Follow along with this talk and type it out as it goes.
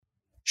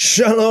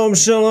Shalom,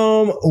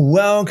 shalom.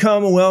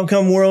 Welcome,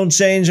 welcome, world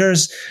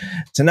changers.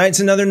 Tonight's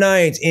another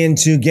night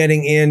into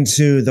getting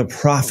into the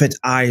prophet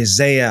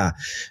Isaiah,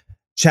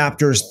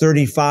 chapters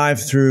 35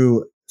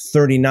 through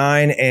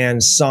 39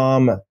 and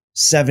Psalm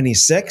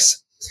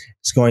 76.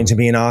 It's going to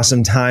be an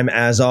awesome time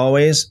as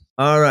always.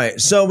 All right,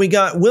 so we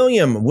got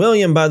William.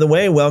 William, by the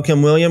way,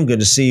 welcome, William.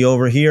 Good to see you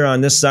over here on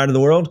this side of the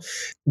world.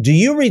 Do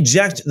you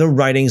reject the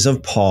writings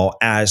of Paul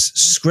as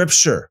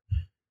scripture?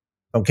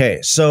 Okay,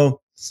 so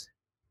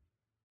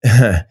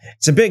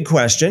it's a big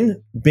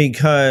question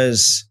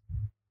because,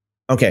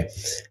 okay,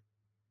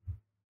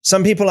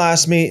 some people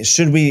ask me,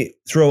 should we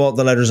throw out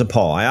the letters of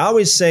Paul? I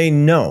always say,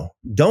 no,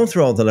 don't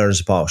throw out the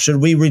letters of Paul. Should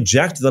we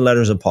reject the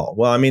letters of Paul?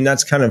 Well, I mean,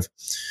 that's kind of,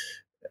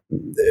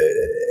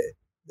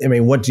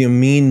 what do you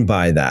mean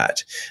by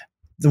that?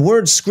 The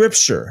word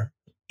scripture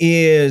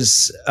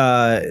is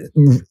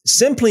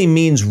simply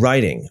means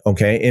writing,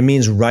 okay? It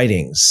means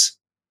writings.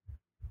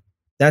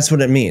 That's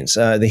what it means.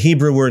 The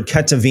Hebrew word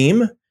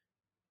ketavim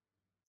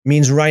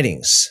means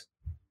writings,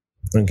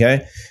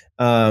 okay?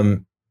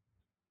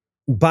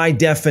 By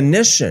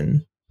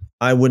definition,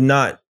 I would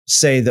not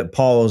say that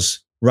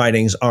Paul's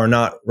writings are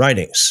not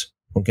writings,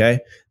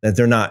 okay? That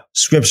they're not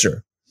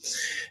scripture.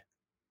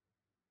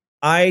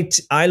 I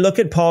look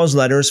at Paul's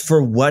letters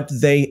for what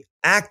they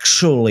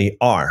actually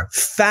are,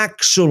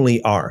 factually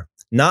are,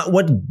 not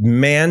what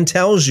man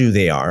tells you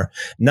they are,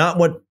 not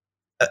what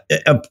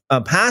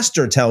a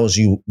pastor tells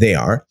you they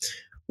are,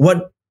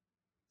 what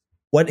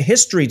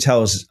history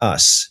tells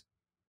us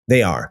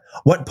they are,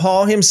 what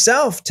Paul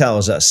himself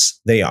tells us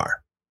they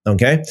are,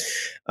 okay?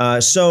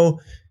 So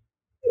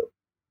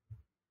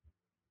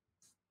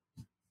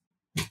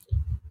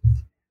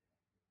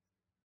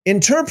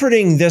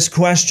interpreting this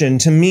question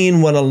to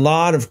mean what a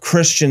lot of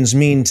Christians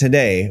mean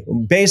today,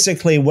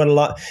 basically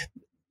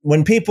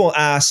when people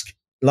ask,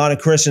 a lot of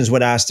Christians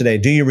would ask today,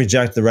 do you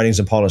reject the writings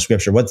of Paul as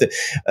scripture? What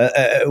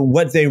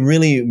they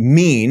really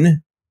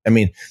mean,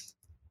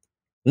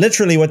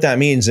 literally what that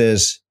means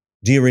is,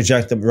 do you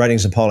reject the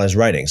writings of Paul as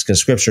writings? Because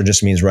scripture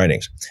just means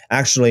writings.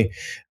 Actually,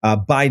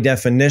 by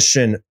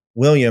definition,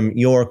 William,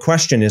 your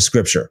question is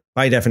scripture.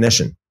 By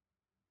definition,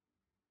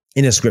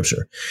 it is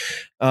scripture.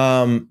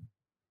 And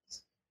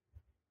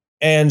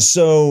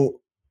so,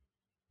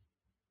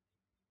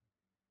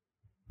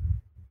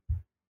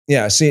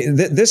 yeah, see,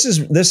 this is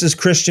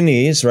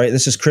Christianese, right?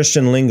 This is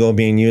Christian lingo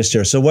being used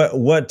here. So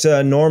what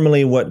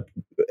normally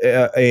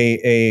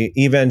a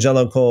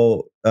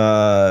evangelical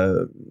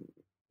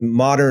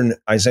modern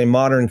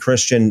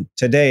Christian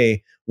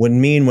today would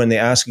mean when they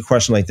ask a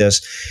question like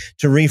this,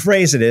 to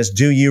rephrase it is,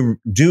 do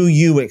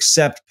you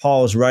accept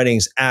Paul's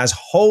writings as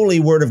holy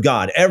word of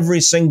God?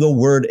 Every single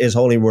word is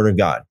holy word of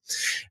God.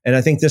 And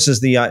I think this is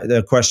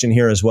the question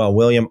here as well.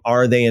 William,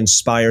 are they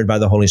inspired by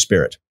the Holy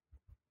Spirit?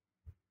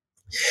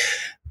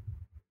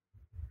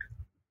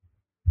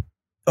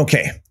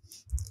 Okay.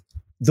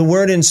 The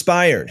word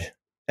inspired,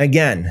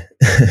 again,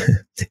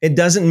 it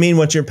doesn't mean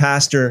what your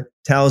pastor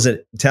tells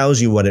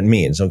you what it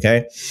means,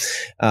 okay?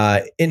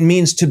 It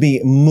means to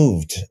be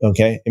moved,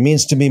 okay? It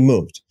means to be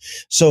moved.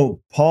 So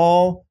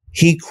Paul,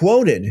 he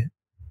quoted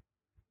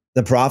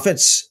the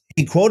prophets,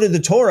 he quoted the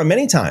Torah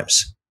many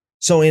times.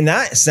 So in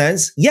that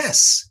sense,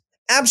 yes,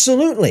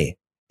 absolutely,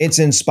 it's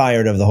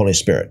inspired of the Holy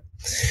Spirit.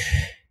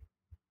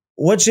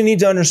 What you need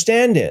to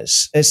understand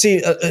is, this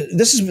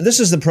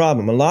is the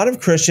problem. A lot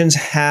of Christians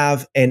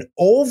have an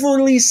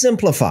overly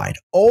simplified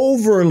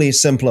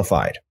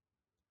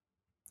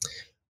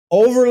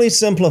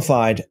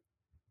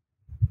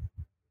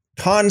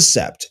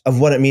concept of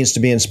what it means to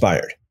be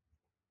inspired.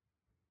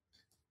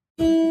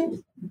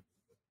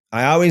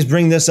 I always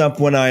bring this up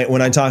when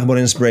I talk about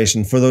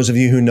inspiration. For those of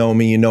you who know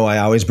me, you know I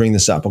always bring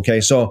this up.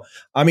 Okay, so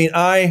I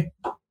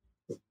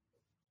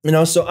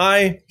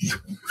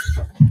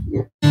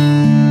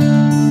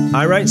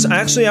write. So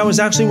actually, I was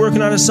actually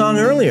working on a song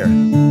earlier.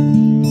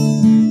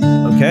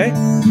 Okay.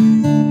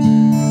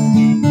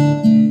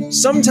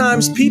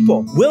 Sometimes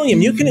people,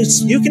 William, you can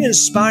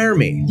inspire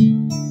me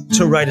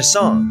to write a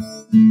song.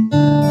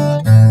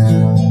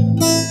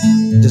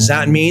 Does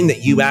that mean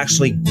that you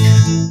actually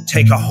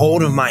take a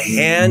hold of my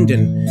hand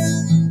and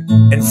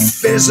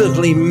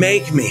physically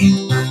make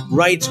me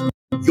write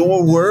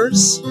your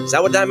words? Is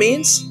that what that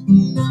means?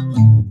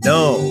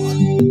 No.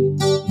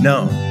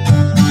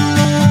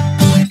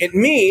 It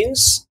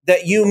means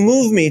that you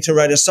move me to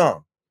write a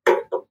song.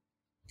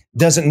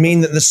 Does it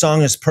mean that the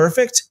song is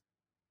perfect?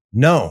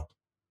 No.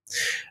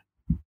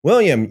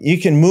 William, you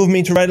can move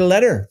me to write a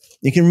letter.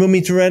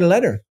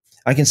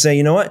 I can say,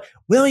 you know what?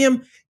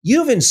 William,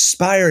 you've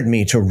inspired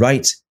me to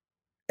write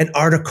an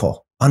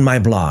article on my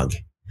blog.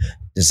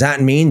 Does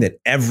that mean that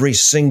every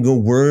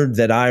single word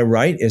that I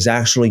write is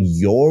actually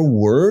your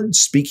word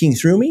speaking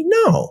through me?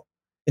 No.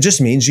 It just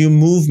means you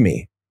move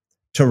me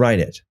to write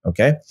it,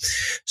 okay?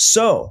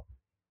 So,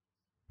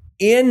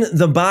 in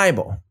the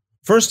Bible,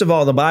 first of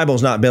all, the Bible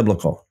is not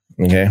biblical,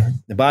 okay?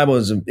 The Bible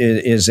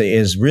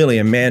is really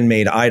a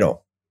man-made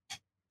idol,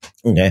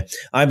 okay?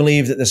 I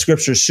believe that the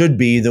scriptures should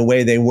be the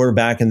way they were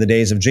back in the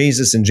days of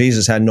Jesus, and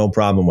Jesus had no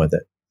problem with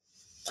it.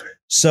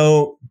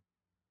 So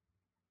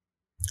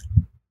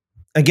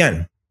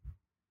again,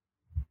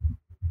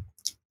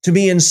 to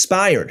be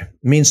inspired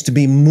means to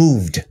be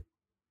moved.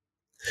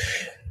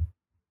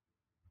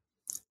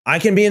 I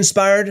can be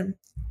inspired.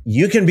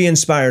 You can be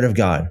inspired of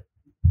God.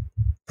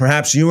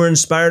 Perhaps you were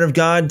inspired of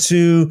God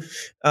to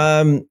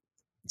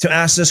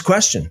ask this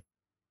question.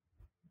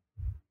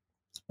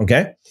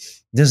 Okay.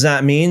 Does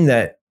that mean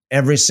that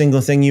every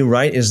single thing you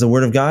write is the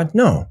word of God?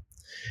 No.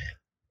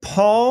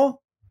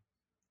 Paul,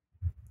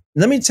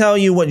 let me tell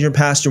you what your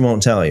pastor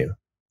won't tell you.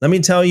 Let me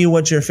tell you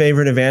what your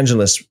favorite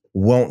evangelist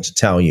won't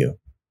tell you.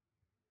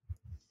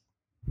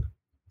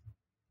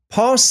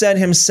 Paul said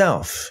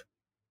himself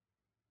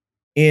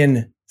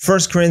in 1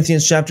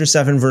 Corinthians chapter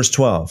 7, verse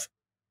 12.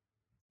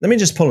 Let me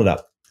just pull it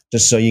up,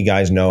 just so you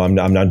guys know I'm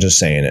not just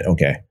saying it.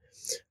 Okay.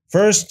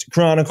 First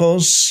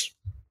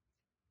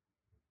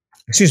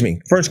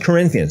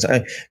Corinthians.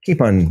 I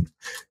keep on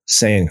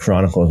saying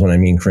Chronicles when I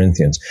mean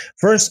Corinthians.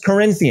 1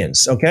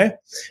 Corinthians, okay?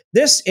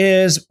 This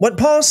is what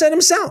Paul said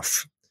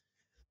himself.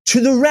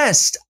 To the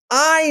rest,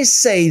 I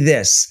say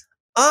this.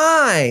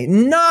 I,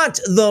 not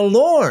the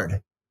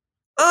Lord.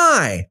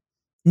 I,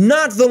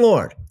 not the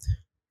Lord.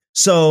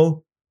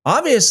 So,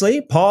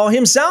 obviously, Paul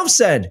himself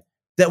said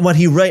that what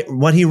he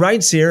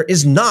writes here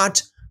is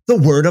not the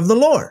word of the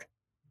Lord.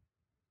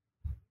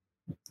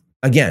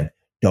 Again,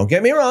 don't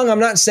get me wrong. I'm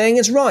not saying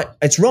it's right.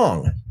 It's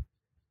wrong.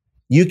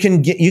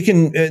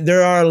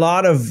 There are a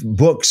lot of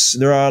books.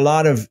 There are a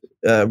lot of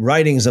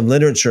writings of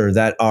literature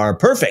that are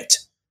perfect,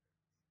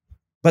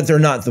 but they're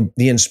not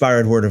the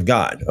inspired word of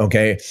God.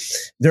 Okay.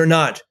 They're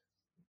not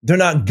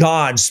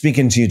God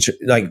speaking to you,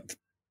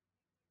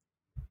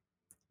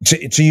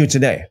 to you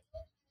today.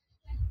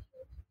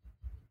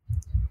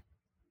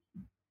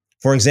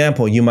 For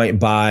example, you might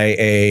buy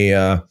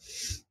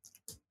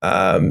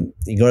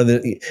you go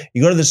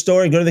to the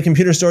store, you go to the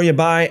computer store, you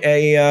buy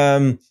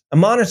a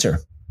monitor.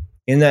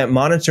 In that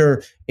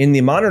monitor, in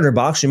the monitor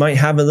box, you might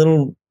have a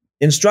little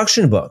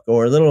instruction book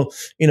or a little,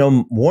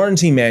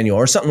 warranty manual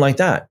or something like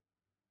that.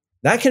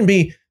 That can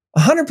be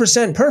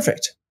 100%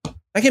 perfect.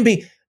 That can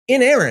be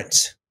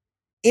inerrant.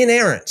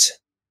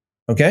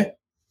 Okay?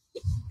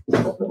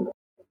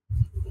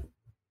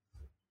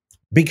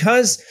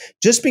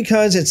 Just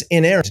because it's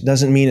inerrant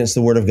doesn't mean it's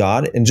the word of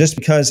God, and just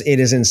because it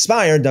is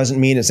inspired doesn't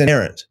mean it's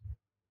inerrant.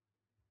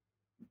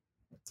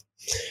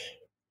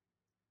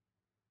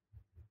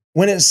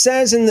 When it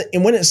says in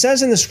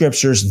the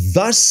scriptures,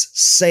 thus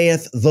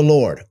saith the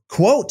Lord,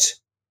 quote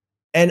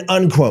and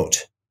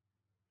unquote,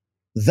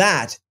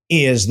 that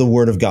is the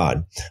word of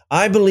God.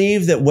 I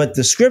believe that what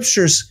the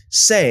scriptures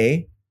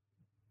say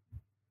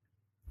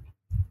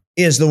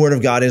is the word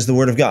of God,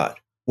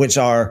 which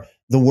are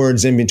the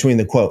words in between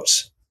the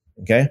quotes.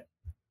 Okay.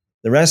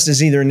 The rest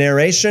is either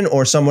narration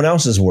or someone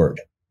else's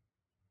word.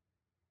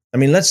 I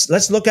mean,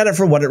 let's look at it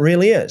for what it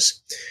really is.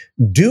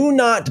 Do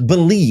not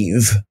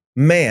believe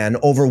man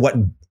over what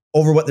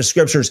the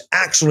scriptures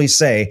actually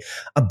say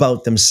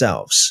about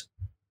themselves.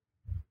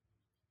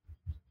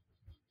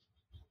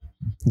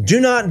 Do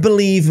not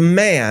believe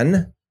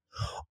man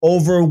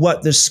over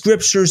what the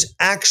scriptures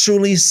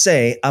actually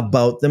say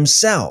about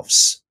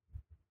themselves.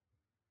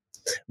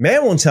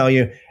 Man will tell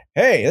you,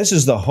 hey, this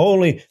is the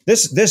holy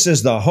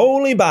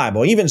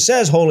Bible. It even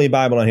says Holy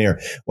Bible on here.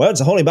 Well,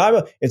 it's a Holy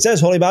Bible. It says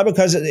Holy Bible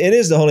because it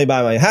is the Holy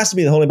Bible. It has to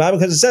be the Holy Bible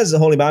because it says the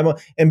Holy Bible.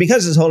 And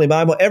because it's Holy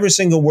Bible, every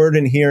single word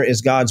in here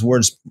is God's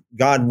words,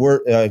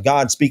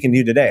 God speaking to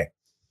you today.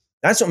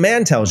 That's what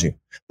man tells you.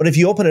 But if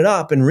you open it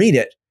up and read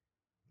it,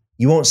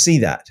 you won't see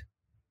that.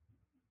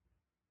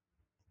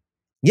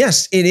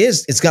 Yes, it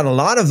is. It's got a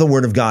lot of the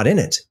word of God in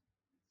it.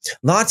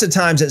 Lots of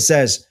times it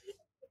says,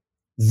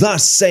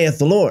 thus saith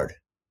the Lord.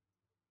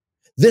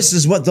 This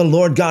is what the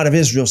Lord God of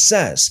Israel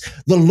says.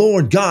 The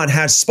Lord God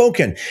has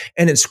spoken.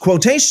 And it's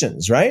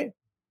quotations, right?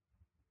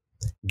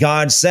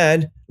 God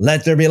said,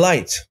 let there be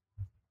light.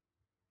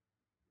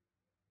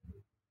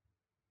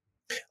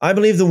 I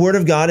believe the word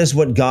of God is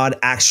what God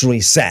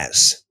actually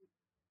says.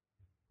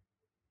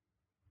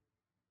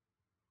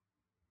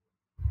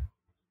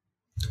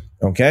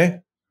 Okay?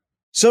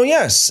 So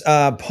yes,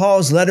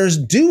 Paul's letters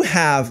do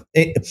have,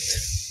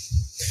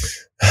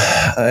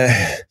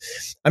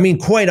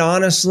 quite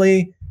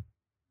honestly,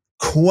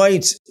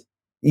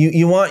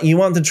 you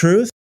want the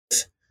truth?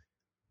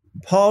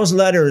 Paul's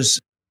letters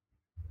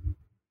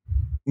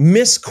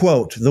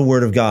misquote the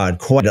word of God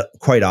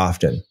quite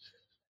often.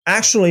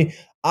 Actually,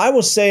 I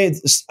will say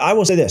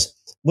this.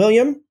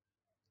 William,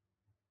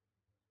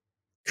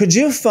 could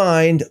you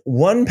find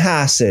one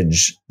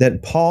passage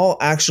that Paul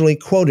actually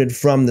quoted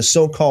from the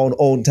so-called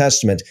Old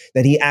Testament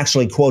that he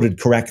actually quoted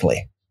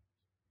correctly?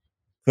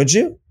 Could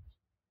you?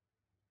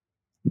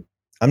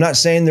 I'm not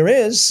saying there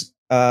is,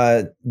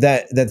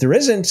 that there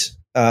isn't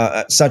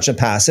such a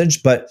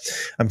passage, but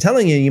I'm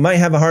telling you, you might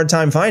have a hard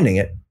time finding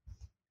it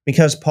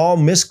because Paul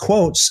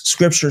misquotes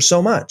scripture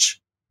so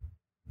much.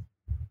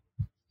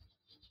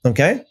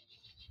 Okay?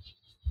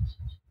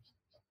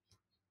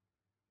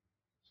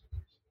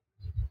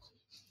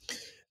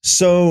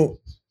 So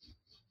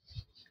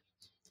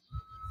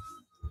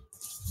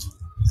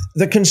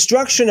the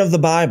construction of the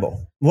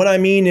Bible. What I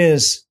mean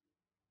is,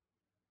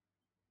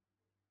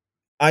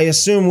 I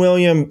assume,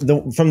 William,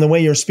 from the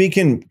way you're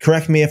speaking,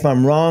 correct me if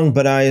I'm wrong,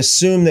 but I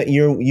assume that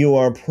you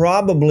are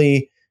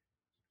probably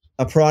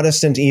a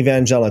Protestant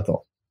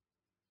evangelical.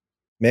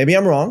 Maybe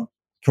I'm wrong.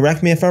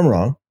 Correct me if I'm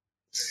wrong.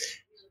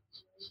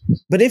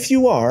 But if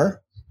you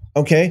are,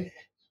 okay,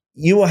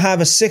 you will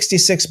have a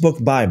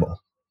 66-book Bible.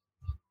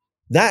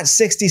 That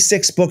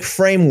 66-book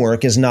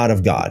framework is not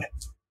of God.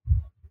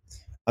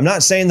 I'm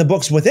not saying the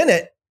books within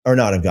it are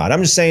not of God.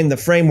 I'm just saying the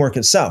framework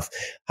itself.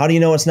 How do you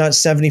know it's not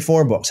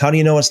 74 books? How do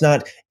you know it's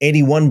not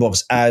 81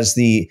 books as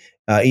the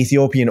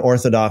Ethiopian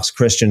Orthodox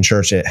Christian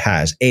Church it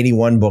has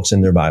 81 books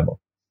in their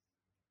Bible?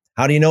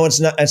 How do you know it's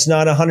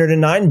not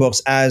 109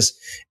 books as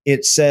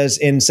it says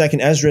in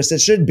 2nd Esdras it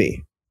should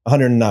be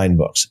 109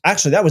 books?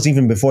 Actually, that was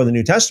even before the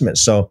New Testament.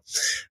 So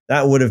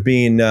that would have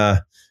been,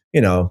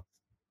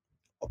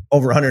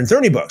 over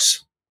 130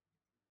 books.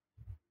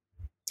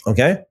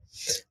 Okay.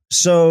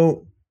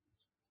 So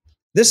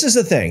this is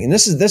the thing. And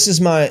this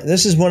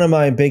is one of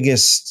my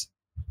biggest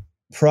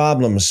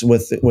problems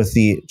with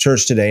the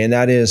church today. And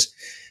that is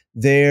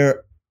they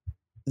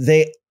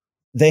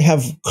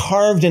have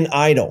carved an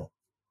idol,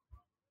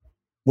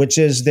 which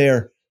is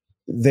their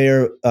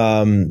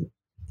Bible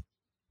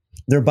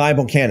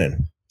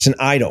canon. It's an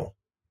idol.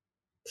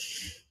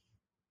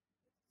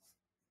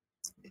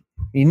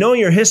 You know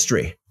your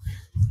history.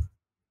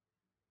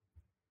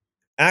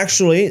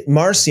 Actually,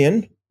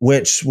 Marcion,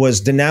 which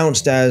was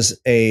denounced as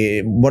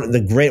one of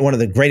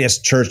the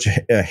greatest church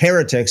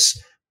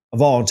heretics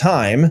of all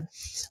time,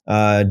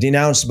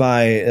 denounced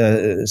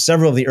by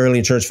several of the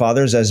early church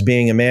fathers as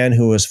being a man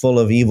who was full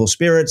of evil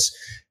spirits.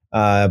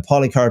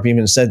 Polycarp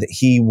even said that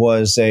he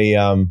was a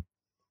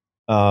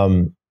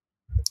son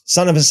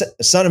of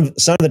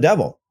the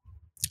devil.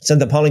 Said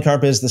that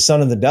Polycarp is the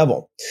son of the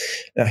devil.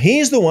 Now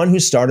he's the one who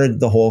started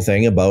the whole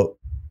thing about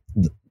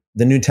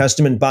the New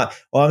Testament. Well,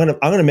 I'm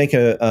gonna make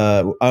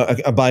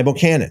a Bible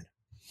canon.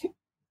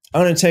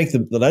 I'm going to take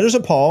the letters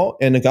of Paul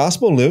and the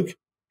Gospel of Luke,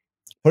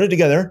 put it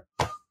together,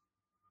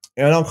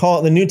 and I'll call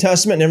it the New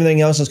Testament, and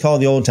everything else is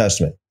called the Old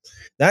Testament.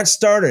 That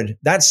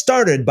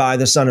started by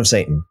the son of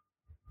Satan.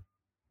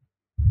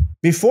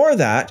 Before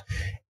that,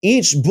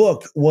 each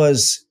book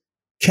was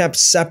kept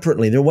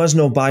separately. There was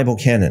no Bible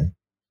canon.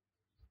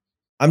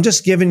 I'm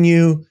just giving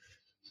you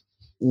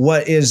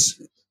what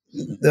is,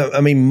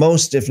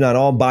 most, if not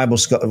all,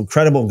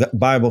 credible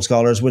Bible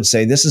scholars would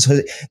say this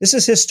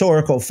is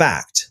historical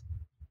fact.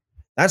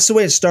 That's the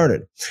way it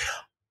started.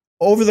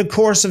 Over the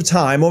course of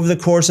time, over the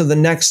course of the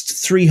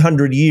next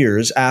 300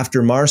 years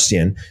after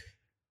Marcion,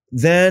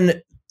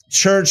 then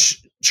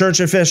church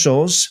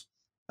officials,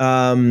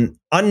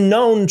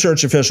 unknown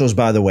church officials,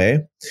 by the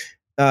way,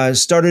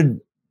 started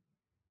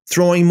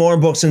throwing more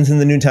books into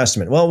the New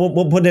Testament. Well,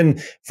 we'll put in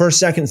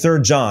 1st, 2nd,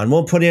 3rd John.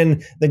 We'll put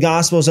in the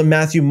Gospels of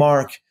Matthew,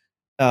 Mark,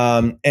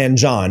 and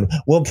John.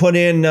 We'll put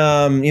in,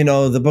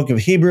 the book of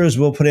Hebrews.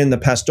 We'll put in the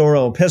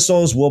pastoral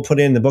epistles. We'll put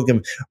in the book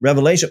of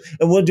Revelation.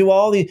 And we'll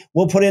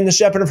put in the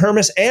Shepherd of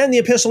Hermas and the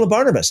Epistle of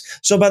Barnabas.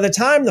 So by the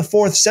time the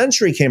 4th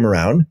century came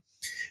around,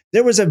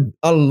 there was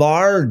a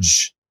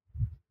large,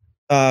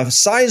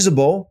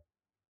 sizable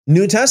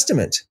New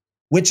Testament,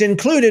 which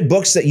included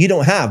books that you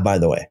don't have, by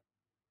the way,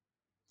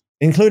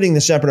 including the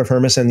Shepherd of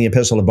Hermas and the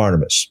Epistle of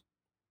Barnabas.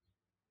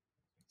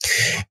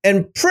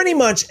 And pretty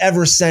much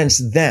ever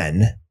since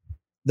then,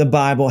 the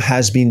Bible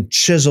has been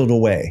chiseled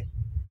away,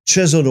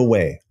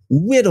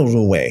 whittled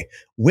away.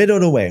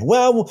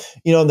 Well,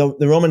 the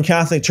Roman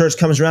Catholic Church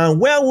comes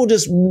around. Well, we'll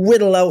just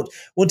we'll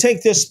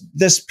take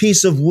this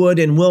piece of wood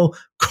and we'll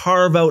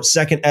carve out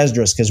 2nd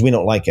Esdras because we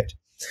don't like it.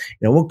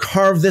 We'll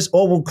carve this.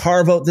 Oh, we'll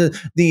carve out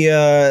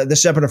the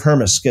Shepherd of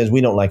Hermas because we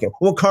don't like it.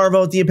 We'll carve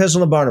out the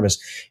Epistle of Barnabas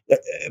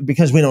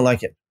because we don't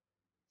like it.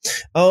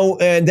 Oh,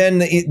 and then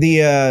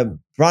the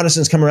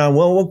Protestants come around.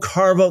 Well, we'll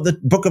carve out the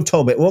book of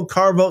Tobit. We'll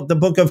carve out the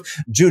book of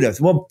Judith.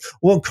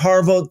 We'll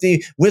carve out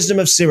the wisdom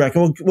of Sirach.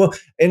 And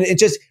it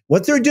just,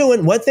 what they're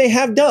doing, what they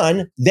have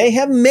done, they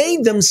have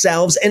made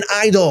themselves an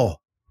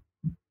idol.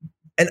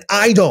 An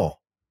idol.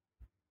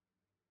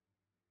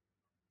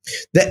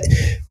 That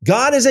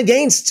God is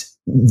against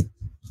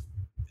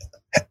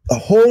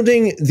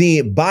holding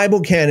the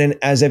Bible canon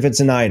as if it's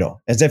an idol,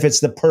 as if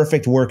it's the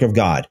perfect work of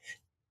God.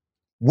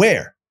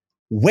 Where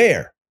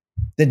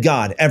did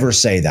God ever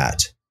say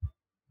that?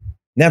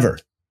 Never,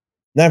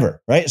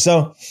 right?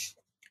 So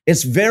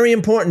it's very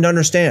important to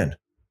understand.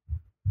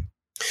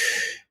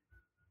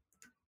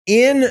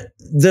 In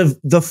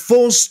the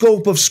full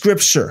scope of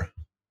Scripture,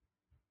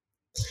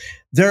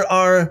 there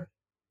are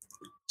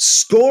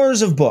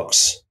scores of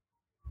books.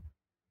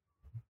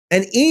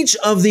 And each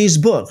of these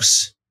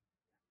books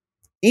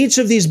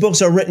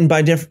are written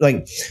by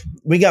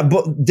we got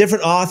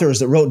different authors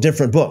that wrote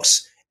different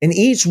books. And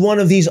each one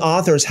of these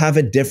authors have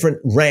a different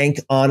rank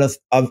of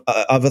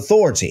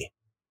authority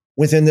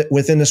within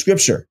the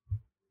Scripture.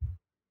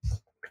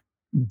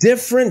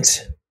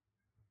 Different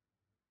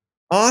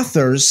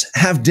authors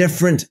have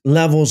different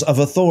levels of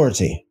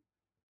authority.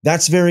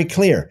 That's very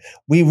clear.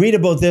 We read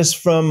about this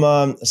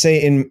from,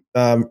 say, in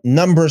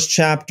Numbers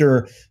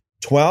chapter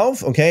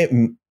 12,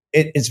 okay?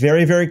 It's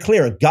very, very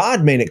clear.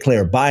 God made it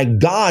clear by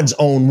God's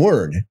own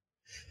word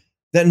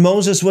that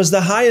Moses was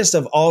the highest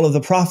of all of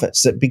the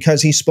prophets, that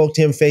because he spoke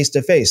to him face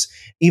to face.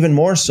 Even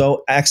more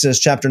so, Exodus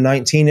chapter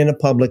 19 in a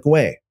public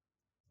way,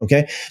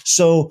 okay?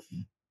 So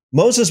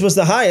Moses was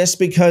the highest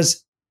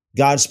because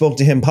God spoke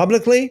to him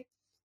publicly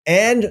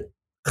and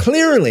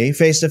clearly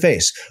face to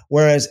face.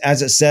 Whereas,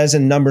 as it says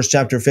in Numbers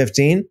chapter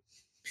 15,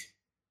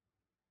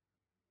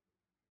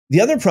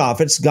 the other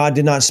prophets, God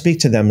did not speak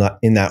to them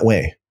in that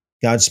way.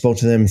 God spoke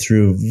to them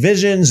through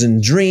visions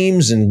and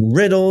dreams and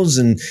riddles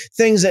and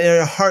things that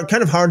are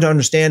kind of hard to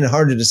understand and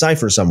hard to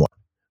decipher somewhat.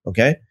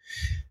 Okay?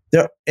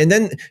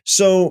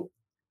 So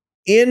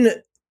in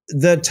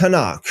the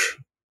Tanakh,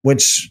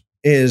 which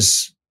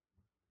is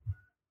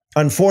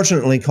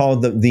unfortunately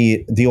called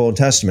the Old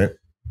Testament,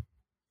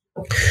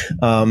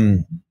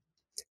 in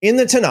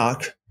the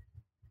Tanakh,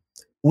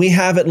 we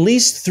have at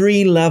least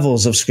 3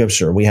 levels of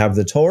scripture. We have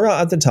the Torah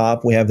at the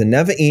top, we have the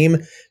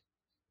Nevi'im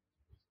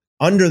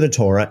under the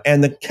Torah,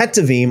 and the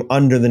Ketuvim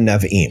under the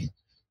Nevi'im.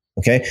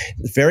 Okay?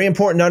 It's very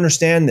important to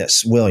understand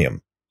this,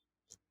 William.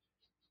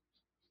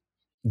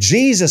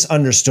 Jesus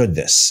understood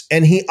this,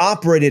 and he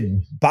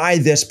operated by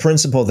this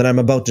principle that I'm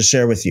about to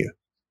share with you.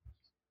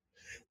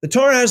 The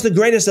Torah has the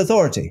greatest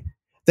authority.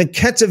 The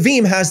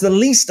Ketuvim has the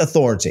least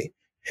authority.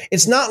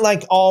 It's not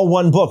like all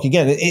one book.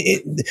 Again,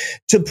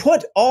 to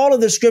put all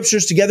of the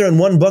scriptures together in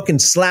one book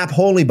and slap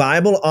Holy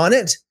Bible on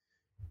it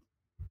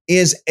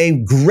is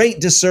a great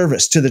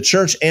disservice to the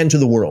church and to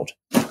the world.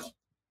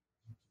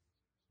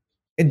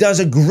 It does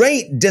a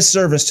great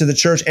disservice to the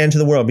church and to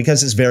the world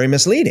because it's very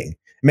misleading.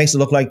 It makes it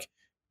look like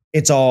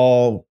it's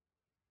all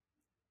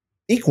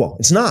equal.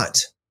 It's not.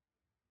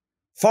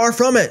 Far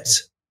from it.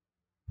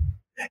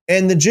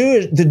 And the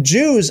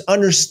Jews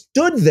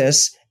understood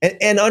this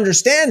and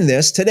understand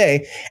this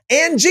today,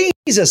 and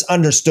Jesus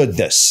understood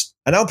this.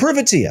 And I'll prove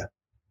it to you.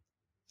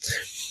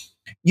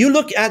 You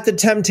look at the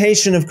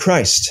temptation of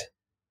Christ.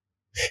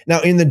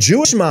 Now, in the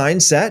Jewish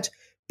mindset,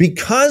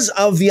 because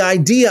of the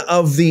idea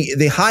of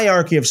the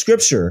hierarchy of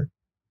Scripture,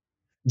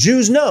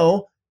 Jews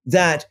know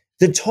that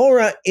the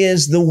Torah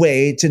is the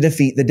way to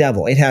defeat the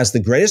devil. It has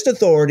the greatest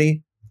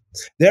authority.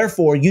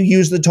 Therefore, you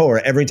use the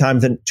Torah every time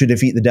to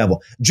defeat the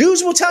devil.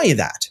 Jews will tell you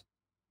that.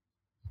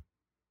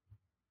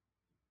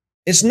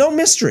 It's no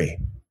mystery.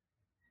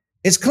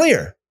 It's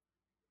clear.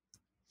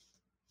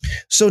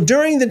 So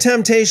during the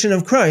temptation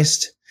of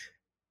Christ,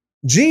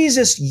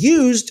 Jesus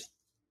used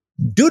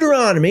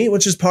Deuteronomy,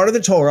 which is part of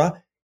the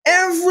Torah,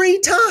 every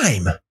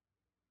time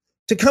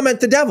to come at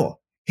the devil.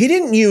 He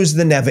didn't use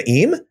the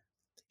Nevi'im.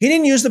 He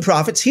didn't use the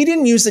prophets. He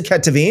didn't use the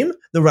Ketuvim,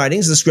 the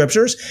writings, the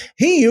scriptures.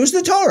 He used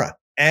the Torah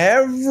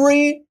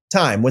every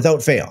time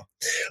without fail.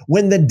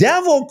 When the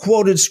devil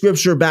quoted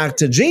scripture back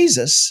to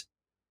Jesus,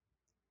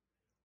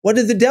 what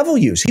did the devil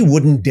use? He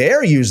wouldn't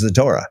dare use the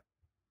Torah.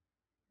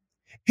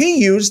 He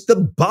used the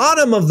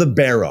bottom of the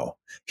barrel.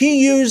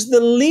 He used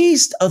the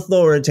least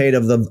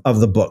authoritative of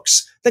the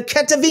books, the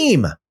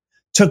Ketuvim,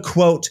 to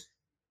quote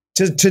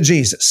to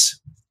Jesus.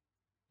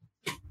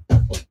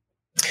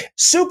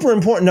 Super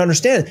important to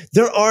understand.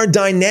 There are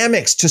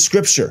dynamics to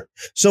Scripture.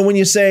 So when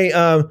you say,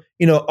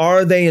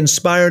 are they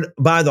inspired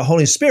by the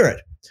Holy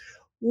Spirit?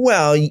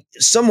 Well,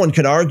 someone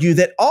could argue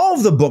that all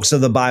of the books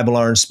of the Bible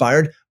are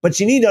inspired, but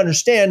you need to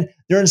understand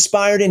they're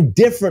inspired in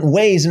different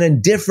ways and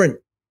in different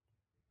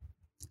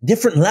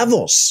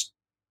levels.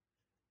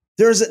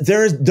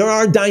 There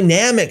are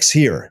dynamics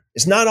here.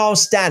 It's not all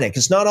static.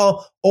 It's not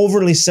all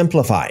overly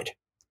simplified.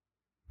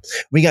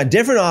 We got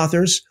different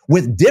authors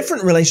with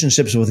different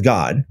relationships with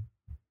God,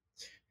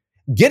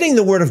 getting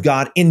the word of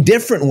God in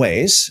different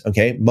ways.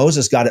 Okay,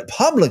 Moses got it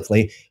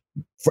publicly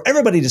for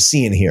everybody to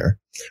see and hear,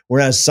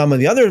 whereas some of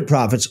the other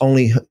prophets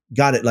only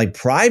got it like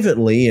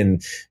privately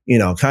and,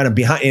 kind of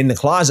behind in the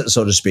closet,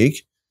 so to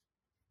speak.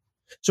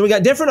 So we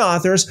got different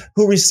authors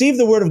who received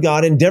the word of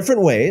God in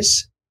different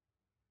ways,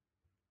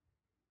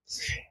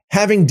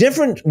 having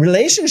different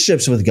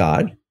relationships with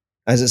God.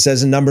 As it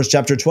says in Numbers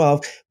chapter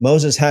 12,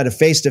 Moses had a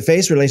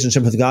face-to-face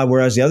relationship with God,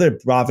 whereas the other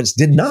prophets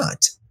did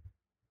not.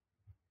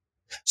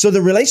 So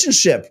the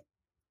relationship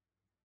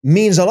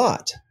means a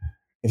lot.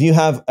 If you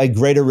have a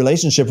greater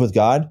relationship with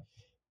God,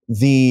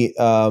 the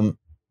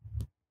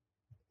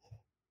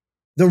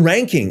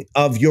ranking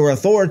of your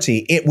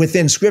authority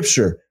within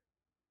Scripture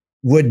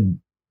would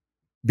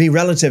be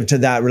relative to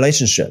that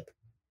relationship.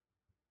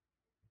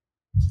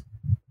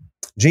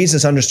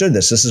 Jesus understood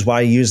this. This is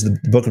why he used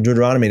the book of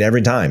Deuteronomy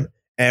every time.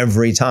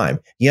 Every time.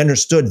 He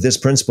understood this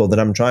principle that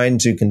I'm trying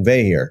to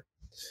convey here.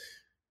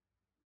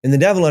 And the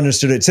devil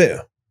understood it too.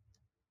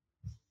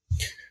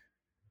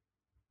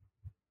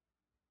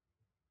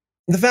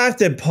 The fact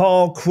that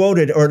Paul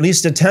quoted, or at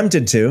least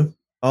attempted to,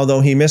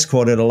 although he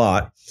misquoted a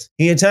lot,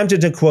 he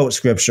attempted to quote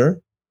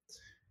Scripture.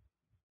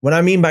 What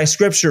I mean by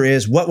Scripture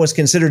is what was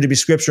considered to be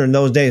Scripture in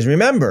those days.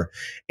 Remember,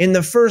 in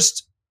the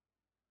first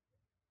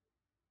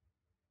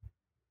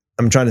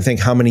I'm trying to think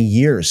how many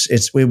years.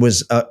 It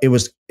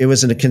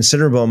was in a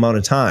considerable amount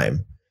of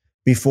time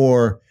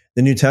before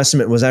the New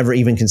Testament was ever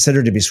even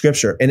considered to be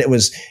scripture. And it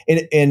was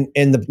in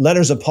the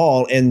letters of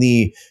Paul and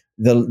the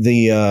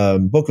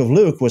book of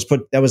Luke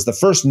that was the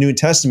first New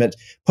Testament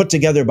put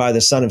together by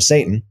the son of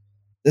Satan.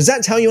 Does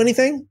that tell you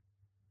anything?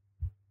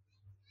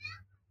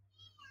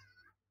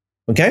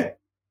 Okay.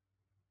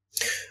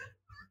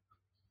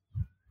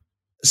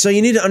 So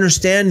you need to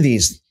understand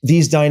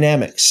these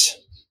dynamics.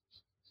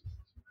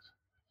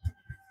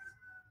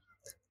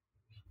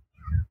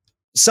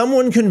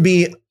 Someone can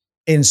be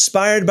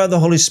inspired by the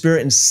Holy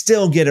Spirit and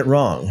still get it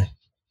wrong.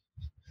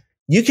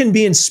 You can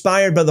be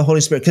inspired by the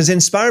Holy Spirit, because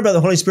inspired by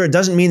the Holy Spirit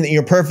doesn't mean that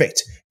you're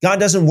perfect. God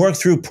doesn't work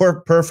through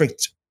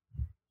perfect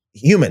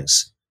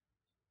humans.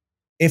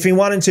 If he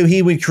wanted to,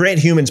 he would create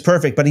humans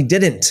perfect, but he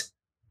didn't.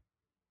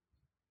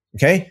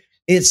 Okay?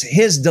 It's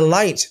his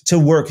delight to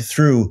work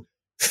through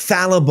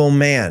fallible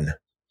man.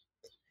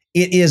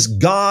 It is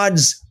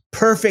God's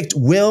perfect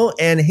will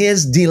and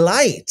his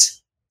delight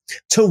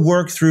to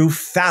work through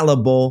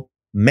fallible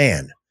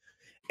man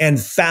and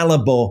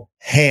fallible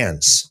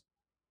hands.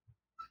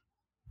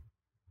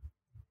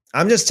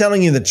 I'm just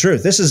telling you the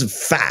truth. This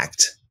is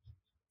fact.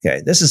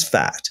 Okay, this is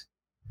fact.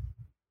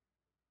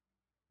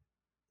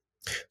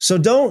 So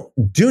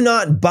do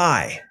not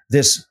buy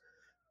this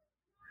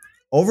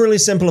overly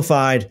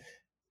simplified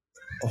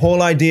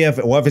whole idea of,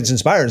 well, if it's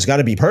inspired, it's got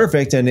to be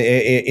perfect. And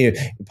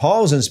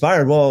Paul's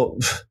inspired. Well,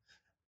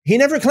 he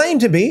never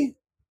claimed to be.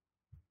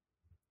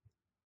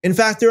 In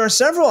fact, there are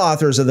several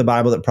authors of the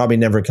Bible that probably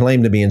never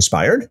claimed to be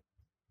inspired.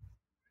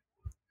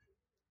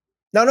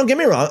 Now, don't get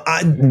me wrong.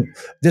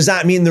 Does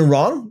that mean they're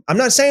wrong? I'm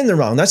not saying they're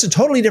wrong. That's a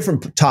totally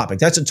different topic.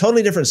 That's a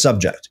totally different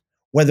subject,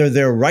 whether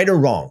they're right or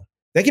wrong.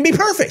 They can be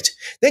perfect.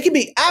 They can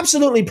be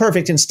absolutely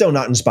perfect and still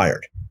not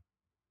inspired.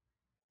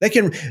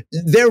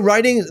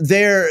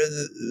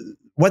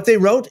 What they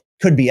wrote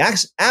could be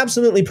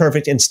absolutely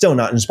perfect and still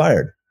not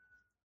inspired.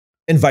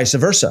 And vice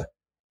versa.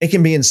 It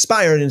can be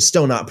inspired and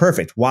still not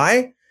perfect.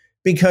 Why?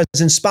 Because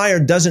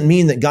inspired doesn't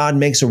mean that God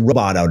makes a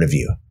robot out of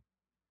you.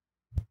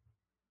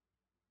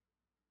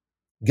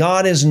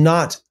 God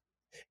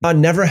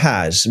never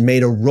has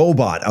made a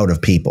robot out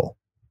of people.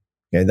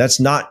 Okay, that's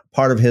not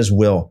part of his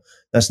will.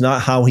 That's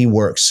not how he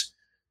works.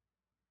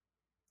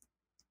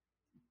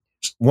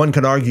 One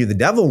could argue the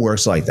devil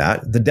works like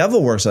that. The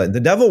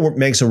devil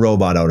makes a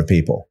robot out of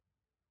people.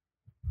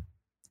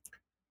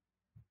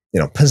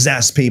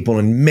 Possess people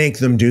and make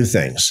them do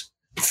things.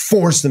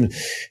 Force them.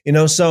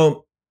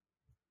 So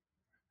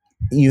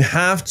you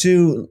have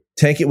to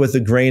take it with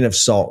a grain of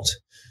salt.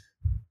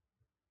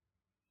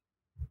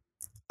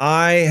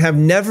 I have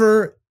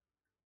never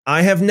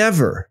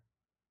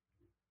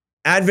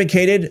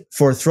advocated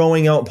for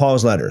throwing out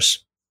Paul's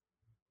letters.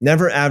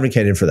 Never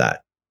advocated for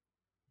that.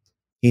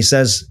 He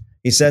says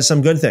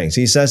some good things.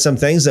 He says some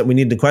things that we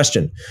need to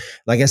question.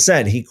 Like I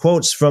said, he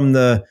quotes from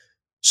the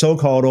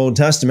so-called Old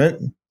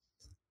Testament,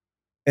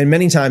 and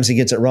many times he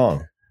gets it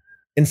wrong.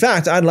 In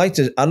fact, I'd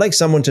like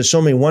someone to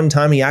show me one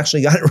time he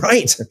actually got it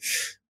right.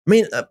 I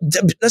mean,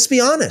 let's be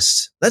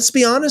honest. Let's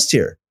be honest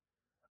here.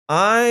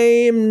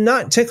 I'm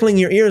not tickling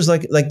your ears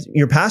like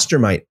your pastor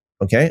might.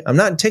 Okay, I'm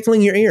not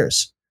tickling your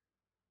ears.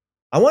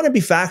 I want to be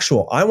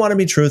factual. I want to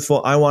be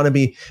truthful. I want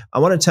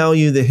to tell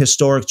you the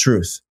historic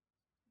truth.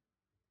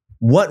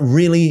 What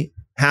really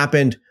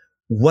happened?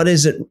 What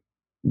is it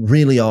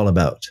really all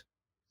about?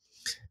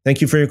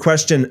 Thank you for your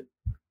question,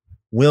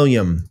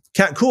 William.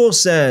 Cat Cool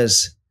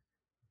says,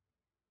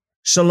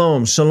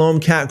 Shalom, Shalom,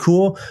 Cat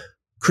Cool.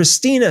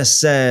 Christina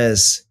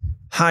says,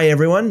 hi,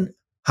 everyone.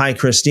 Hi,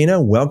 Christina.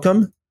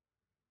 Welcome.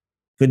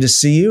 Good to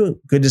see you.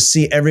 Good to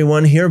see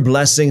everyone here.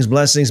 Blessings,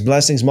 blessings,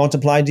 blessings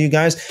multiplied to you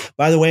guys.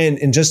 By the way,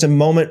 in just a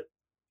moment,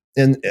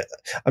 and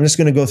I'm just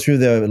going to go through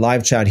the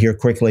live chat here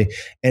quickly,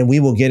 and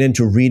we will get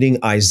into reading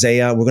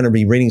Isaiah. We're going to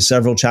be reading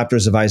several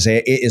chapters of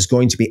Isaiah. It is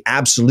going to be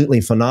absolutely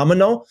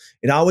phenomenal.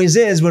 It always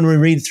is when we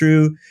read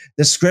through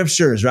the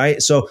scriptures,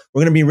 right? So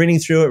we're going to be reading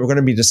through it. We're going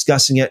to be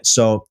discussing it.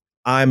 So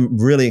I'm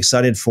really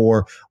excited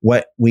for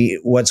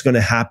what's going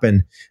to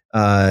happen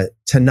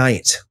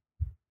tonight.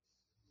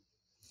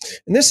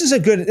 And this is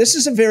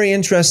a very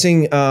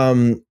interesting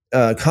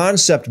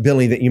concept,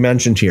 Billy, that you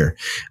mentioned here.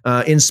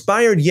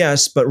 Inspired,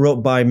 yes, but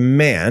wrote by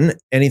man.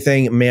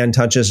 Anything man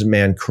touches,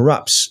 man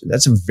corrupts.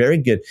 That's some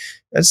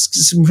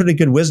pretty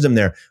good wisdom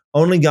there.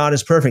 Only God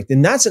is perfect.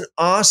 And that's an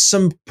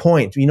awesome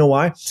point. You know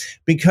why?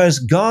 Because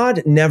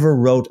God never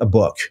wrote a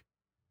book.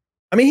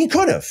 I mean, he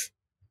could have.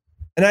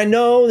 And I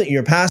know that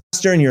your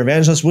pastor and your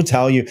evangelist will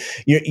tell you,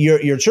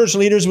 your church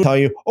leaders will tell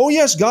you, oh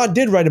yes, God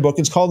did write a book.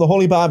 It's called the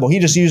Holy Bible. He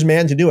just used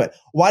man to do it.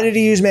 Why did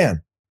he use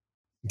man?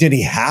 Did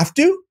he have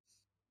to?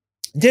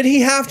 Did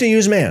he have to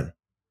use man?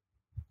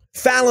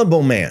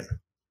 Fallible man.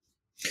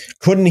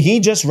 Couldn't he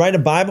just write the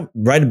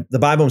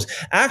Bible?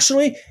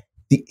 Actually,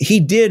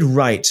 he did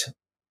write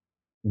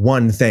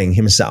one thing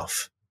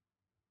himself.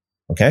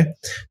 Okay?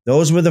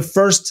 Those were the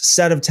first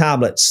set of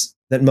tablets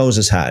that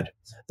Moses had.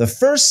 The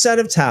first set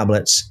of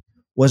tablets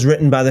was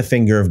written by the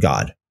finger of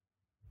God.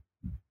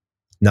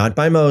 Not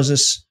by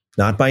Moses,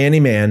 not by any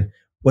man,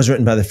 was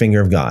written by the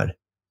finger of God.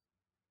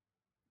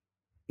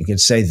 You could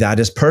say that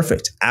is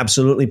perfect,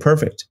 absolutely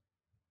perfect.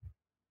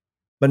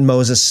 But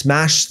Moses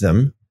smashed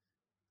them,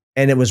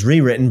 and it was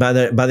rewritten by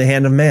the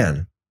hand of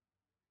man.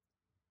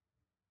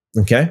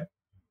 Okay?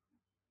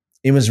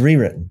 It was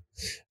rewritten.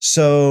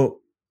 So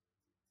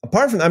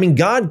apart from,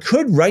 God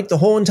could write the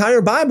whole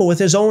entire Bible with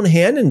his own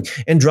hand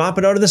and drop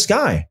it out of the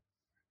sky.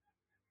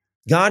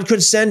 God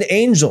could send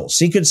angels.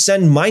 He could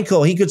send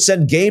Michael. He could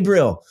send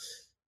Gabriel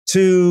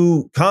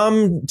to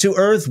come to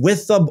earth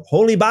with the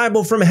Holy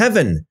Bible from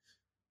heaven.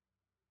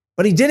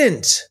 But he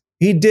didn't.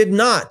 He did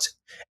not.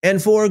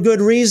 And for a good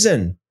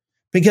reason.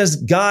 Because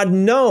God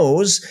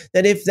knows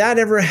that if that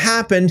ever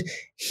happened,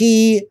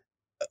 we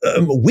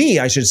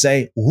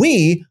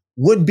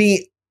would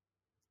be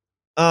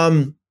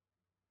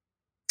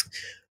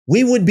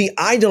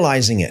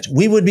idolizing it.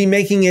 We would be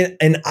making it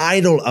an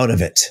idol out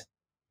of it.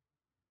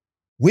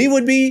 We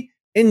would be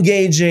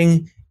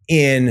engaging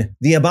in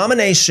the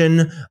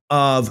abomination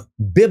of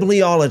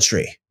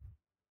bibliolatry.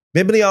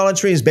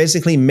 Bibliolatry is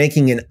basically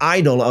making an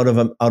idol out of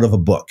a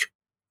book.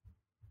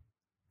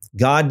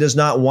 God does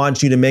not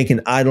want you to make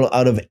an idol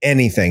out of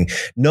anything.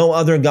 No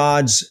other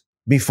gods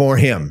before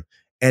him.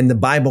 And the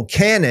Bible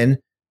canon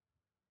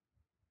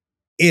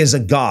is a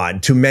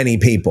god to many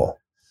people.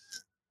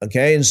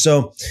 Okay, and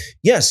so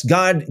yes,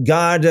 God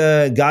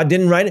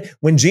didn't write it.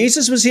 When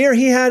Jesus was here,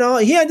 he had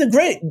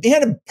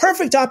a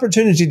perfect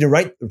opportunity to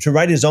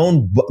write his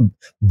own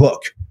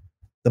book,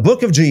 the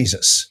book of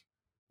Jesus,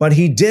 but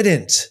he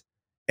didn't,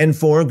 and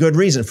for a good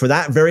reason. For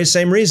that very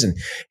same reason,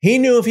 he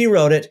knew if he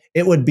wrote it,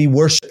 it would be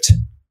worshipped.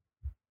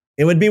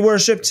 It would be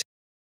worshipped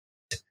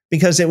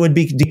because it would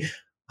be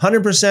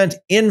 100%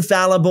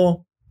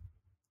 infallible.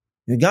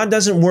 God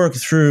doesn't work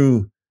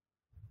through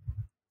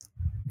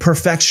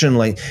perfection.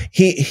 Like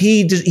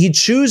he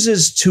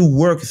chooses to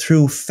work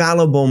through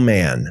fallible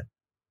man.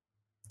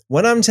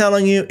 What I'm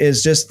telling you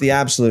is just the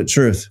absolute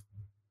truth.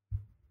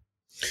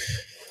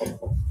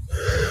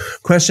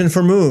 Question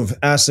for Move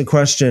asks the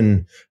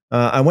question.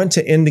 I went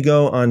to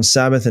Indigo on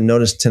Sabbath and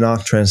noticed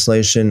Tanakh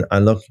translation. I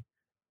look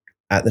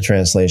at the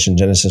translation,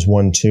 Genesis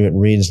 1:2. It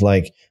reads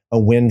like a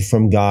wind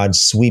from God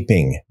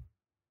sweeping.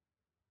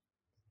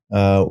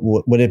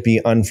 Would it be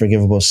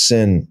unforgivable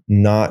sin?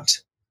 Not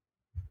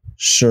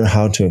sure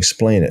how to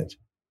explain it.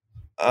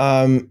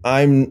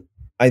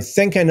 I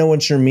think I know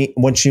what you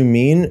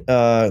mean.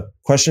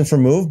 Question for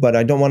Move, but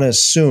I don't want to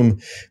assume.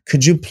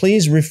 Could you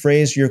please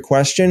rephrase your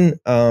question?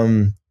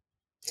 And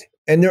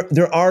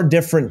there are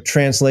different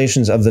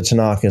translations of the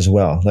Tanakh as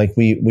well. Like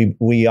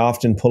we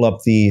often pull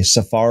up the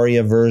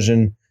Sepharia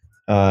version,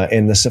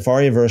 and the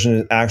Sepharia version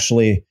is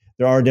actually,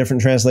 there are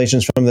different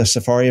translations from the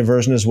Sepharia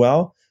version as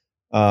well.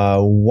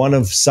 One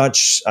of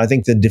such, I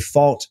think the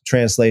default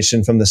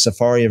translation from the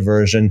Sepharia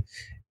version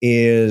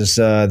is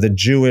the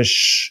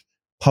Jewish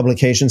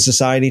Publication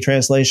Society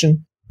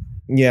translation.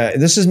 Yeah,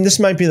 this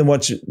might be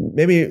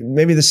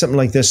maybe there's something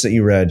like this that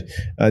you read.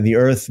 The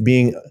earth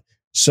being,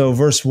 so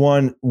verse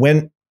 1,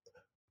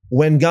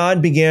 when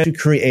God began to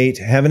create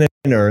heaven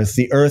and earth,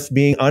 the earth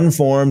being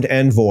unformed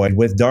and void,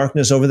 with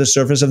darkness over the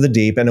surface of the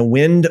deep, and a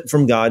wind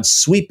from God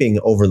sweeping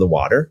over the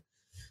water.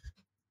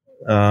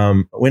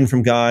 Wind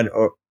from God,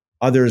 or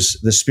others,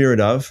 the spirit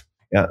of.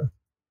 Yeah.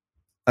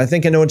 I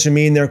think I know what you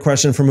mean there,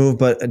 question for Move,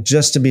 but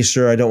just to be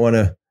sure, I don't want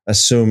to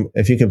assume.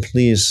 If you could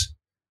please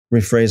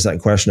rephrase that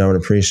question, I would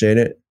appreciate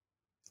it.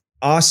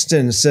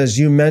 Austin says,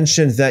 you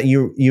mentioned that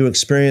you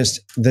experienced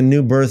the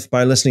new birth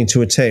by listening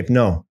to a tape.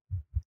 No.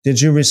 Did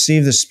you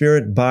receive the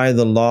Spirit by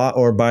the law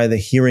or by the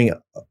hearing,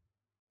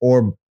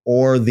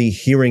 or the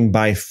hearing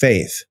by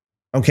faith?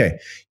 Okay,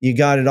 you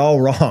got it all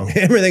wrong.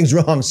 Everything's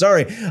wrong.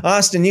 Sorry,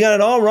 Austin, you got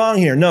it all wrong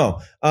here. No,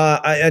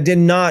 I did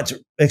not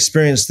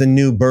experience the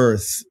new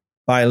birth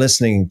by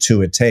listening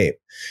to a tape.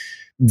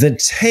 The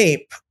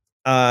tape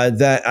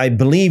that I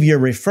believe you're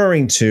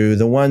referring to,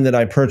 the one that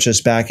I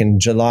purchased back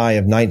in July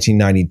of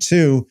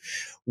 1992,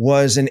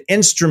 was an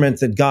instrument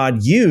that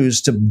God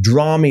used to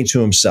draw me to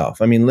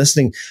himself. I mean,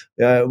 listening,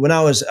 when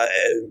I was,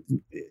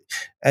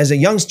 as a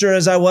youngster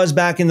as I was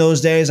back in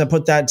those days, I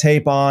put that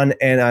tape on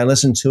and I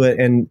listened to it,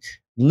 and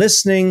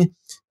listening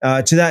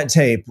to that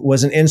tape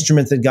was an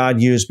instrument that God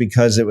used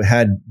because it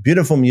had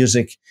beautiful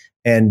music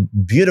and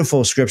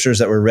beautiful scriptures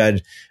that were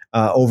read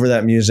over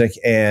that music.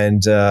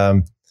 And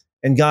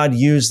God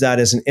used that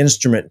as an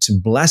instrument to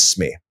bless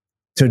me,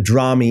 to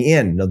draw me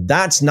in. Now,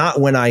 that's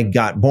not when I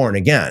got born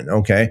again.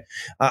 Okay.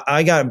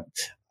 I got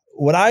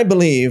what I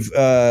believe,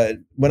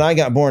 when I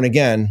got born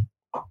again.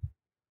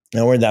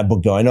 Now, where'd that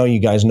book go? I know you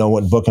guys know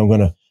what book I'm going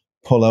to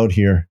pull out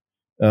here.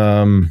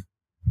 Where'd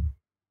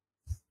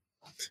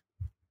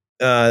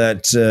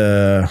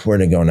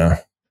it go now?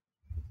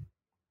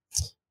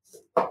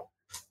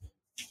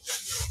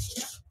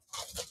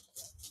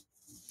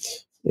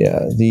 Yeah.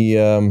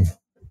 The,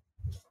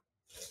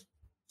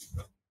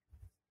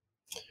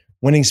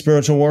 Winning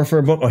Spiritual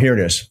Warfare book. Oh, here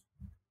it is.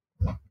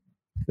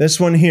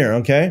 This one here,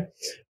 okay?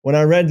 When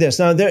I read this,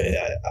 now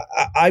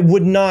I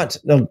would not,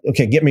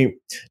 okay,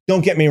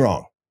 don't get me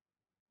wrong.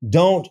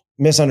 don't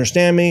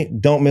misunderstand me.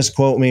 Don't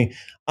misquote me.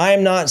 I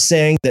am not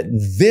saying that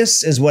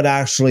this is what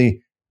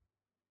actually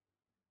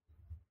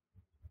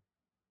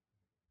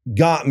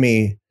got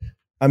me.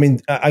 I mean,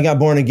 I got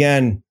born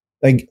again.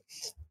 Like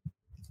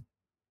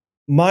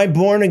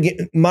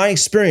my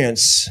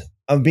experience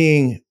of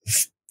being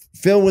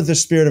filled with the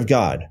Spirit of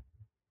God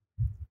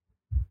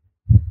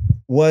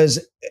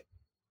was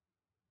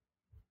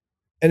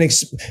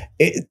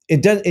it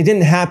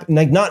didn't happen.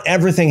 Like not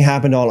everything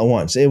happened all at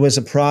once. It was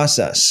a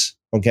process.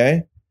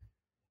 Okay.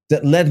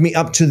 That led me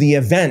up to the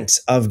event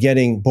of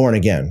getting born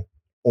again,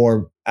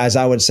 or as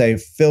I would say,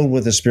 filled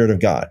with the Spirit of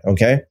God.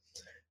 Okay.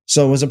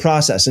 So it was a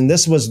process. And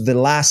this was the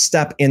last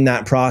step in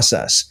that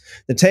process.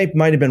 The tape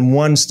might have been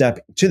one step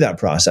to that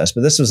process,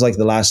 but this was like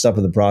the last step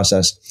of the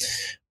process.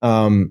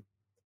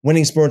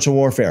 Winning Spiritual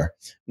Warfare.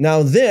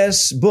 Now,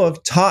 this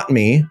book taught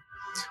me,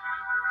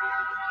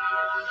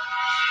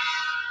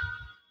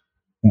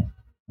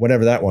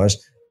 whatever that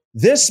was,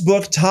 this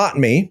book taught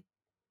me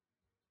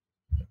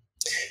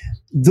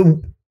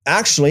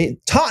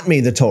taught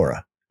me the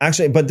Torah.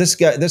 Actually, but this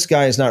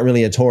guy is not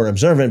really a Torah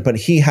observant, but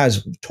he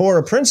has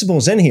Torah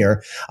principles in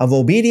here of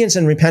obedience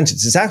and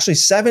repentance. It's actually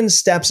 7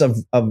 steps of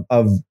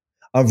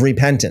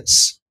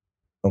repentance.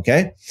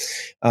 Okay,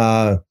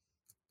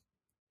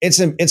 it's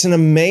an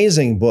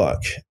amazing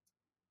book.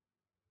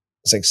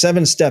 It's like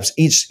 7 steps.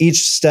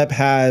 Each step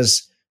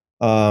has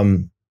a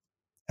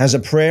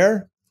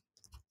prayer,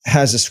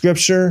 has a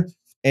scripture,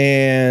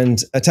 and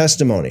a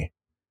testimony.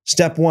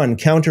 Step 1,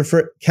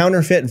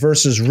 counterfeit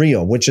versus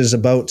real, which is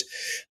about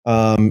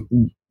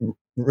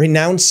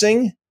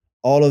renouncing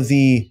all of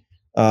the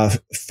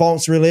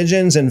false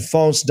religions and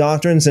false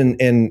doctrines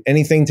and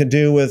anything to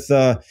do with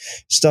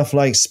stuff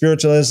like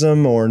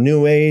spiritualism or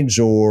New Age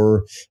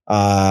or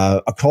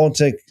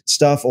occultic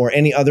stuff or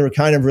any other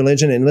kind of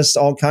religion. It lists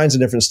all kinds of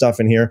different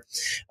stuff in here.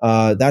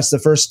 That's the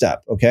first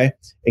step, okay?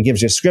 It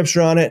gives you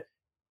scripture on it.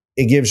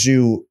 It gives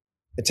you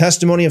a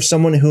testimony of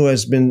someone who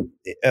has been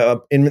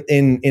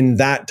in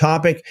that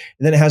topic,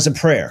 and then it has a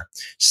prayer.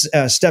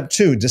 Step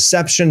 2,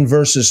 deception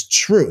versus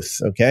truth.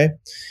 Okay,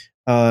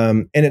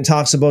 and it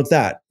talks about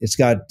that. It's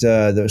got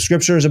the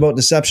scriptures about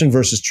deception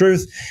versus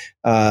truth,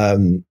 a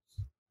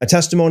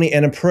testimony,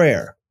 and a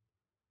prayer.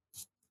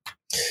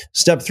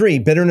 Step 3,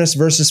 bitterness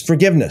versus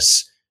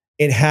forgiveness.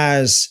 It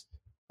has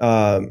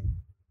again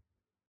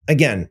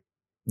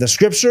the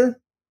scripture.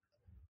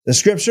 The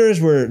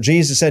scriptures where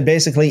Jesus said,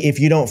 basically, if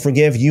you don't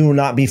forgive, you will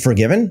not be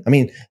forgiven. I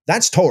mean,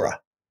 that's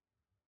Torah.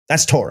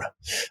 That's Torah.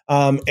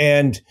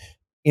 And,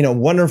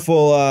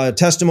 wonderful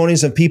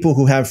testimonies of people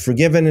who have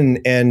forgiven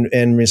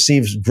and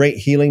received great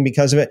healing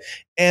because of it.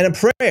 And a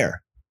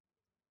prayer,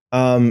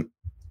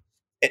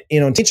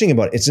 teaching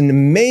about it. It's an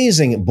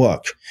amazing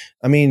book.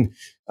 I mean,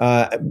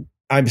 I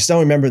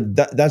still remember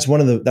that's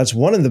one of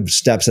the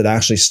steps that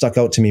actually stuck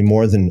out to me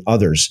more than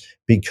others,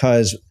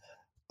 because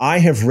I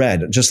have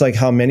read, just like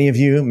how many of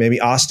you, maybe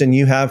Austin,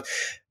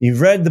 you've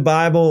read the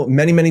Bible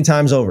many, many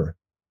times over.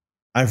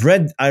 I've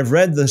read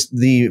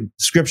the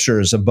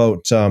scriptures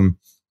about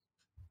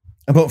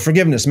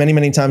forgiveness many,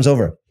 many times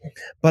over,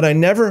 but I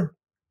never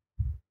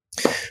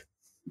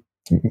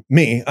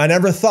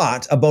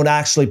thought about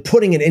actually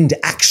putting it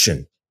into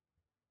action.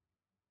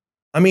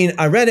 I mean,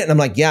 I read it and I'm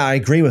like, yeah, I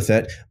agree with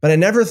it, but I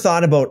never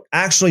thought about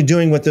actually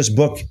doing what this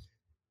book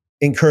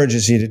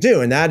encourages you to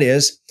do, and that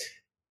is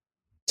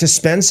to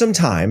spend some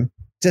time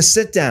to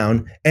sit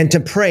down and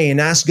to pray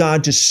and ask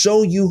God to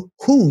show you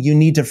who you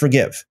need to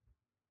forgive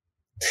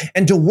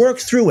and to work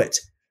through it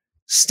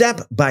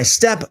step by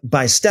step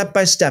by step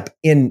by step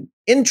in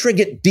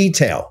intricate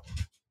detail.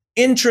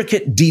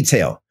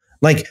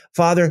 Like,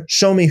 Father,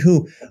 show me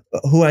who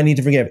I need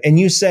to forgive. And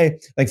you say,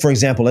 like, for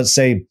example, let's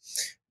say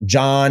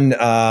John,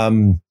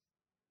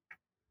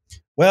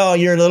 well,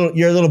 you're a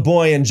little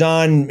boy, and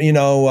John,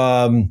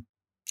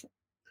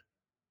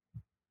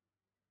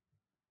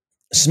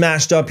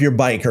 smashed up your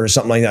bike or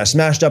something like that,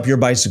 smashed up your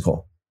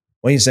bicycle.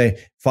 Well, you say,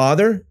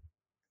 Father,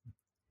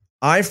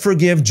 I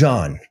forgive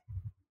John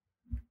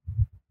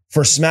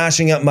for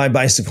smashing up my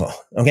bicycle.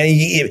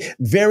 Okay.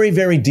 Very,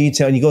 very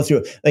detailed. And you go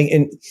through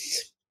it.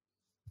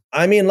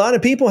 A lot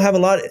of people have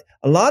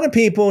a lot of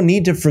people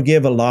need to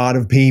forgive a lot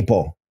of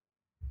people,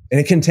 and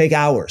it can take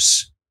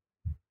hours.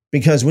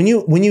 Because when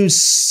you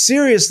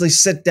seriously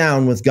sit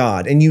down with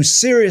God and you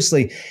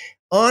seriously,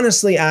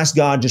 honestly ask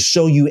God to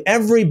show you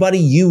everybody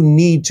you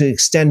need to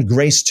extend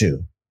grace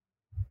to,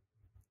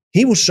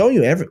 He will show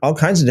you all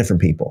kinds of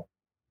different people.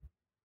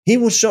 He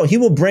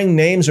will bring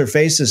names or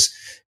faces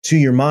to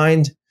your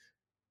mind,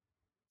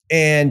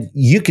 and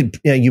you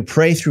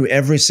pray through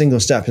every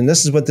single step. And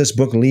this is what this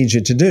book leads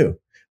you to do,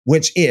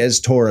 which is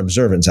Torah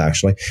observance,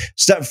 actually.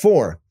 Step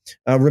 4,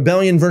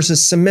 rebellion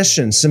versus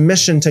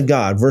submission to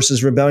God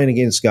versus rebellion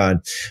against God.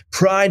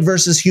 Pride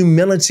versus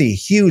humility,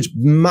 huge,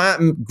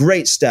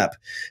 great step.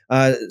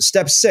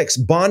 Step 6,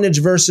 bondage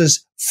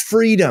versus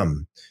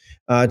freedom.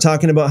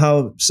 Talking about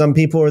how some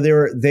people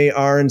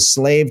are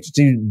enslaved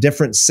to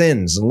different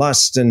sins,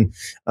 lust, and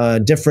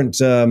different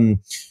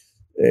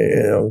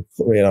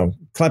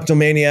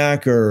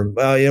kleptomaniac or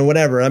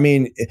whatever. I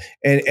mean,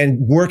 and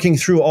working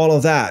through all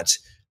of that.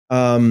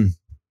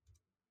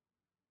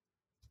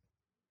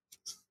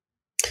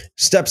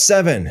 Step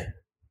 7,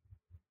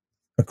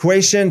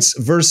 acquiescence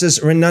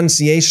versus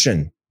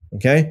renunciation.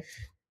 Okay.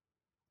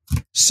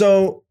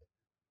 So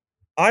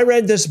I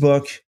read this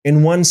book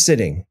in one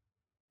sitting.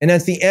 And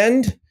at the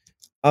end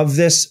of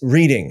this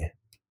reading,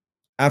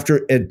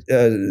 after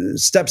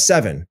step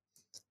 7,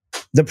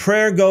 the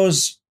prayer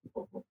goes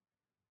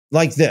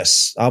like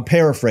this. I'll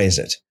paraphrase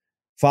it.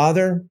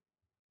 Father,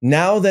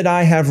 now that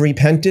I have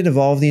repented of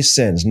all of these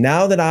sins,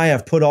 now that I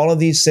have put all of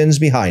these sins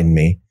behind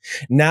me,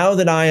 now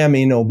that I am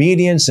in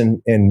obedience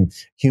and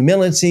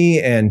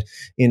humility and,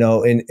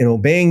 in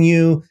obeying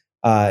you,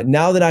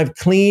 now that I've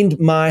cleaned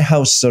my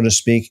house, so to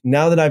speak,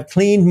 now that I've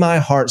cleaned my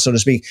heart, so to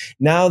speak,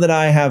 now that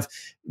I have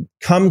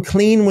come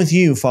clean with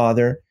you,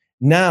 Father,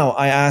 now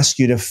I ask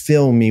you to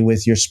fill me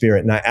with your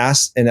Spirit. And I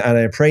asked, and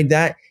I prayed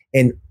that,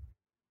 and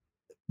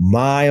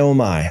my, oh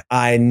my,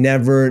 I did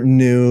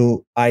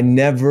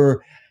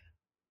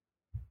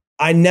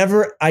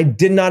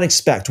not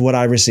expect what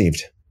I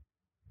received.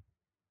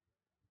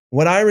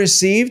 What I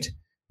received,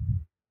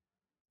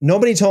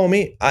 nobody told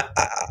me.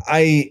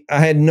 I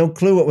had no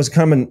clue what was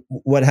coming,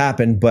 what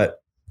happened,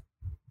 but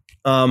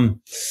I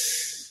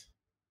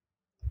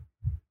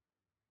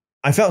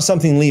felt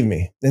something leave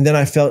me. And then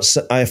I felt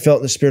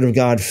the Spirit of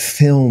God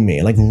fill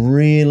me, like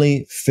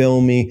really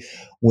fill me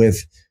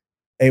with,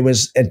 it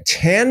was a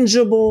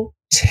tangible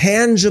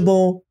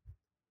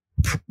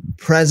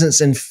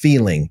presence and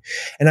feeling.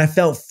 And I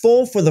felt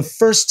full for the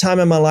first time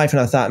in my life.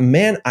 And I thought,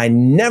 man, I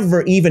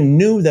never even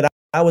knew that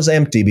I was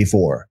empty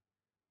before.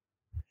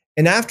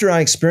 And after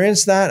I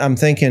experienced that, I'm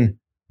thinking,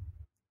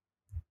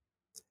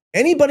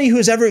 anybody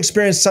who's ever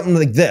experienced something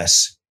like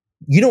this,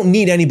 you don't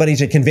need anybody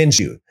to convince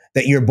you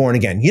that you're born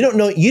again. You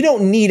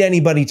don't need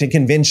anybody to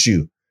convince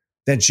you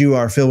that you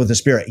are filled with the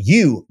Spirit.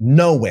 You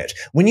know it.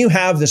 When you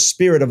have the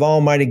Spirit of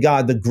Almighty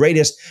God, the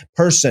greatest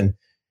person,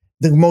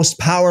 the most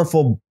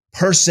powerful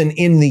person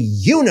in the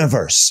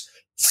universe,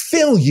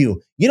 fill you.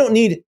 You don't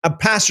need a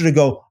pastor to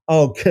go,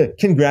 oh,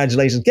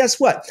 congratulations. Guess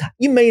what?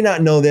 You may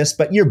not know this,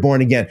 but you're born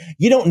again.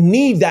 You don't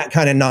need that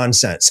kind of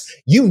nonsense.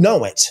 You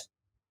know it.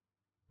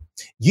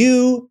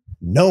 You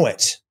know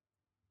it.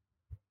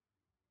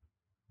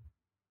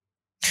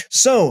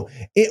 So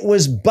it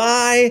was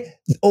by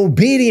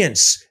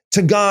obedience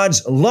to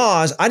God's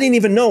laws. I didn't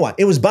even know it.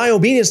 It was by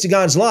obedience to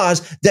God's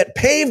laws that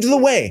paved the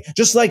way,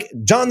 just like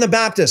John the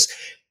Baptist.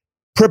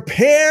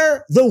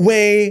 Prepare the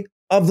way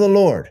of the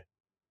Lord.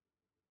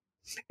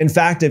 In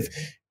fact, if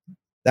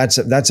that's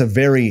a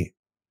very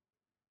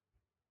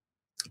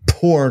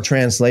poor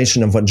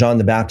translation of what John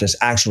the Baptist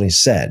actually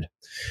said,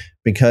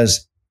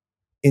 because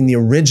in the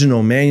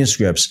original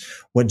manuscripts,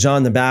 what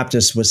John the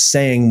Baptist was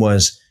saying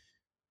was,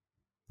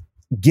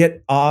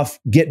 get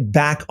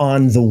back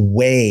on the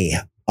way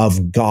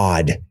of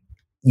God.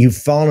 You've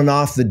fallen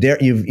off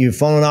you've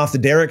fallen off the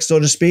derrick, so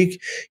to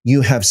speak.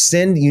 You have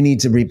sinned. You need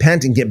to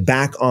repent and get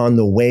back on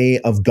the way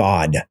of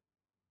God.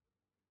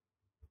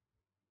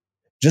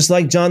 Just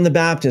like John the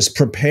Baptist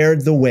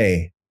prepared the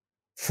way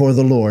for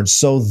the Lord,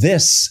 so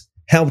this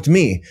helped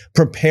me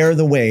prepare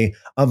the way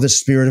of the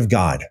Spirit of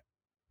God.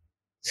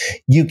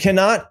 You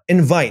cannot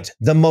invite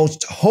the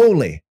most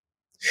holy.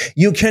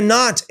 You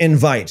cannot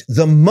invite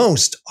the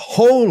most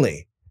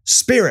holy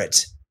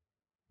Spirit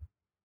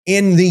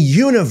in the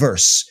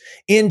universe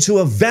into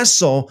a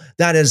vessel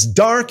that is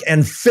dark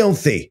and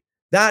filthy.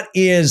 That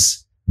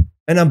is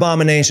an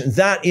abomination.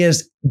 That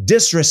is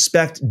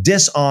disrespect,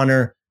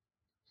 dishonor.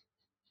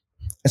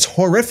 It's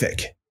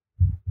horrific.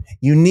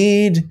 You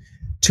need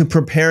to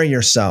prepare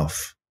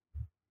yourself.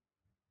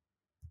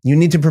 You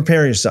need to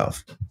prepare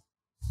yourself.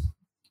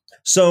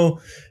 So,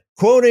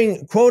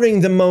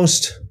 quoting the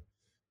most,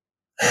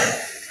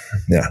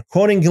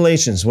 quoting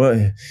Galatians.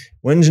 When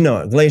did you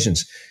know it?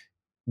 Galatians.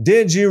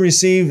 Did you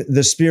receive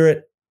the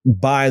Spirit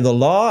by the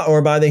law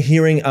or by the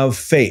hearing of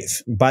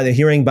faith? By the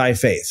hearing by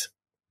faith.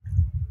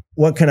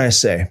 What can I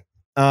say?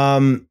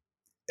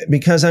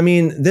 Because I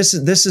mean, this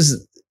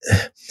is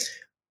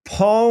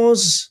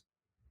Paul's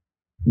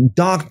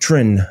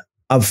doctrine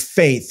of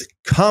faith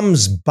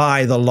comes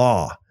by the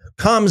law,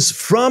 comes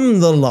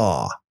from the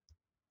law.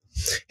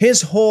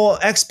 His whole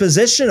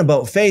exposition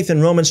about faith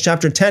in Romans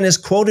chapter 10 is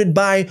quoted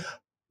by,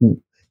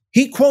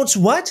 he quotes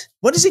what?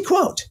 What does he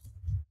quote?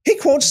 He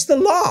quotes the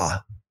law.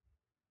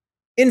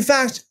 In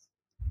fact,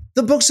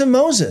 the books of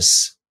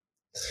Moses.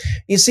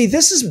 You see,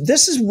 this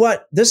is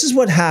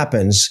what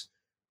happens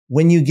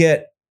when you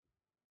get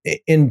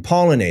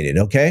impollinated,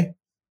 okay?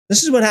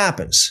 This is what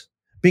happens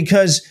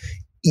because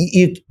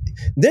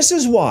this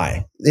is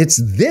why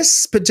it's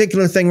this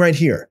particular thing right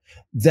here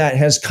that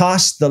has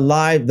cost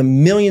the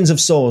millions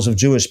of souls of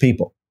Jewish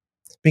people.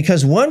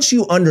 Because once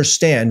you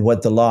understand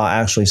what the law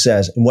actually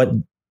says and what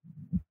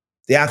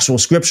the actual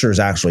scriptures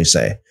actually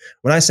say,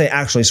 when I say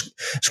actually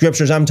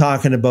scriptures, I'm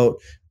talking about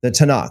the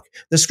Tanakh,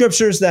 the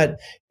scriptures that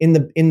in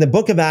the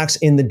book of Acts,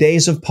 in the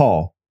days of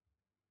Paul,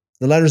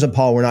 The letters of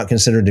Paul were not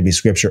considered to be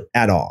scripture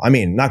at all. I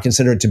mean, not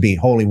considered to be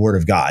holy word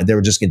of God. They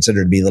were just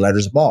considered to be the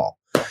letters of Paul.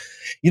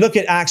 You look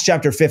at Acts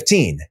chapter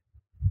 15.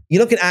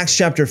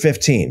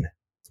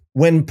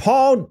 When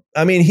Paul,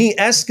 he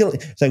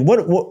escalates. It's like,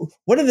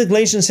 what do the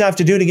Galatians have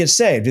to do to get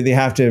saved? Do they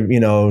have to,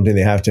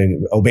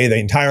 obey the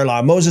entire law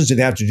of Moses? Do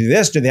they have to do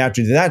this? Do they have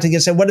to do that to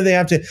get saved? What do they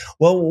have to?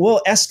 Well,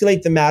 we'll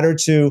escalate the matter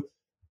to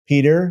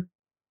Peter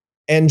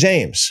and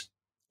James.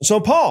 So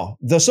Paul,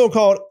 the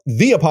so-called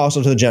the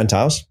apostle to the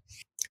Gentiles,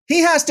 he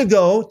has to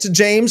go to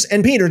James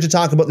and Peter to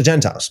talk about the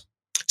Gentiles,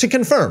 to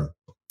confirm,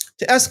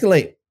 to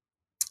escalate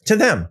to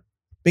them,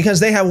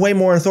 because they have way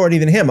more authority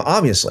than him,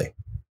 obviously.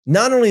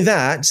 Not only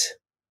that,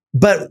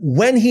 but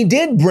when he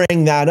did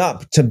bring that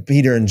up to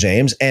Peter and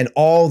James and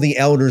all the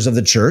elders of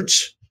the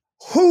church,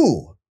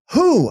 who,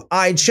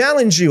 I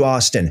challenge you,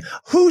 Austin,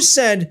 who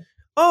said,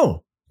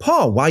 oh,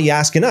 Paul, why are you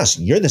asking us?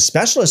 You're the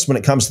specialist when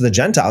it comes to the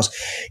Gentiles.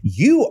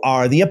 You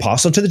are the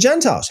apostle to the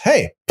Gentiles.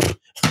 Hey,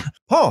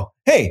 Paul,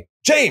 hey,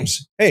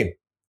 James,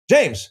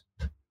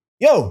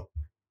 yo,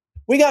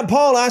 we got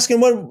Paul asking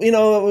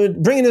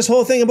bringing this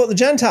whole thing about the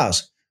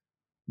Gentiles.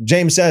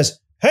 James says,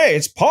 hey,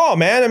 it's Paul,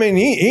 man. I mean,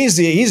 he's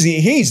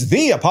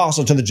the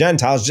apostle to the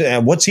Gentiles.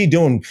 What's he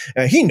doing?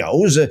 He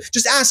knows.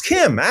 Just ask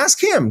him.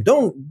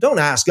 Don't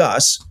ask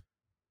us.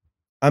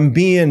 I'm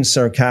being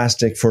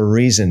sarcastic for a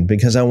reason,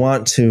 because I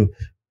want to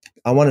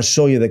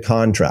show you the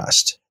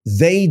contrast.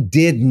 They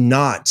did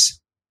not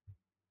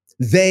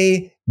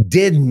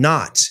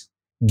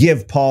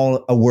give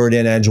Paul a word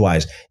in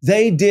edgewise.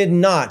 They did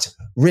not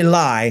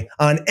rely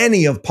on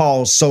any of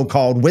Paul's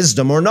so-called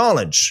wisdom or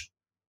knowledge.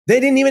 They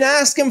didn't even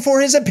ask him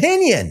for his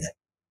opinion.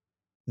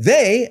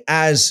 They,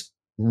 as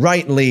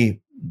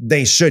rightly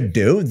they should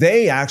do,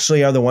 they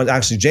actually are the ones,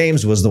 actually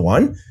James was the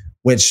one,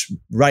 which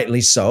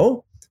rightly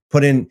so,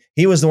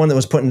 he was the one that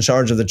was put in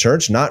charge of the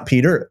church, not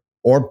Peter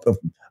or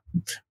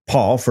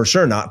Paul, for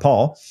sure not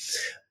Paul.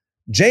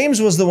 James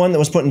was the one that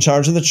was put in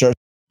charge of the church,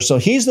 so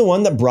he's the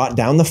one that brought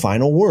down the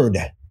final word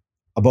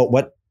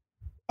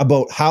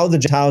about how the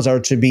Gentiles are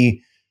to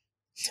be,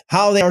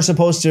 how they are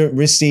supposed to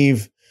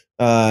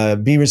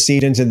be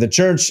received into the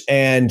church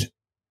and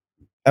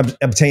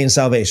obtain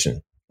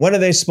salvation. What are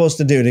they supposed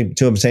to do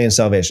to obtain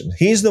salvation?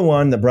 He's the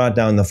one that brought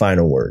down the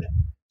final word.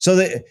 So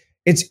that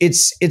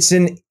it's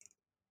an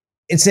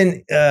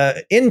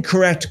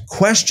incorrect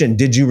question.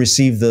 Did you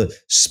receive the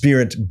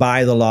Spirit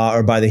by the law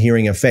or by the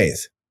hearing of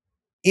faith?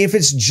 If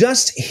it's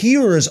just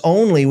hearers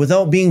only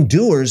without being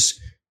doers,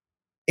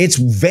 it's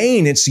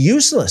vain. It's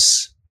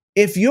useless.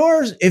 If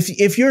your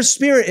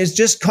spirit is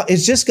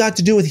just got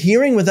to do with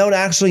hearing without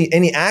actually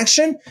any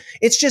action,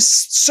 it's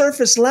just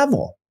surface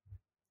level.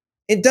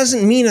 It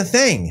doesn't mean a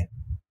thing.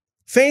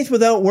 Faith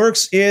without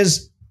works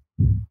is,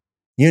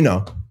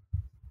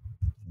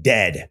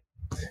 dead.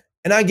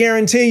 And I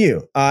guarantee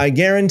you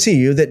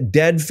that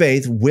dead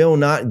faith will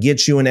not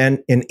get you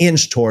an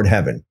inch toward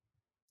heaven.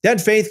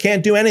 Dead faith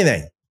can't do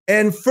anything.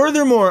 And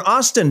furthermore,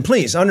 Austin,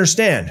 please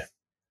understand,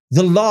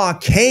 the law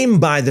came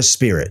by the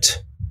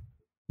Spirit.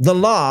 The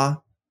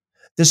law,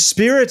 the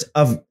Spirit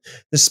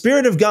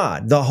of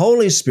God, the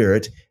Holy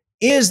Spirit,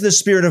 is the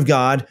Spirit of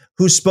God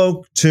who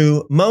spoke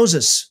to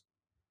Moses.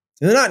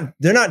 They're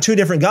not two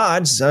different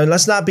gods.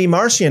 Let's not be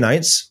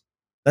Marcionites.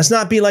 Let's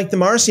not be like the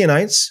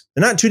Marcionites.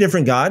 They're not two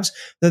different gods.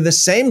 They're the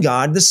same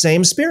God, the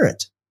same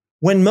Spirit.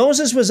 When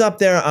Moses was up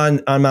there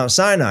on Mount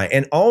Sinai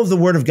and all of the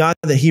word of God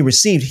that he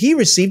received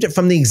it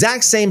from the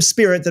exact same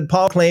Spirit that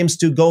Paul claims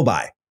to go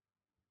by.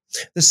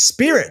 The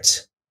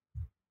Spirit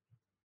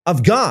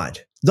of God,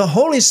 the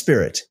Holy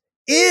Spirit,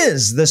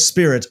 is the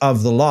Spirit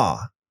of the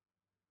law,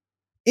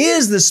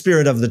 is the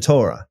Spirit of the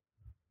Torah.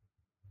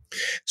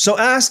 So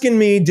asking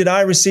me, did I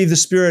receive the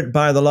Spirit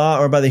by the law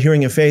or by the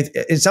hearing of faith?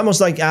 It's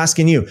almost like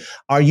asking you,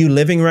 are you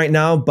living right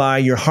now by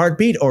your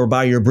heartbeat or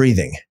by your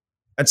breathing?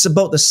 It's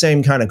about the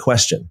same kind of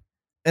question.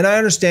 And I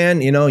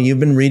understand, you've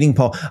been reading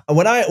Paul.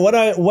 What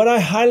I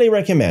highly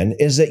recommend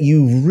is that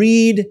you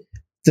read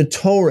the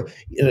Torah.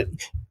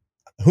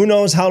 Who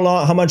knows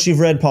how much you've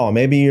read Paul?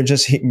 Maybe you're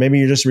just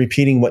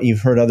repeating what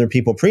you've heard other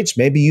people preach.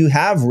 Maybe you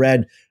have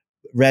read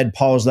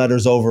Paul's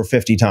letters over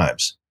 50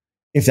 times.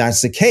 If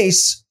that's the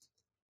case,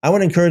 I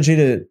would encourage you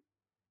to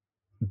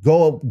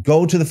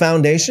go to the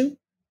foundation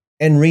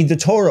and read the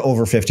Torah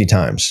over 50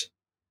 times.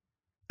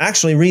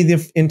 Actually, read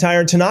the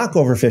entire Tanakh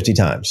over 50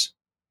 times.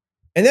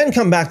 And then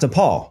come back to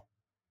Paul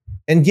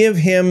and give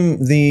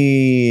him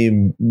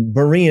the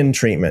Berean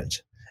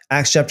treatment.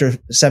 Acts chapter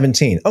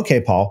 17. Okay,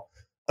 Paul,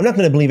 I'm not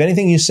going to believe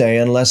anything you say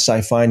unless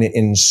I find it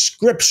in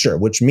Scripture,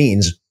 which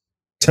means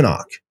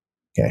Tanakh.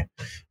 Okay.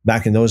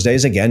 Back in those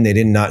days, again, they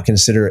did not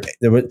consider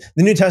the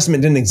New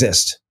Testament didn't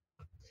exist.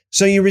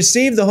 So you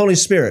receive the Holy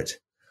Spirit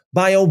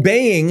by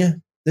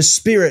obeying the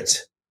Spirit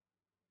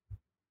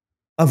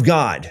of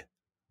God.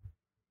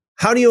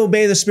 How do you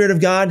obey the Spirit of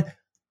God?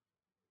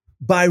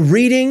 By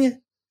reading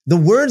the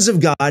words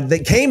of God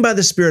that came by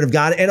the Spirit of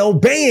God and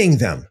obeying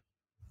them.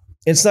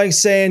 It's like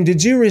saying,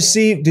 did you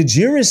receive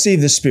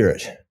the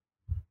Spirit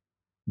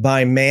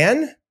by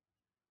man?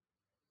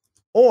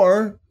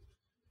 Or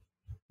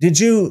did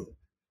you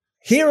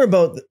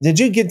did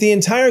you get the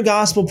entire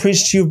gospel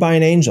preached to you by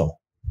an angel?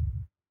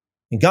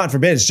 And God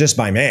forbid it's just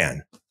by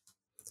man.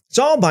 It's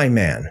all by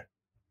man.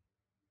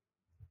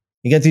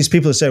 You get these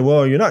people that say,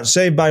 well, you're not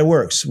saved by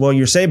works. Well,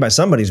 you're saved by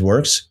somebody's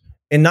works,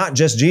 and not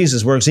just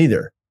Jesus' works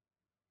either.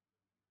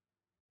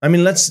 I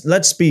mean,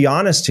 let's be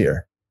honest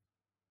here.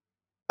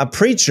 A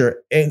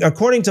preacher,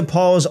 according to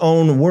Paul's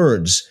own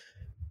words,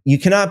 you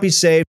cannot be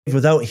saved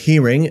without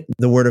hearing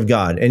the word of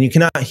God. And you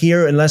cannot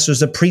hear unless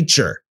there's a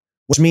preacher,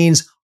 which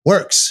means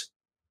works.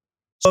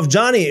 So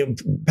if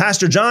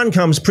Pastor John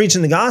comes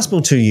preaching the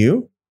gospel to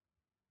you,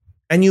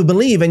 and you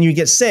believe and you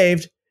get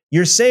saved,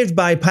 you're saved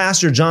by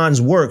Pastor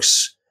John's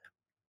works.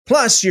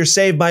 Plus, you're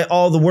saved by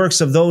all the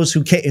works of those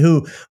who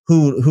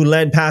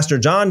led Pastor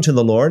John to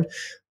the Lord,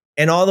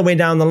 and all the way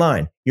down the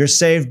line. You're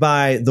saved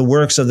by the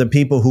works of the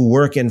people who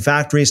work in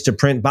factories to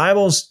print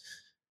Bibles.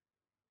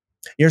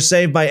 You're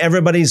saved by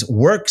everybody's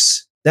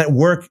works that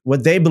work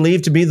what they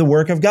believe to be the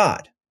work of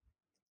God.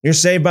 You're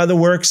saved by the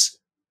works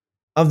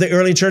of the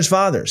early church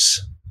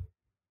fathers.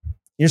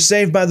 You're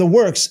saved by the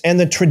works and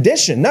the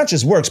tradition, not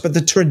just works, but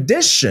the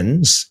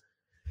traditions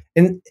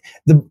and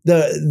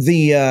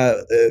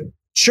the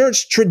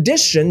church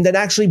tradition that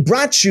actually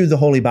brought you the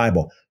Holy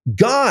Bible.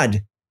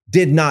 God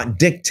did not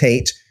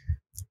dictate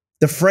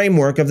the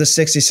framework of the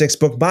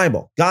 66-book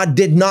Bible. God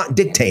did not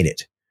dictate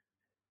it.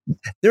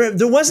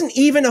 There wasn't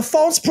even a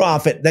false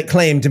prophet that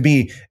claimed to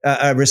be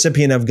a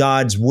recipient of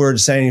God's word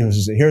saying,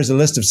 here's a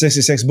list of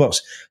 66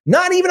 books.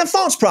 Not even a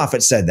false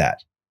prophet said that.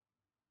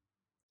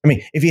 I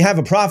mean, if you have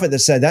a prophet that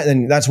said that,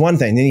 then that's one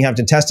thing. Then you have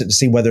to test it to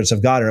see whether it's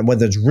of God or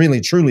whether it's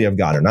really, truly of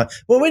God or not.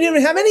 Well, we didn't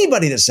even have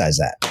anybody that says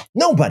that.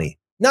 Nobody.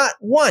 Not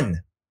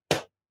one.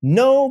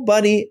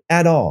 Nobody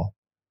at all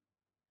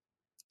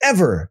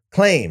ever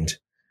claimed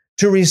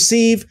to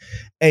receive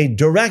a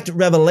direct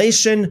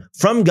revelation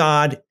from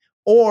God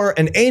or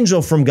an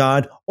angel from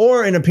God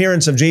or an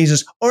appearance of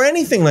Jesus or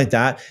anything like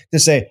that to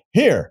say,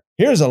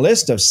 here's a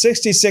list of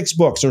 66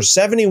 books or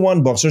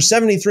 71 books or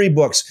 73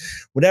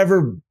 books,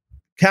 whatever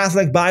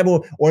Catholic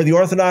Bible or the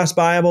Orthodox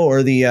Bible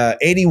or the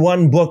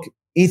 81-book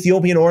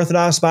Ethiopian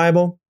Orthodox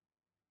Bible.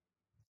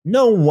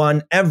 No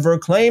one ever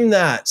claimed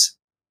that.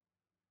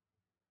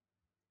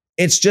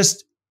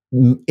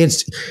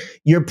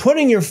 You're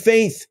putting your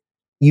faith,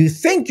 you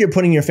think you're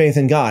putting your faith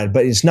in God,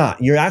 but it's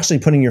not. You're actually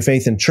putting your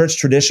faith in church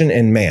tradition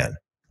and man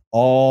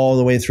all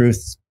the way through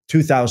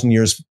 2,000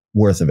 years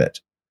worth of it.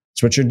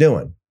 That's what you're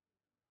doing.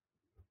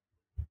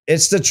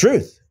 It's the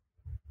truth.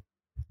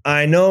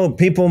 I know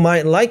people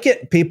might like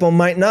it, people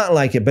might not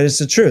like it, but it's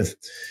the truth.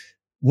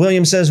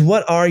 William says,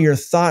 what are your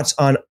thoughts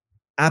on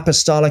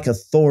apostolic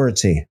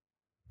authority?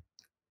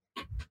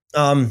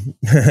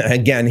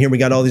 Again, here we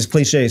got all these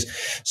cliches.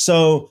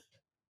 So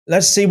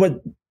let's see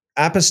what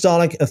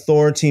apostolic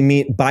authority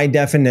means by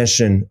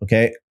definition.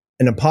 Okay.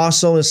 An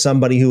apostle is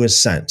somebody who is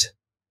sent.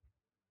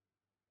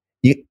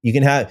 You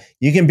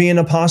can be an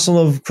apostle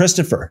of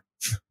Christopher.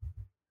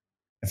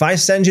 If I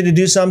send you to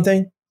do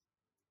something,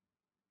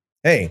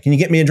 hey, can you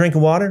get me a drink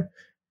of water?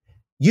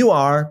 You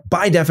are,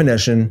 by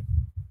definition,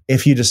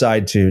 if you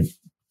decide to,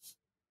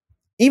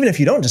 even if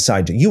you don't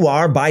decide to, you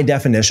are, by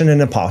definition, an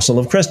apostle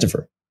of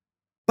Christopher.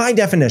 By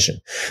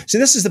definition. See,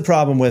 this is the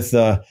problem with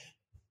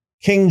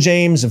King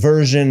James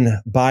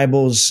Version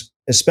Bibles,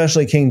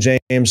 especially King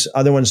James,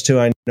 other ones too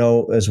I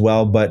know as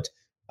well, but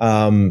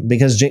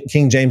because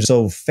King James is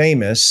so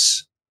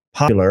famous,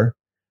 popular,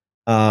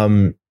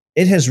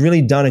 it has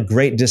really done a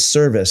great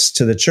disservice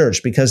to the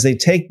church because they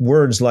take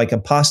words like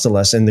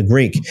apostolos in the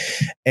Greek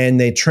and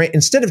they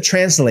instead of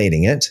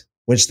translating it,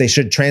 which they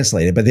should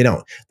translate it, but they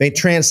don't. They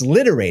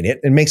transliterate it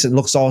and makes it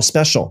look all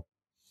special.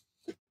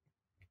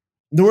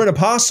 The word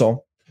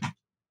apostle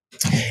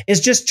is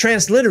just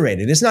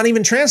transliterated. It's not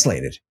even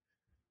translated.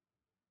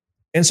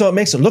 And so it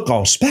makes it look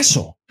all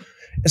special.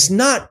 It's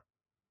not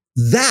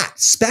that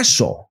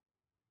special.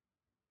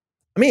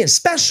 I mean, it's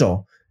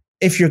special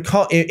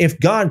if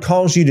God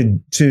calls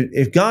you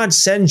if God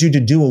sends you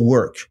to do a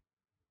work,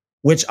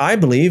 which I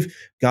believe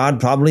God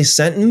probably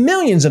sent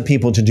millions of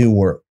people to do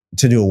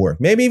a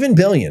work, maybe even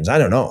billions, I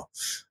don't know,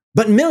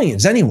 but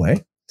millions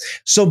anyway.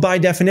 So by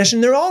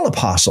definition, they're all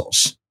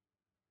apostles.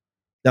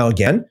 Now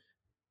again,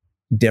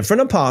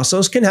 different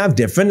apostles can have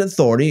different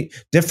authority,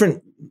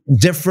 different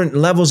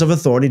levels of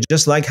authority,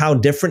 just like how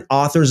different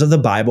authors of the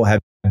Bible have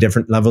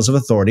different levels of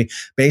authority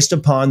based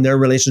upon their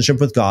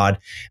relationship with God,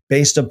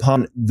 based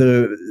upon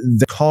the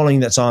calling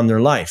that's on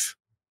their life.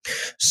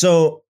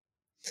 So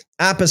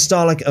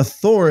apostolic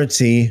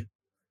authority.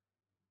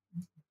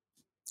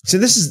 So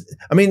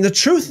the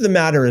truth of the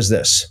matter is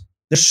this.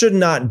 There should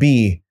not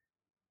be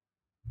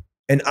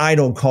an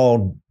idol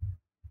called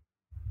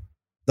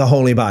the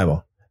Holy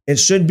Bible. It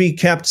should be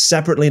kept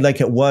separately like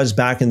it was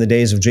back in the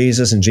days of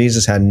Jesus, and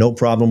Jesus had no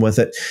problem with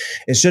it.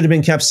 It should have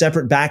been kept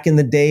separate back in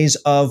the days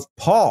of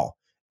Paul,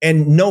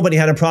 and nobody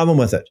had a problem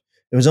with it.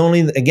 It was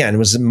only, again, it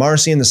was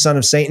Marcion, the son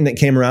of Satan, that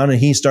came around and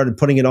he started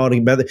putting it all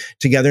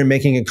together and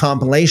making a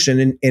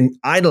compilation and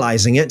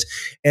idolizing it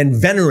and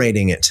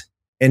venerating it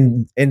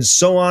and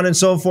so on and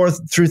so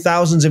forth through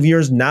thousands of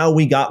years. Now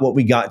we got what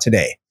we got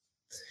today.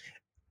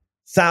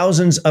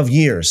 thousands of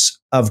years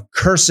of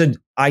cursed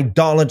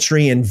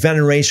idolatry and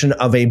veneration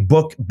of a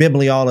book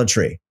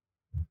bibliolatry.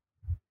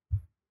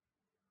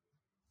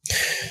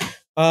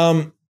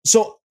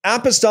 So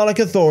apostolic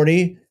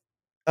authority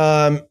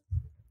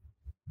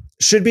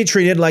should be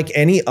treated like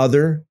any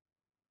other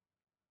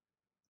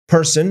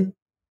person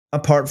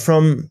apart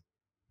from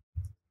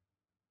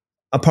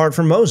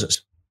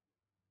Moses.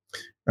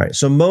 All right.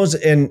 So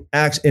Moses in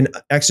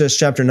Exodus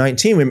chapter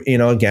 19,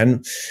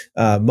 again,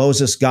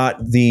 Moses got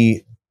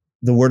the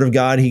word of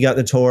God. He got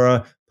the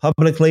Torah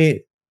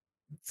publicly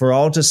for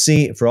all to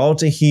see, for all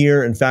to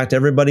hear. In fact,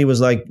 everybody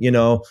was like,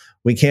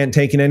 we can't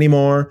take it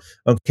anymore.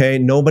 Okay.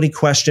 Nobody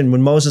questioned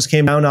when Moses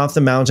came down off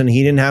the mountain.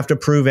 He didn't have to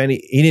prove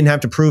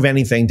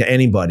anything to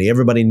anybody.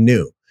 Everybody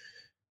knew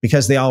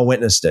because they all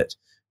witnessed it.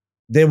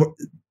 There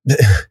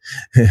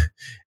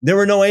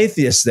were no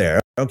atheists there.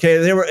 Okay.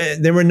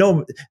 There were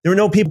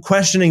no people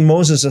questioning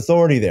Moses'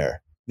 authority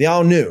there. They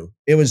all knew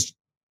it was,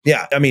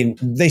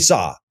 they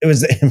saw it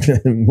was,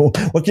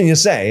 what can you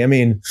say?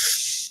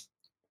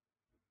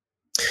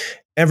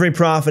 Every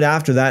prophet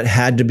after that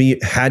had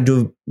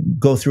to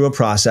go through a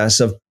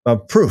process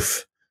of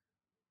proof,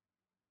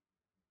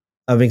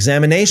 of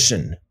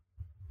examination.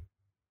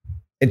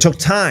 It took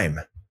time.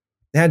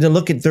 They had to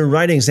look at their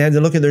writings. They had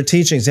to look at their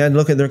teachings. They had to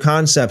look at their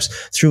concepts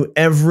through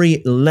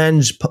every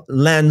lens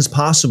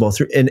possible,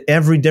 in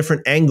every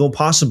different angle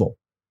possible.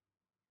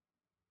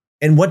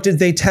 And what did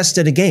they test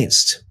it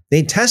against?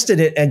 They tested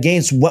it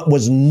against what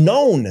was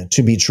known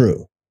to be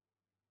true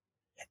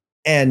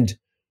and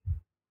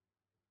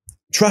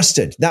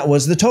trusted. That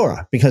was the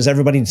Torah because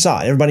everybody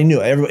saw it. Everybody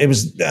knew it.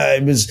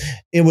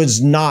 It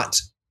was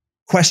not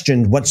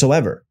questioned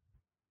whatsoever.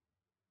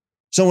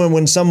 So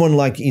when someone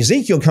like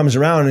Ezekiel comes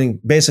around and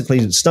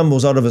basically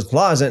stumbles out of his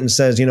closet and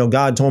says,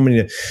 God told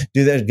me to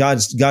do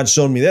this, God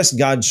showed me this,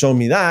 God showed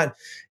me that,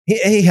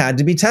 he had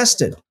to be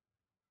tested.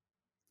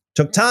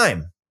 Took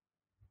time.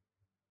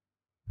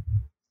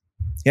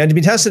 He had to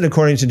be tested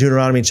according to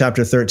Deuteronomy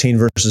chapter 13,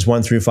 verses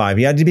 1 through 5.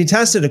 He had to be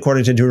tested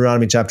according to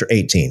Deuteronomy chapter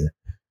 18.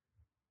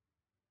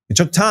 It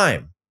took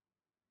time.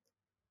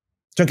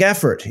 It took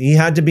effort. He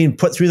had to be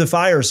put through the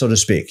fire, so to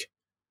speak.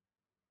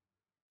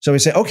 So we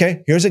say,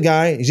 okay, here's a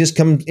guy. He's just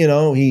come,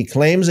 he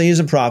claims that he's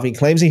a prophet. He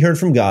claims he heard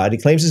from God. He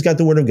claims he's got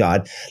the word of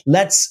God.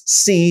 Let's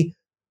see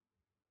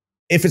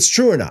if it's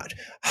true or not.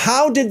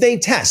 How did they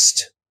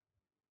test?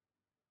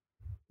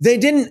 They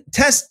didn't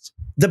test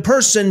the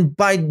person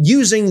by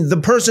using the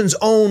person's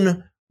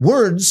own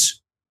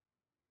words.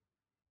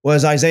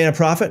 Was Isaiah a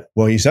prophet?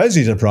 Well, he says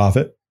he's a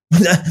prophet.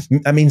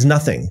 That means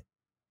nothing.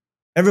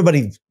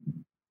 Everybody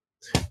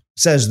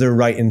says they're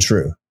right and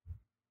true.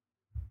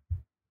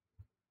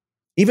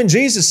 Even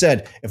Jesus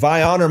said, if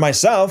I honor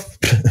myself,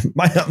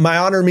 my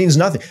honor means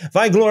nothing. If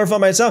I glorify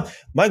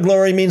myself, my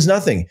glory means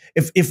nothing.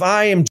 If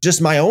I am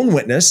just my own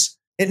witness,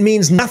 it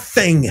means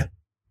nothing.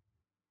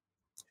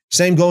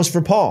 Same goes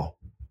for Paul.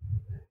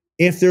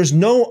 If there's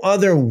no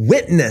other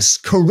witness,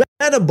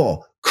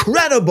 credible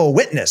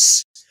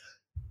witness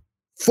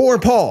for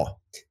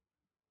Paul,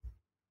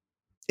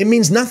 it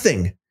means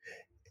nothing.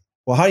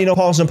 Well, how do you know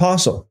Paul's an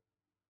apostle?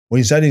 Well,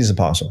 he said he's an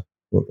apostle.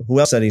 Who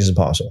else said he's an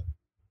apostle?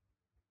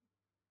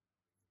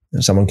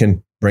 Someone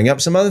can bring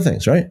up some other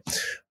things, right?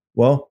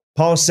 Well,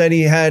 Paul said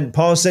he had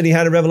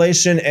a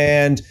revelation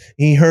and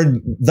he heard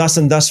thus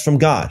and thus from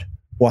God.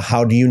 Well,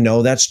 how do you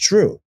know that's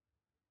true?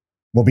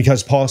 Well,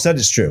 because Paul said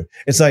it's true.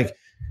 It's like,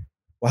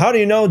 well, how do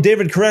you know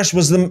David Koresh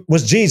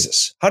was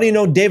Jesus? How do you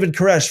know David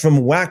Koresh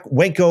from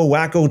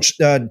Waco,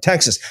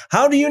 Texas?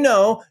 How do you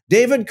know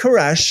David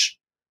Koresh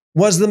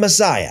was the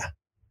Messiah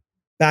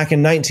back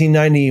in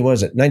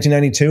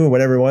 1992 or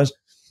whatever it was,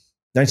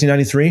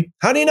 1993?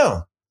 How do you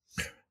know?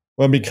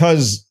 Well,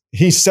 because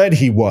he said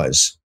he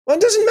was. Well,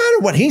 it doesn't matter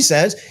what he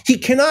says. He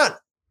cannot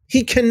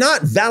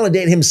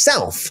validate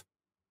himself.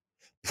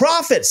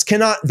 Prophets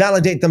cannot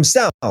validate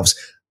themselves.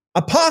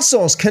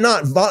 Apostles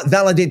cannot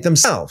validate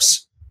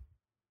themselves.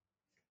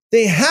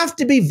 They have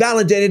to be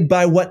validated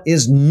by what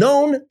is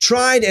known,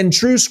 tried, and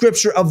true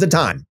scripture of the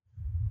time.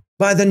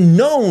 By the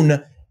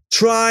known,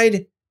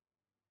 tried,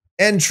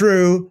 and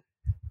true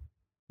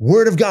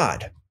word of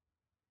God.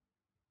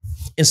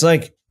 It's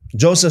like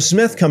Joseph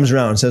Smith comes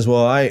around and says,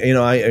 well,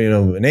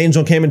 an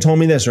angel came and told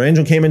me this, or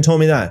angel came and told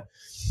me that.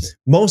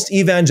 Most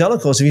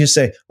evangelicals, if you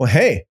say, well,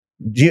 hey,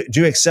 do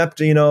you accept,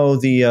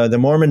 the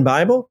Mormon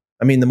Bible?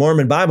 The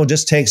Mormon Bible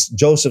just takes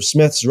Joseph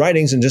Smith's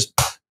writings and just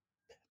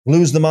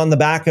glues them on the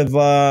back of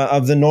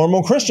the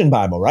normal Christian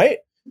Bible, right?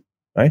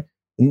 Right.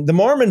 The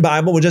Mormon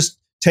Bible would just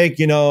take,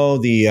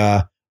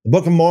 the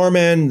Book of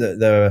Mormon,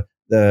 the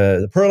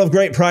Pearl of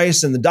Great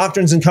Price, and the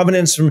Doctrines and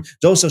Covenants from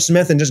Joseph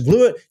Smith, and just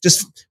glue it,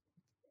 just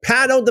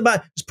pad out the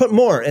Bible, just put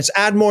more,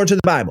 add more to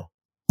the Bible.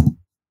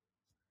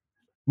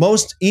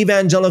 Most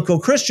evangelical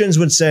Christians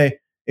would say,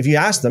 if you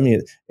ask them,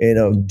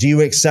 do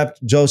you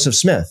accept Joseph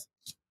Smith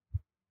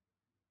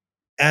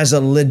as a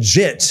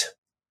legit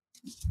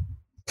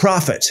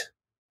prophet?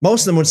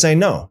 Most of them would say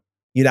no.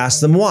 You'd ask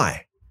them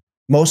why.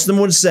 Most of them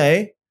would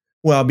say,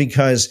 well,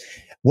 because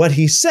what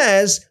he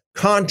says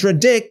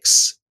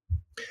contradicts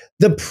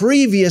the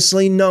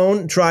previously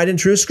known, tried and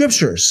true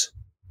scriptures.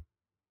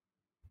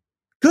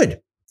 Good,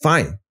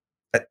 fine,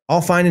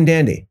 all fine and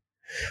dandy.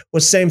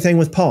 Well, same thing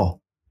with Paul.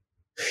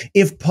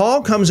 If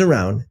Paul comes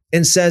around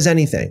and says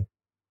anything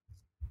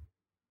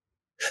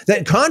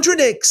that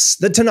contradicts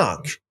the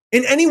Tanakh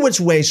in any which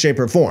way, shape,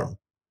 or form,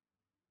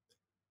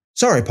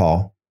 sorry,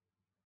 Paul,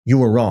 you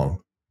were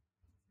wrong.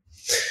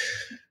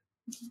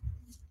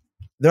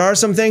 There are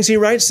some things he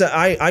writes that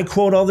I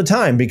quote all the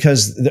time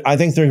because I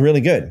think they're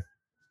really good.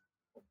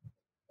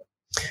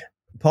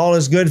 Paul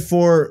is good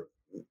for,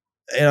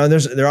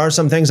 there are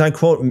some things I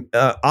quote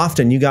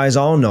often. You guys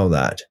all know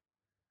that.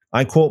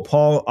 I quote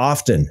Paul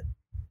often.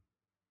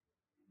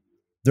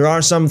 There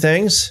are some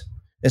things,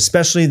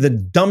 especially the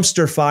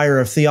dumpster fire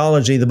of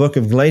theology, the book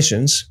of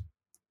Galatians,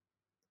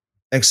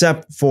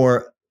 except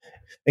for,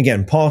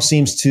 again, Paul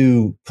seems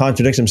to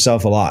contradict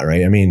himself a lot,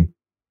 right? I mean,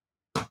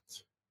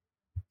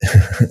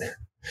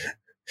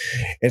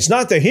 it's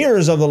not the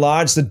hearers of the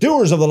law, it's the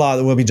doers of the law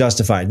that will be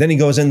justified. Then he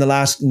goes in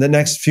the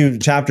next few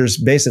chapters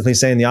basically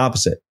saying the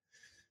opposite.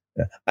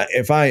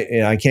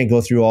 I can't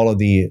go through all of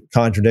the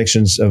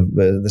contradictions of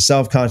the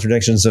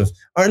self-contradictions of,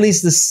 or at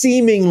least the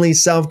seemingly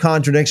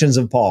self-contradictions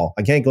of Paul.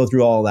 I can't go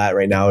through all of that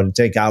right now. It would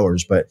take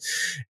hours, but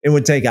it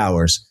would take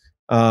hours.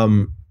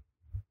 But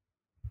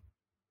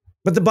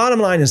the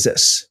bottom line is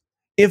this.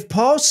 If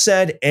Paul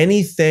said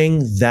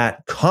anything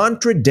that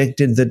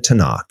contradicted the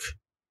Tanakh,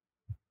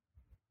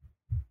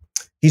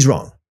 he's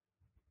wrong.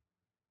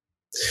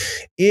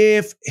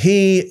 If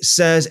he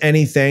says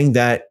anything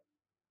that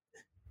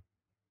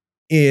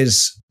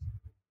is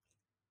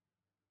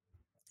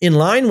in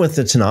line with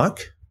the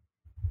Tanakh,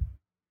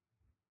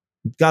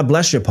 God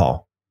bless you,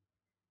 Paul.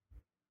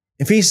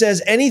 If he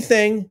says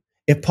anything,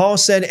 if Paul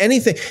said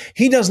anything,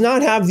 he does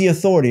not have the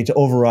authority to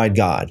override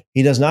God.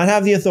 He does not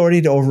have the authority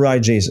to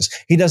override Jesus.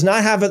 He does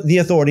not have the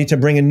authority to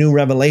bring a new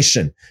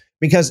revelation,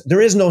 because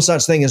there is no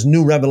such thing as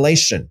new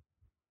revelation.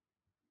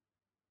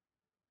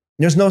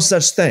 There's no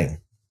such thing.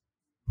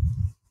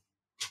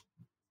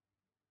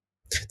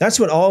 That's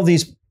what all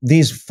these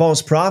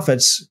false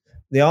prophets,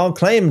 they all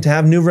claim to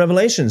have new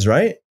revelations,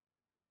 right?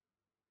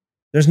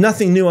 There's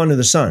nothing new under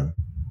the sun.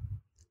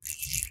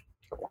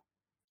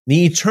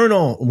 The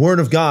eternal word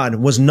of God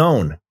was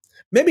known,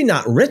 maybe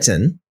not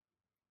written,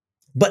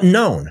 but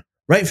known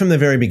right from the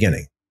very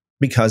beginning,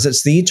 because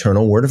it's the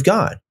eternal word of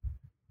God.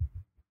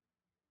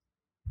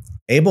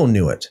 Abel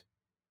knew it.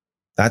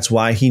 That's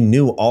why he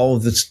knew all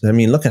of this. I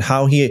mean, look at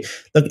how he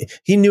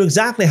knew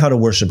exactly how to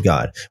worship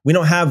God. We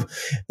don't have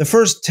the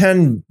first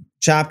 10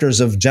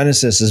 chapters of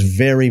Genesis is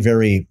very,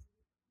 very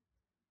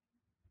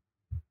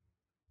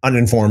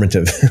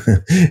uninformative.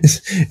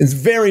 It's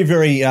very,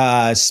 very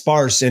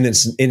sparse in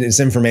its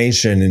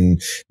information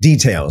and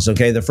details.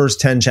 Okay, the first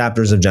 10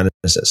 chapters of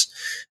Genesis.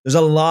 There's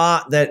a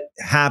lot that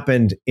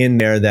happened in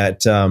there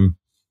that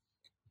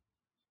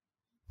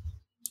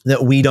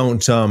we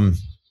don't.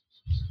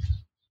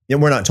 That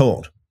we're not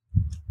told.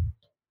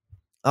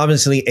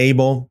 Obviously,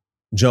 Abel,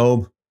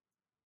 Job,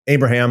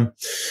 Abraham.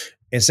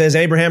 It says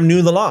Abraham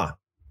knew the law.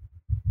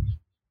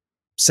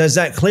 Says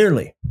that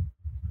clearly.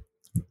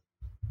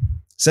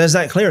 Says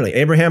that clearly.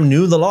 Abraham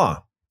knew the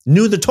law,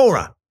 knew the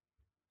Torah.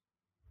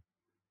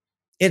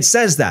 It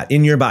says that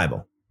in your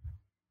Bible.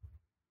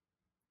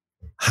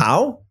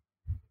 How?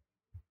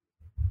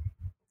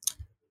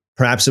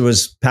 Perhaps it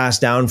was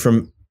passed down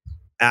from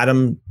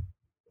Adam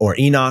or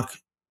Enoch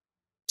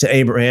to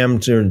Abraham,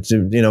 to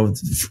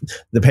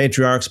the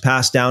patriarchs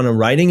passed down a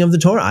writing of the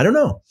Torah. I don't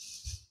know.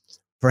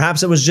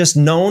 Perhaps it was just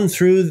known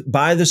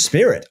by the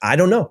Spirit. I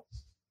don't know.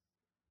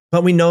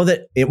 But we know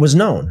that it was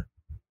known.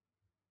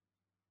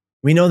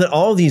 We know that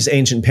all these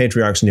ancient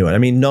patriarchs knew it. I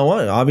mean,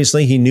 Noah,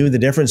 obviously, he knew the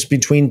difference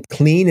between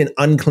clean and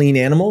unclean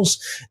animals.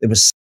 It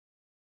was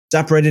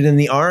separated in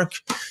the ark.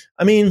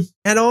 I mean,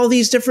 and all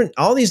these different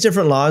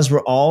laws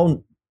were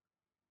all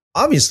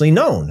obviously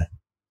known.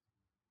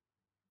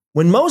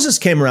 When Moses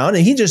came around,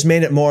 and he just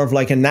made it more of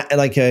like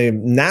a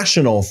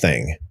national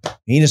thing.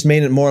 He just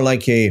made it more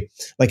like a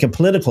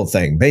political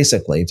thing,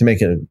 basically, to make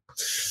it,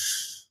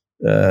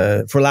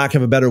 for lack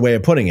of a better way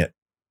of putting it.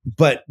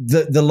 But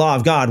the law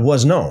of God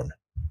was known.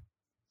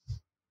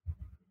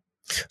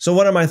 So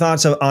what are my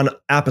thoughts on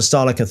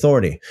apostolic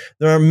authority?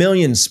 There are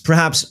millions,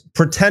 perhaps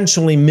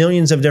potentially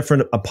millions of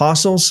different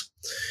apostles,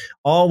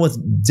 all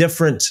with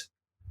different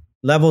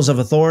levels of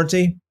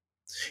authority.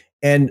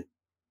 And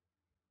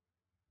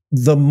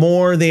the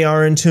more they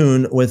are in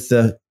tune with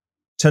the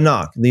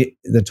Tanakh,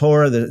 the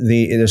Torah,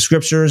 the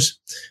scriptures,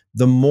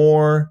 the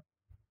more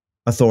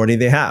authority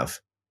they have.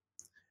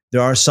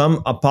 There are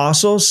some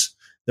apostles,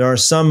 there are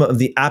some of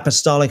the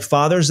apostolic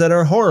fathers that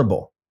are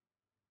horrible.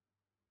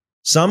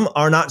 Some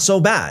are not so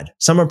bad.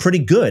 Some are pretty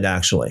good,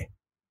 actually.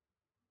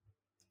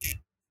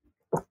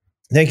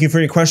 Thank you for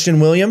your question,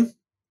 William.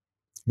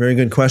 Very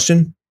good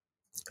question.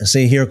 I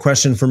see here a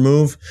question for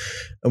Move.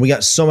 And we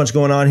got so much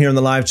going on here in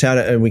the live chat,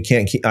 and we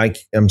can't keep,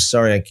 I'm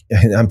sorry.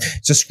 I'm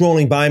just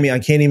scrolling by me. I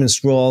can't even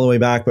scroll all the way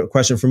back. But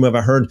question for Move.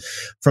 I heard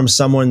from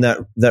someone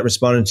that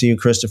responded to you,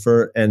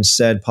 Christopher, and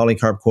said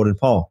Polycarp quoted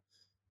Paul.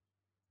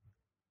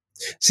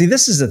 See,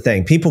 this is the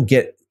thing. People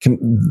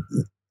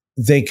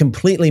they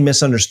completely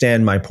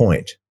misunderstand my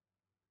point.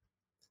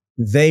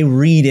 They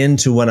read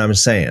into what I'm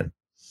saying.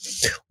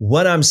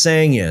 What I'm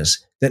saying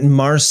is that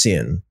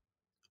Marcion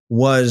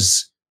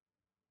was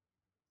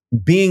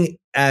being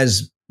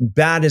as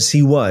bad as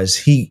he was.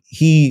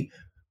 He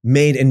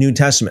made a New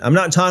Testament. I'm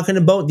not talking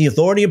about the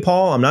authority of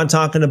Paul. I'm not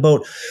talking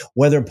about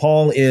whether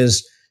Paul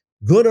is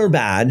good or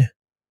bad.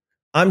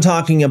 I'm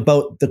talking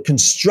about the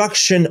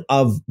construction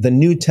of the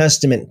New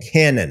Testament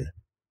canon.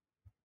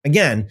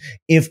 Again,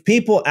 if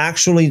people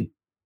actually,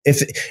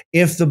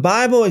 if the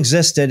Bible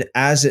existed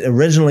as it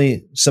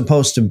originally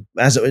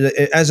as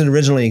it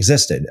originally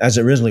existed, as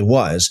it originally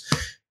was,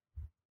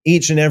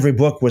 each and every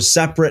book was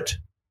separate.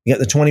 You got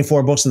the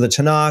 24 books of the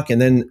Tanakh,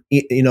 and then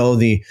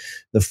the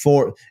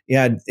four.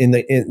 In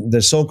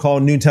the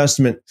so-called New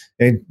Testament,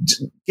 and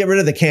get rid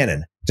of the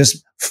canon.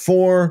 Just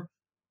four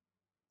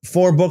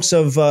books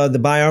of the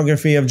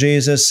biography of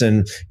Jesus,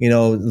 and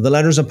the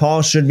letters of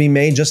Paul should be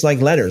made just like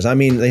letters. I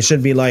mean, they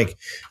should be like.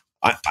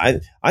 I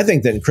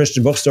think that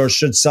Christian bookstores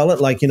should sell it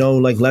like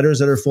letters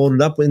that are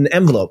folded up in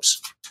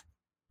envelopes,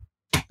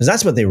 because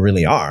that's what they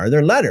really are.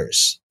 They're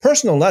letters,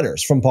 personal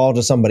letters from Paul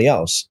to somebody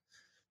else.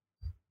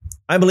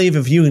 I believe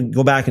if you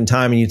go back in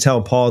time and you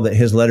tell Paul that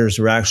his letters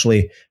were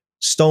actually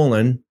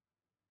stolen,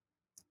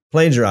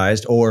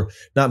 plagiarized, or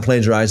not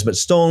plagiarized, but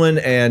stolen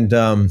and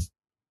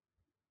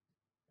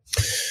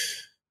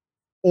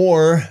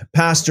or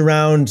passed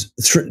around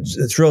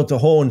throughout the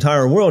whole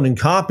entire world and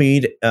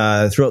copied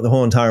throughout the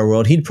whole entire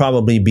world, he would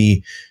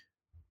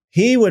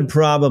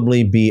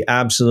probably be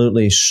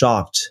absolutely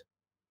shocked.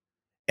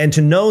 And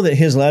to know that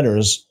his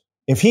letters,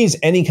 if he's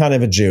any kind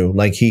of a Jew,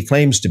 like he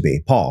claims to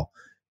be, Paul,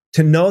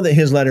 to know that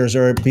his letters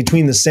are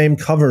between the same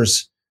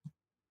covers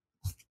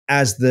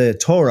as the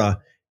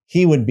Torah,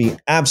 he would be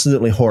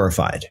absolutely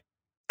horrified.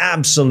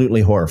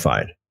 Absolutely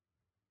horrified.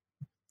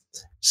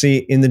 See,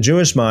 in the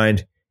Jewish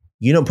mind,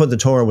 you don't put the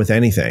Torah with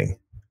anything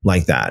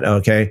like that,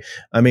 okay?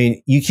 I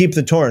mean, you keep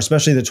the Torah,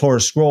 especially the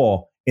Torah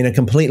scroll, in a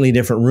completely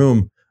different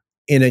room,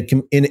 in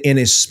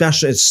a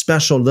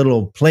special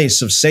little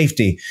place of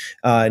safety,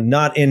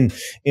 not in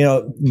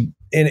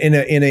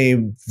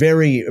a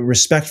very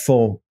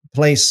respectful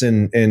place,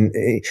 and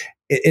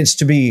it's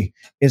to be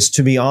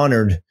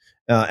honored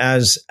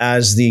as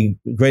the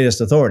greatest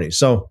authority.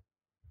 So,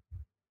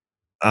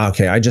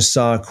 okay, I just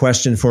saw a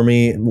question for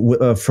me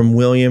from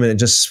William, and it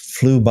just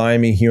flew by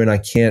me here, and I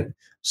can't.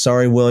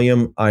 Sorry,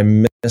 William, I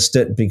missed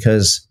it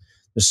because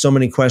there's so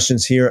many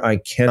questions here. I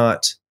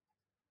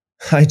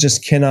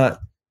just cannot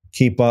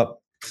keep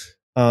up.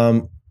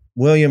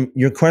 William,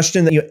 your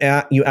question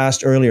that you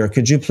asked earlier,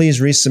 could you please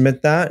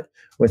resubmit that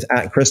with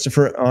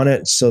 @Christopher on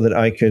it so that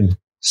I could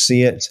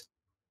see it?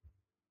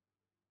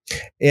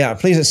 Yeah,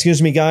 please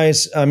excuse me,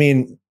 guys. I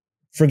mean,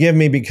 forgive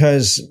me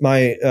because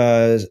my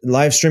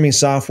live streaming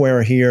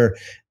software here,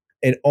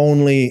 it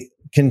only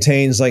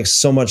contains like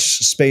so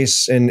much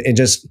space, and it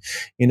just,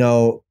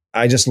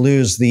 I just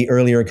lose the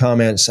earlier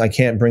comments. I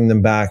can't bring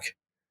them back.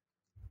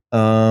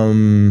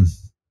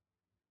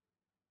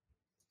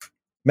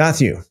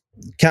 Matthew,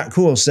 Cat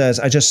Cool says,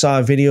 I just saw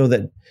a video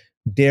that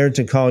dared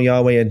to call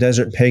Yahweh a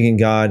desert pagan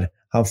god.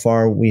 How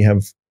far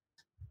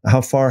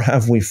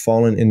have we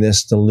fallen in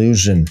this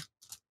delusion?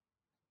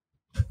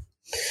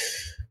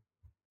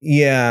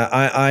 Yeah,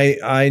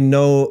 I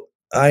know.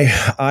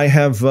 I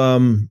have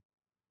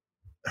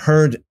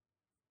heard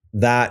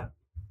that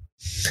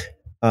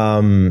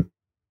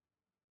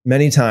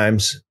many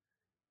times,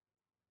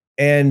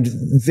 and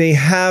they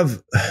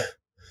have.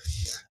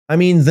 I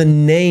mean, the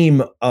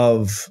name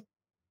of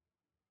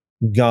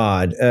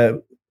God.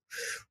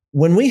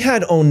 When we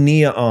had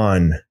Onia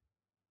on,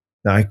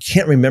 now I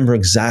can't remember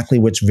exactly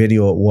which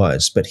video it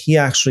was, but he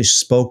actually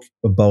spoke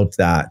about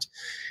that.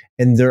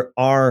 And now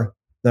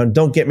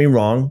don't get me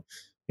wrong,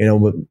 I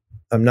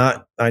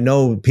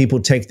know people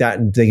take that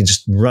and they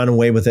just run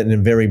away with it in a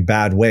very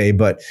bad way,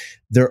 but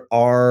there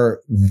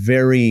are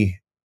very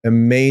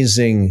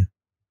amazing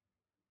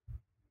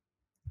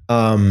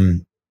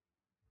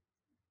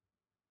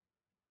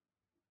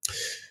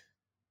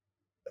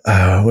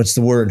what's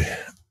the word?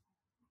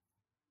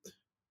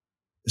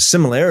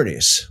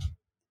 Similarities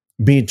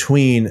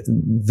between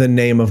the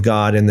name of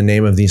God and the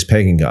name of these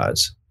pagan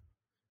gods.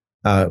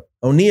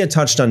 Onia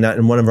touched on that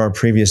in one of our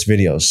previous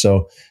videos.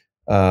 So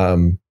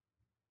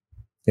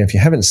if you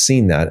haven't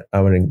seen that,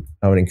 I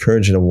would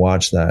encourage you to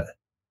watch that.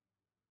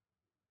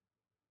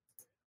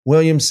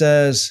 William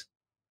says,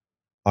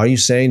 are you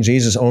saying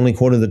Jesus only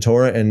quoted the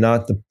Torah and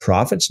not the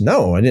prophets?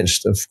 No, I didn't.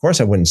 Of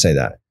course I wouldn't say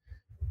that.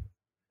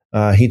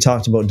 He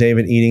talked about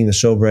David eating the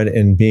showbread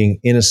and being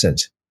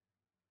innocent.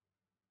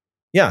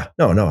 Yeah,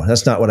 no,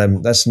 that's not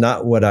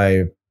what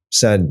I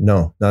said.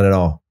 No, not at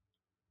all.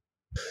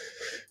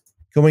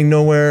 Going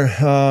nowhere.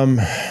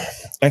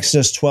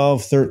 Exodus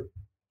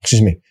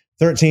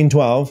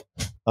 13:12,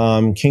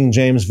 King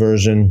James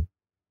Version.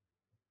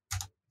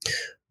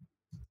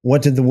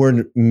 What did the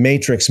word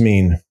matrix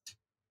mean?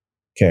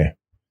 Okay,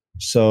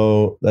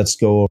 so let's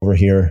go over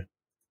here.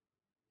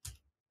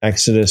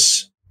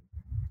 Exodus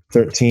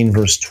 13,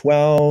 verse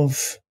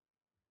 12.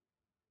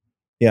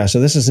 Yeah, so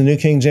this is the New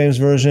King James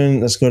Version.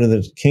 Let's go to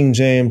the King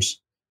James.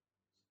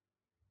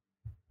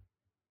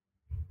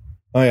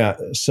 Oh, yeah.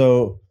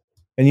 So,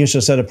 and you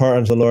shall set apart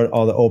unto the Lord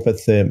all that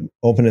openeth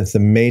the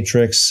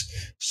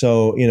matrix.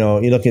 So,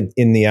 you look at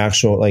in the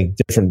actual, like,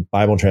 different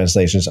Bible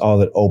translations, all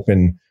that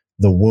open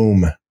the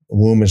womb.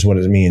 Womb is what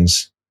it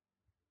means.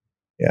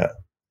 Yeah.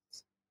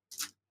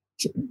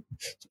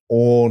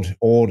 Old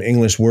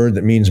English word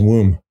that means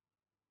womb.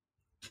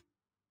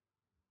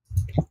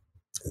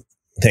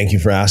 Thank you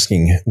for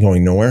asking.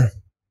 Going nowhere.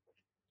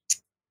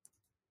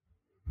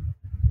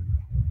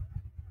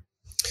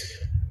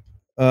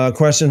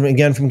 Question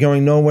again from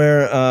Going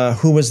Nowhere.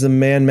 Who was the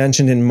man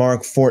mentioned in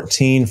Mark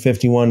 14,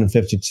 51 and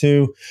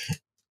 52?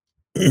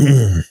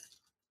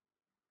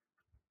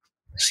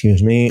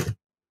 Excuse me.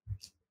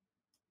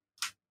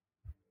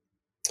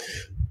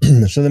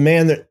 So the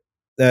man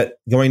that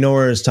Going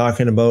Nowhere is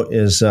talking about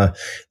is there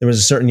was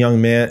a certain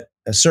young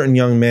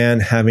man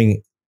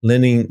having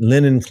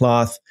linen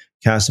cloth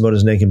cast about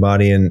his naked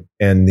body,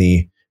 and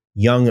the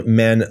young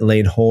men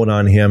laid hold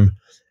on him,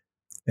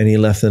 and he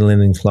left the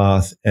linen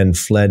cloth and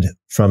fled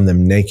from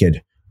them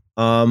naked.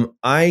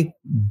 I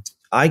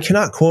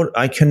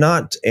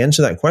cannot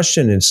answer that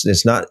question.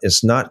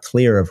 It's not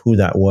clear of who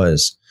that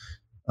was.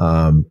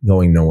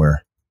 Going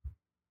Nowhere.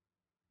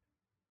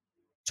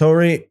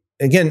 Tori,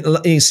 again,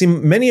 you see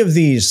many of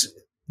these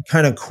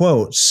kind of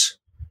quotes.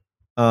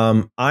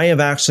 I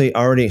have actually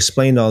already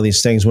explained all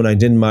these things when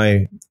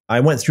I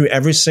went through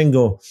every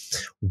single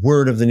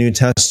word of the New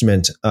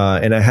Testament,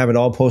 and I have it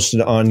all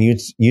posted on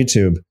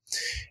YouTube.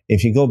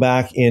 If you go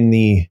back in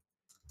the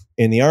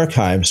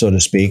archive, so to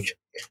speak,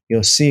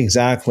 you'll see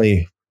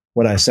exactly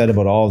what I said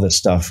about all this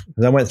stuff,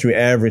 because I went through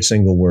every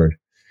single word.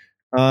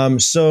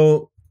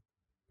 So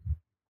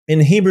in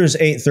Hebrews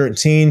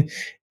 8:13,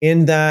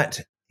 in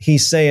that he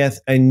saith,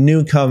 a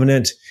new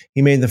covenant,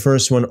 he made the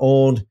first one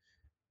old.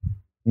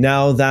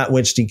 Now that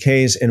which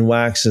decays and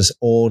waxes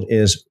old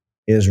is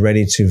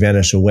ready to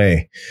vanish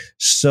away.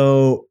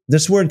 So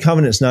this word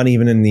covenant is not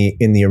even in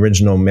the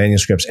original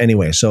manuscripts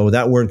anyway. So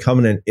that word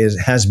covenant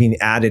has been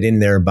added in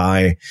there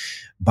by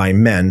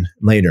men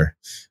later.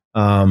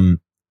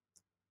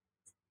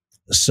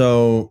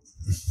 So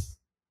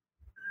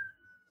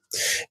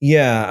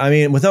yeah, I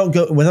mean, without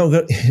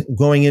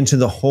going into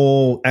the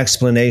whole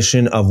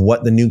explanation of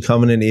what the new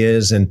covenant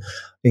is, and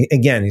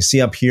again, you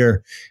see up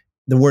here,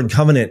 the word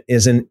covenant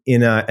is in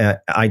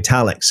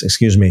italics,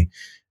 excuse me.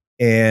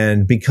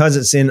 And because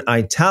it's in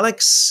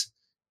italics,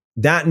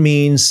 that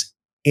means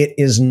it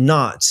is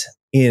not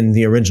in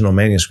the original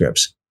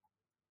manuscripts.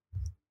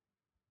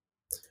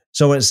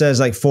 So it says,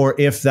 like, for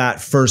if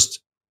that first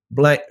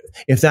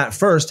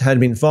had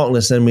been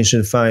faultless,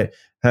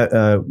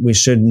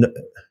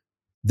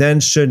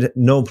 then should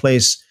no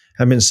place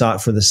have been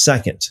sought for the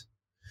second.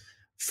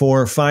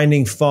 For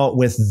finding fault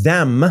with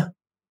them,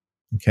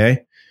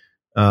 okay.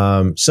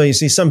 So you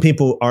see, some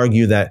people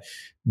argue that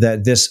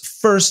this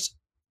first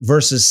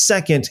versus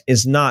second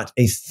is not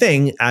a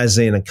thing as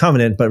in a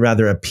covenant, but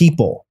rather a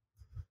people.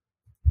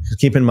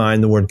 Keep in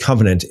mind, the word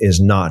covenant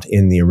is not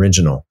in the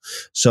original.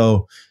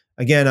 So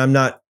again, I'm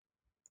not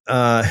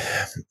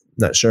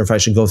sure if I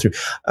should go through.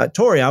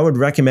 Tori, I would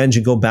recommend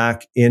you go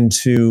back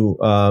into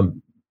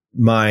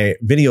my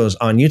videos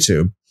on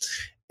YouTube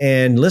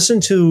and listen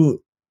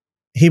to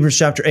Hebrews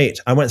chapter 8.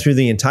 I went through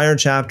the entire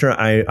chapter.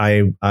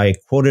 I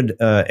quoted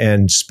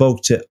and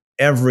spoke to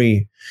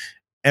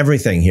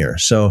everything here.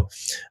 So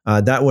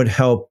that would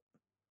help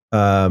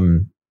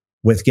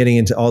with getting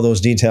into all those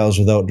details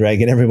without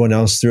dragging everyone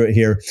else through it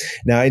here.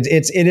 Now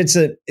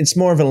it's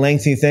more of a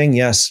lengthy thing,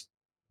 yes.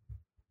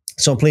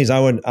 So please, I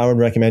would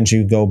recommend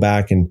you go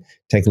back and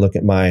take a look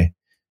at my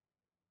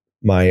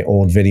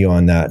old video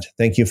on that.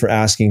 Thank you for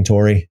asking,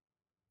 Tori.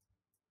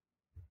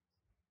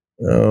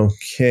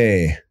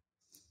 Okay.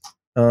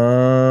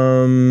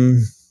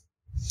 The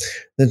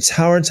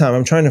Tower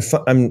Time.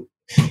 I'm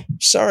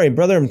sorry,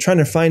 brother. I'm trying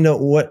to find out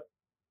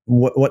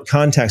what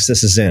context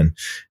this is in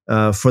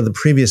for the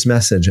previous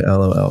message.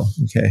 LOL.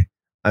 Okay.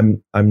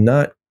 I'm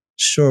not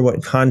sure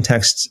what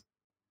context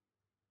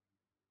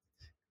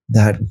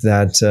that's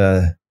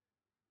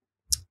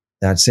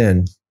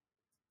in.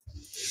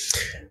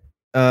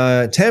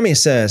 Tammy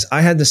says,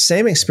 I had the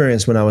same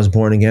experience when I was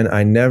born again.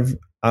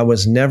 I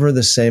was never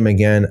the same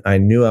again. I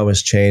knew I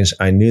was changed.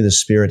 I knew the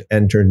Spirit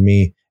entered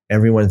me.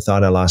 Everyone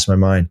thought I lost my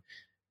mind.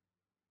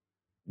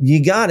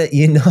 You got it.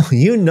 You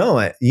know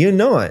it.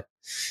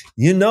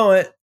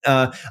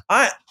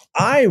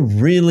 I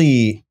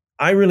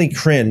really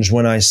cringe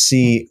when I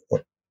see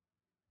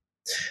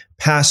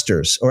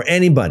pastors or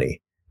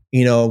anybody,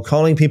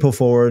 calling people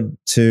forward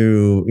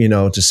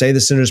to say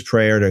the sinner's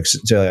prayer,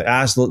 to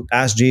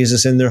ask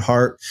Jesus in their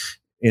heart,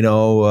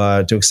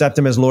 to accept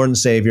him as Lord and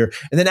Savior.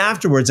 And then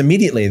afterwards,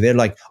 immediately, they're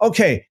like,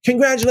 okay,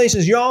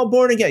 congratulations, you're all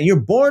born again. You're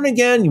born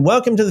again.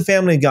 Welcome to the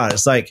family of God.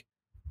 It's like,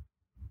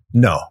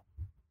 no,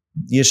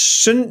 you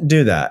shouldn't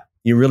do that.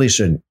 You really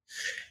shouldn't.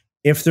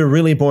 If they're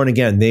really born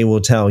again, they will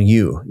tell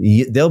you.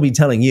 They'll be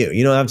telling you.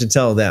 You don't have to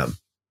tell them.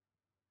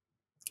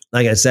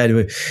 Like I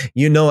said,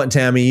 you know it,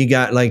 Tammy. You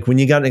got like when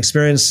you got an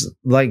experience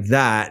like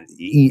that,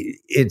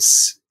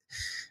 it's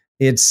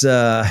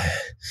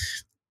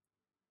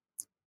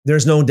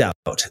there's no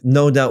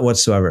doubt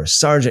whatsoever.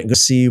 Sergeant, good to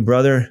see you,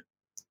 brother.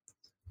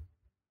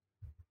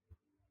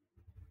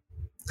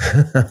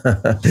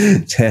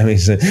 Tammy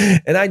said,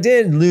 and I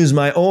did lose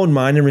my old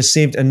mind and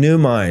received a new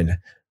mind.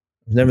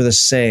 Never the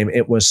same.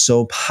 It was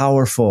so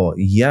powerful.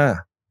 Yeah.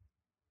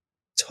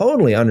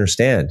 Totally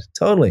understand.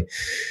 Totally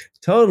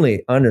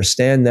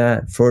understand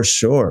that for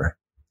sure.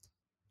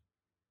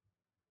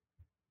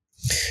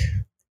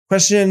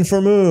 Question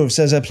for Move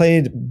says, I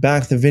played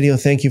back the video.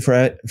 Thank you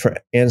for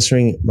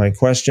answering my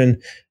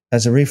question.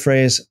 As a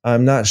rephrase,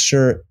 I'm not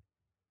sure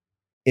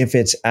if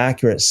it's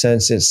accurate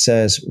since it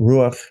says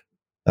Ruach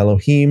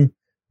Elohim,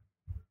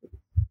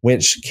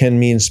 which can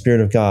mean Spirit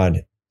of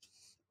God.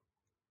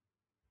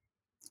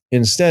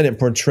 Instead, it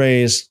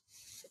portrays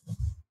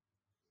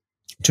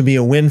to be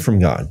a wind from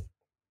God.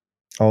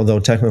 Although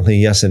technically,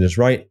 yes, it is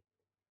right.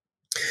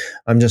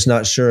 I'm just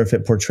not sure if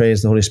it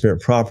portrays the Holy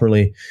Spirit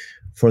properly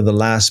for the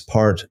last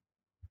part.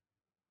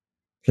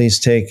 Please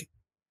take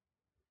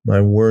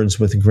my words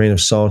with a grain of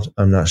salt.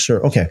 I'm not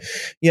sure. Okay.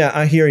 Yeah,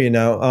 I hear you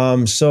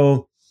now.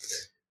 So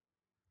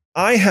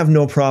I have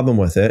no problem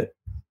with it.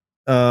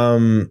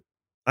 I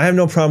have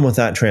no problem with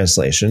that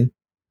translation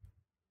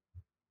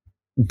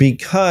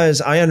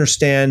because I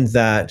understand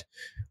that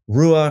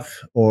Ruach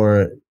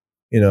or,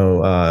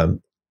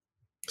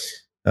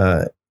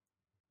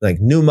 like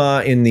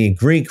pneuma in the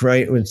Greek,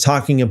 right? We're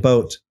talking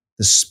about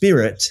the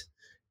spirit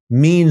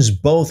means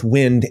both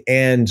wind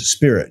and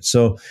spirit.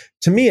 So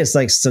to me, it's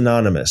like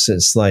synonymous.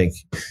 It's like,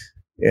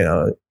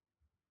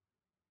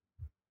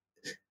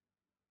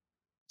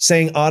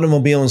 saying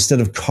automobile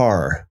instead of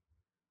car.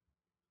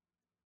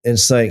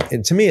 It's like,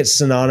 to me, it's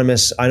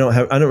synonymous. I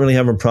don't really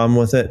have a problem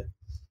with it.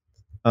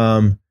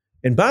 And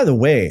by the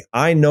way,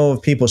 I know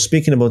of people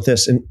speaking about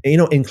this, and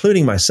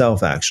including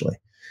myself, actually.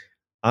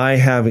 I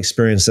have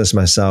experienced this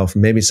myself.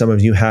 Maybe some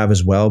of you have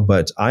as well,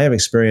 but I have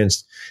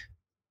experienced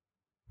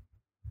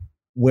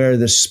where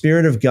the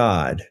Spirit of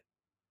God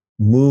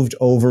moved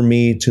over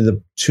me to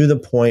the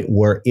point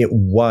where it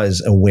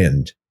was a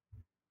wind.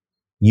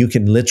 You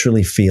could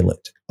literally feel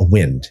it, a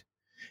wind.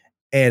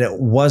 And it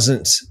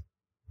wasn't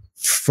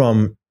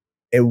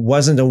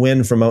a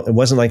wind from, it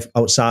wasn't like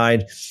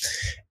outside.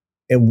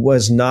 It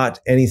was not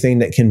anything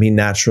that can be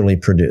naturally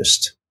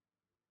produced.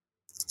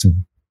 It's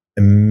an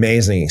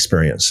amazing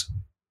experience.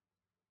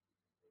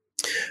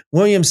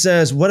 William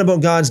says, what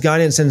about God's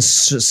guidance and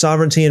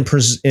sovereignty in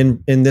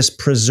this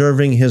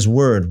preserving his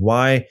word?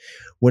 Why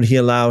would he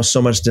allow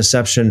so much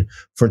deception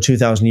for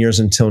 2,000 years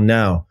until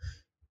now?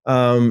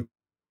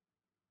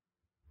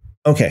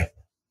 Okay.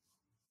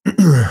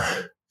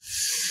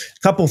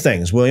 Couple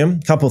things, William.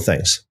 Couple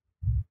things.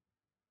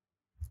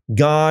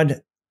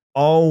 God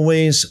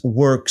always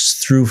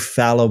works through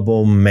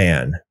fallible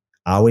man.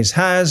 Always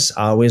has,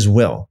 always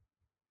will.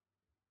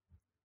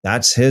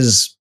 That's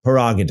his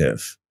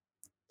prerogative.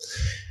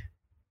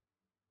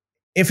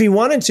 If he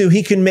wanted to,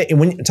 he can make,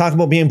 when you talk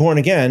about being born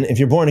again, if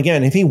you're born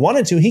again, if he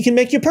wanted to, he can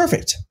make you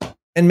perfect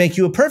and make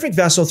you a perfect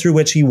vessel through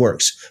which he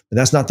works. But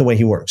that's not the way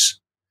he works.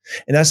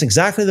 And that's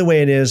exactly the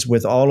way it is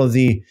with all of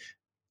the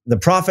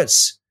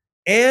prophets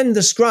and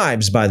the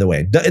scribes, by the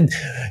way.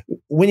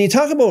 When you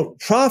talk about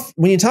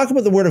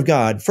the word of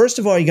God, first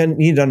of all, you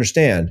need to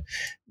understand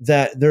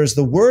that there's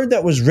the word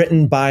that was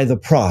written by the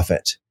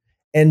prophet.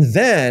 And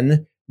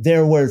then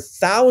there were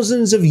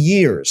thousands of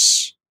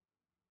years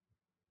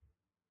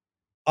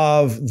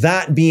of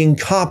that being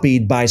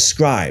copied by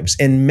scribes.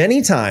 And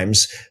many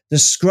times the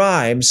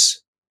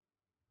scribes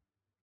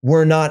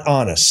were not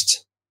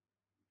honest.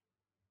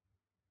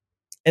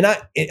 And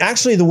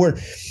the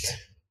word,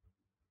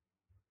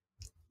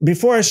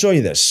 before I show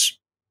you this,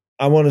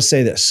 I want to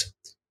say this.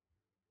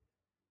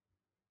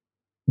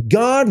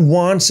 God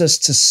wants us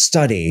to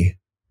study.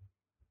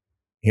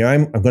 Here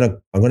I'm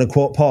going to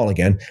quote Paul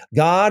again.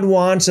 God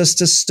wants us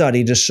to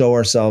study to show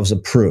ourselves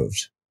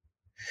approved.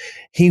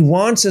 He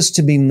wants us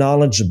to be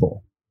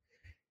knowledgeable.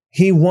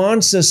 He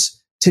wants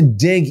us to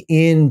dig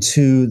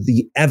into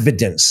the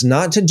evidence,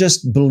 not to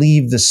just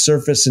believe the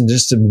surface and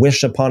just to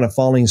wish upon a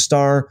falling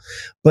star,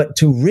 but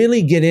to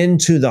really get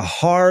into the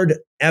hard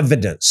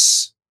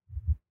evidence.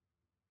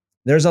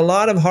 There's a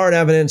lot of hard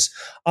evidence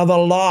of a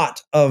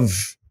lot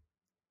of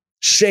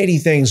shady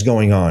things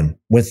going on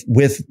with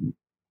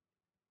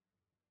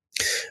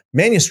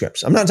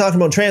manuscripts. I'm not talking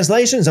about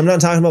translations. I'm not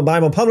talking about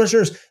Bible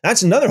publishers.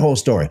 That's another whole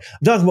story.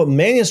 I'm talking about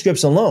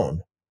manuscripts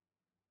alone.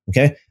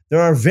 Okay?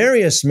 There are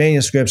various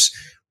manuscripts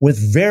with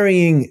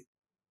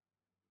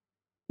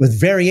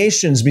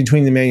variations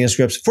between the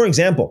manuscripts. For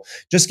example,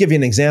 just give you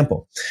an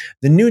example.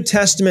 The New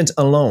Testament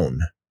alone.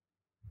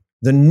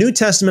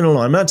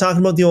 I'm not talking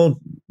about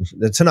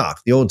the Tanakh,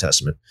 the Old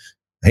Testament.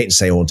 I hate to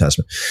say Old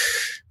Testament.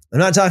 I'm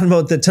not talking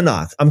about the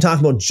Tanakh. I'm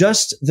talking about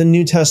just the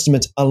New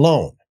Testament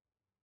alone.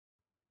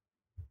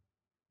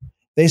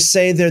 They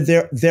say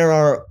there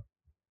are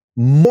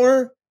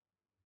more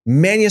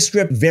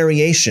manuscript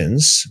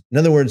variations. In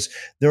other words,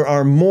 there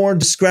are more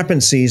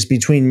discrepancies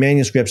between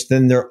manuscripts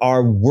than there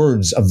are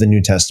words of the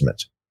New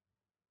Testament.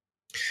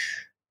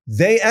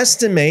 They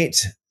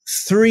estimate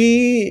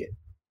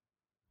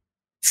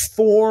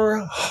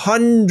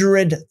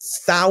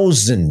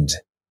 400,000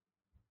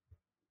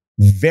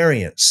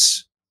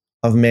 variants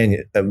of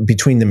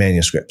between the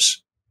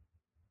manuscripts.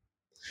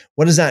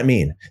 What does that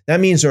mean? That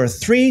means there are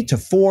 300,000 to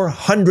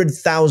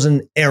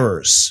 400,000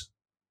 errors.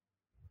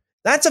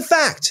 That's a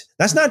fact.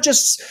 That's not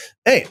just,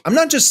 hey, I'm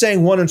not just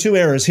saying one or two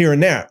errors here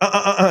and there.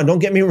 Don't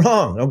get me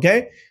wrong,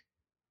 okay?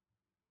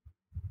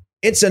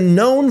 It's a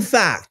known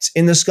fact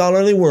in the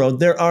scholarly world.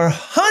 There are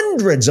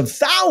hundreds of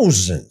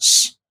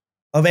thousands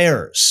of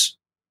errors.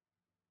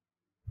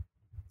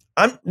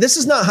 This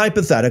is not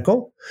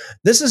hypothetical.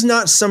 This is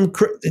not some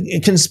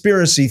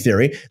conspiracy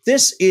theory.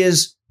 This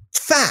is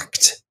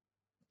fact.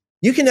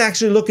 You can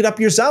actually look it up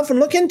yourself and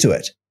look into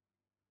it.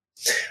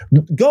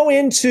 Go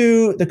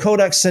into the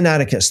Codex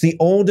Sinaiticus, the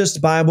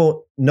oldest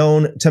Bible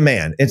known to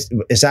man.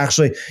 It's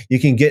actually, you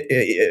can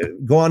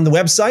go on the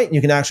website and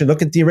you can actually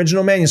look at the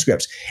original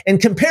manuscripts and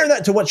compare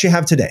that to what you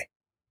have today.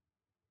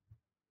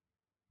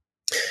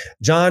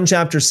 John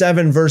chapter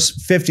 7, verse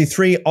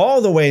 53,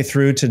 all the way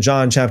through to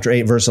John chapter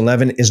 8, verse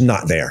 11 is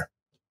not there.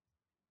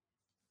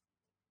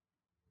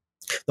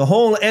 The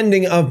whole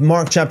ending of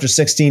Mark chapter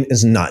 16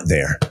 is not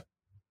there.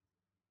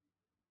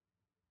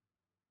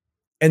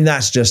 And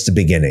that's just the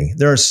beginning.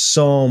 There are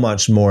so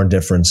much more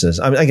differences.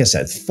 I mean, like I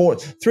said,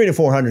 300,000 to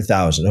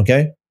 400,000,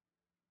 okay?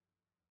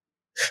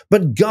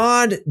 But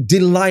God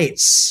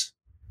delights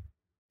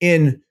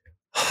in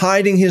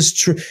hiding his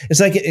truth. It's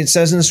like it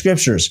says in the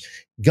scriptures,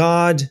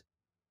 the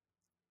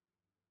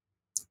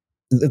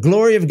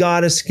glory of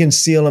God is to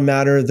conceal a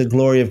matter. The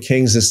glory of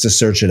kings is to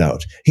search it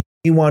out.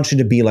 He wants you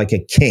to be like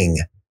a king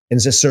and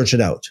to search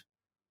it out.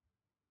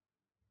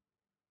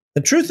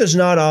 The truth is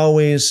not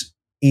always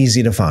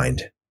easy to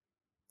find.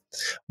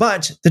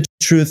 But the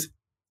truth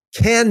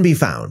can be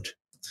found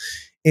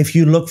if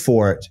you look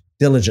for it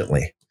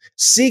diligently.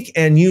 Seek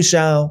and you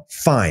shall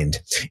find.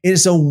 It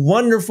is a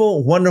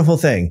wonderful, wonderful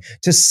thing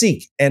to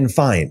seek and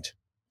find.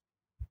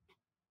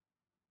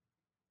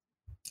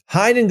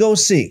 Hide and go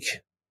seek.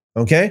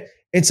 Okay?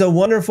 It's a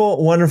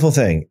wonderful, wonderful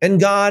thing. And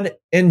God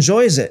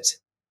enjoys it.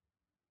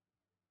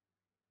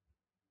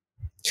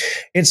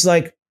 It's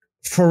like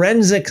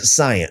forensic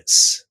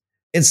science.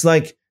 It's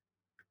like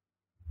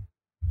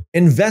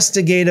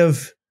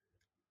investigative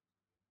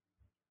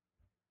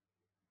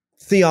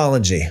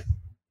theology.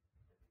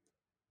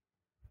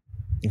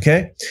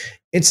 Okay?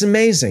 It's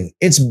amazing.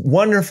 It's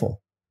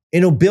wonderful.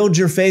 It'll build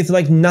your faith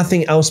like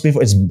nothing else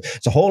before. It's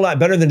a whole lot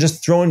better than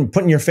just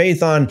putting your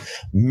faith on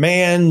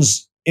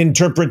man's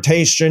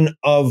interpretation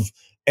of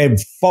a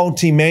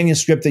faulty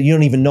manuscript that you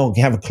don't even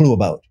have a clue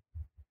about.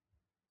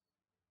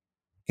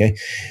 Okay?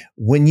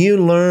 When you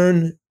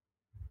learn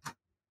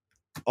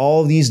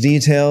all these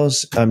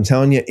details, I'm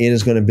telling you, it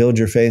is going to build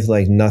your faith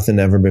like nothing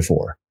ever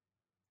before.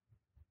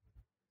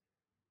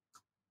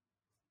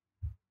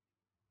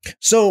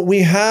 So we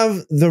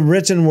have the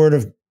written word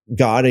of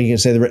God, and you can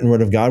say the written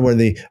word of God, where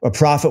a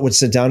prophet would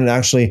sit down and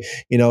actually,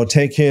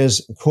 take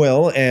his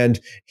quill and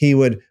he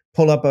would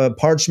pull up a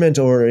parchment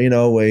or,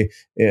 it'd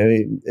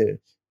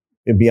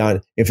be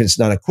on, if it's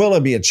not a quill,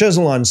 it'd be a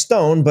chisel on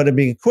stone, but it'd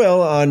be a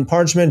quill on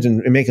parchment and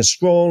make a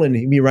scroll, and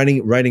he'd be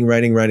writing.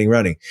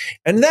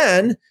 And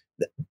then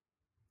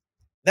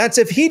that's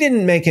if he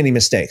didn't make any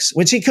mistakes,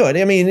 which he could.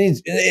 I mean,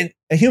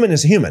 a human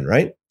is a human,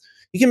 right?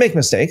 He can make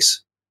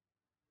mistakes.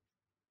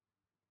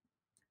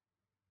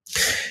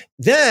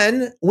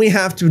 Then we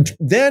have to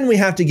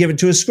give it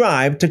to a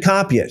scribe to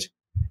copy it.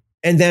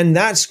 And then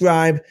that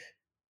scribe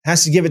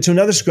has to give it to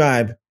another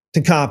scribe to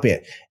copy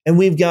it. And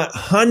we've got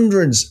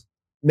hundreds,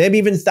 maybe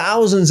even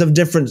thousands of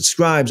different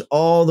scribes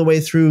all the way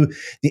through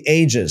the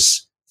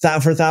ages,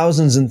 for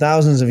thousands and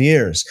thousands of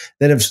years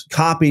that have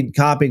copied.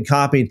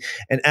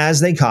 And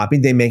as they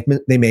copied, they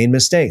made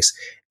mistakes.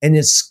 And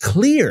it's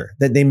clear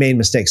that they made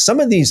mistakes. Some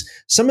of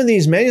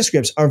these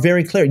manuscripts are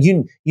very clear.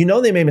 You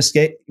know they made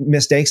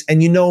mistakes,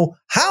 and you know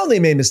how they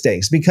made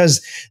mistakes,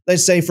 because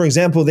let's say, for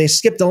example, they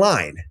skipped a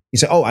line. You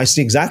say, oh, I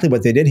see exactly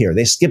what they did here.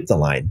 They skipped the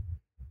line.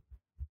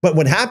 But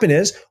what happened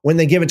is, when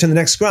they give it to the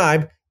next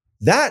scribe,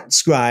 that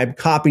scribe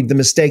copied the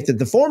mistake that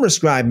the former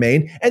scribe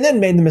made and then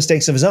made the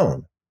mistakes of his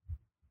own.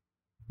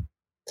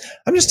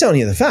 I'm just telling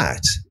you the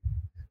fact.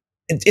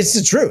 It's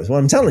the truth, what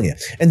I'm telling you.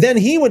 And then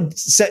he would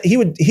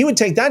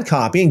take that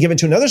copy and give it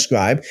to another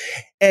scribe.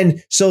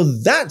 And so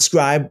that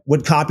scribe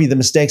would copy the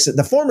mistakes that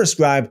the former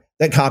scribe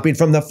that copied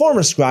from the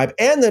former scribe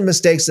and the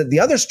mistakes that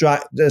the other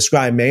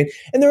scribe made.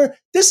 And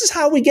this is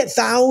how we get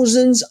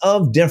thousands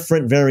of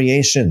different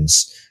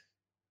variations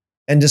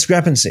and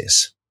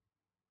discrepancies.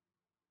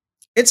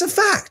 It's a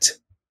fact.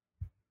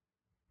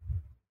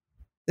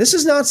 This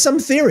is not some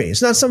theory.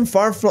 It's not some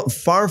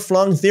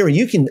far-flung theory.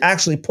 You can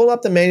actually pull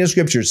up the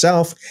manuscripts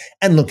yourself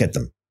and look at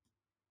them.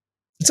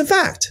 It's a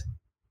fact.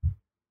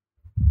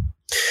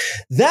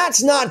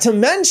 That's not to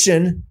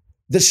mention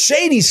the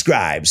shady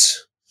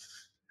scribes.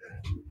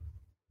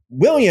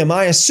 William,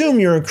 I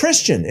assume you're a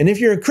Christian. And if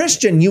you're a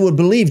Christian, you would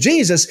believe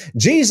Jesus.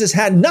 Jesus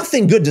had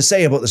nothing good to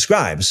say about the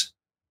scribes.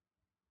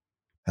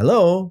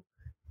 Hello?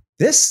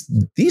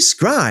 These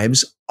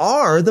scribes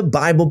are the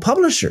Bible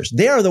publishers.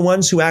 They are the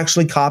ones who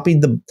actually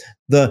copied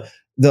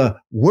the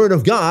Word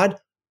of God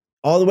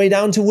all the way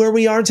down to where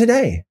we are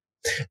today.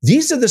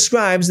 These are the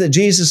scribes that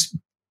Jesus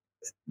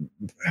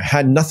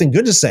had nothing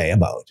good to say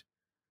about.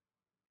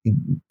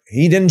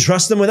 He didn't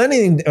trust them with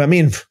anything. I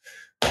mean,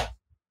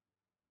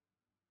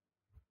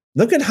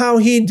 look at how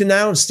he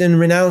denounced and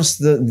renounced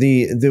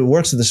the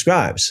works of the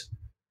scribes.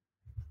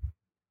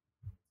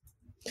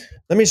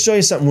 Let me show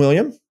you something,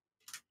 William.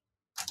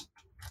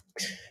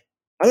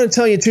 I'm going to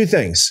tell you two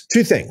things.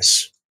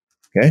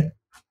 Okay?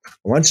 I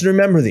want you to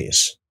remember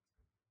these.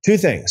 Two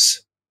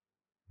things.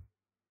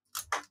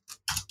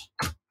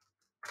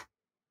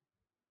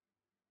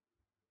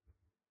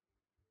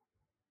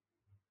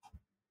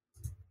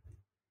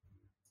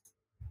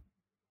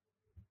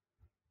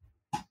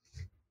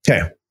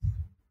 Okay.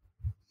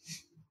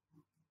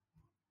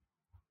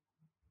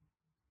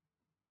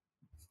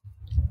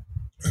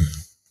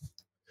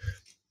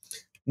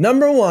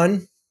 Number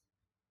one,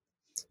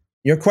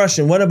 your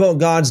question, what about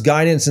God's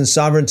guidance and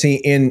sovereignty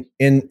in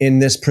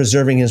this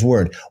preserving his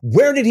word?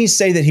 Where did he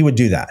say that he would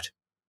do that?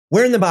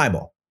 Where in the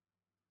Bible?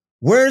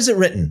 Where is it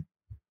written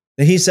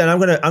that he said, I'm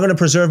going to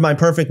preserve my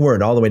perfect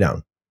word all the way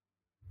down?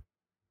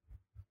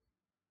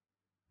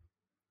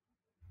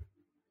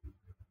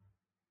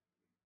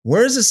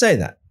 Where does it say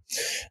that?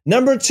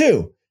 Number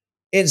two,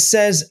 it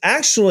says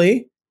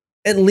actually,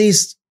 at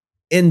least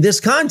in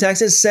this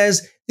context, it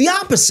says the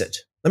opposite.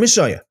 Let me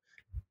show you.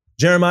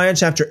 Jeremiah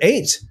chapter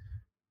 8,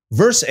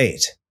 verse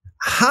 8.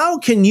 How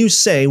can you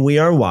say we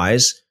are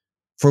wise,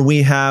 for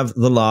we have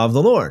the law of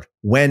the Lord,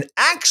 when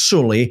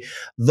actually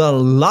the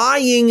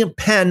lying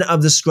pen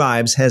of the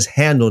scribes has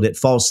handled it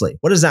falsely?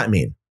 What does that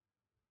mean?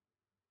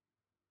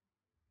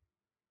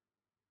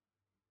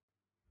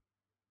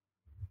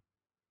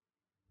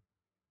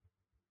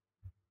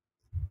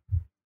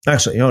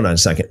 Actually, hold on a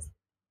second.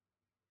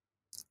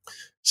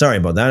 Sorry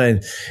about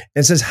that.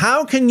 It says,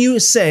 how can you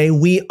say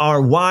we are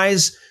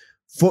wise,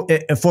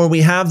 for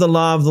we have the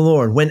law of the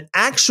Lord, when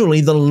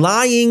actually the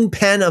lying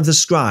pen of the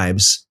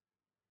scribes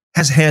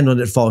has handled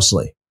it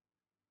falsely?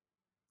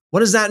 What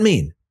does that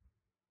mean?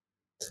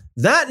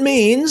 That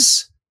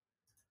means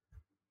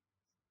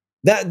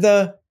that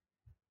the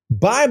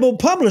Bible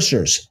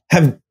publishers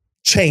have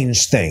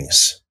changed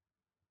things.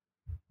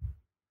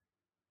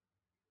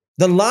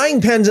 The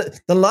lying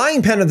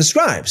pen of the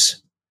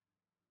scribes.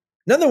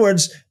 In other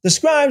words, the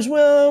scribes,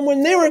 well,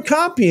 when they were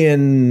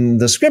copying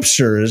the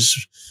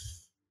scriptures,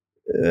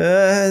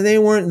 they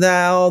weren't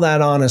all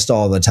that honest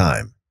all the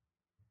time.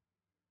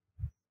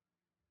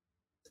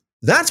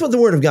 That's what the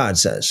Word of God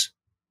says.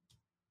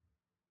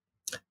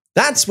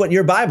 That's what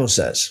your Bible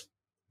says.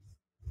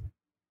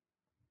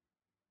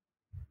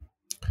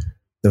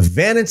 The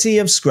vanity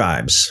of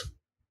scribes.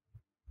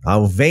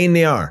 How vain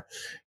they are.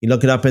 You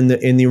look it up in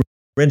the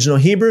original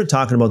Hebrew,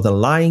 talking about the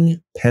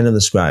lying pen of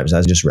the scribes,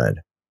 as I just read.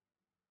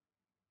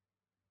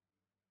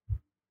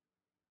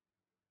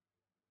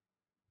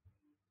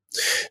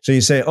 So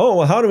you say, oh,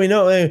 well, how do we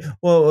know?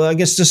 Well, I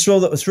guess just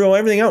throw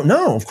everything out.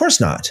 No, of course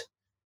not.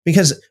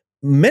 Because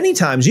many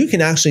times you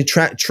can actually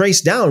trace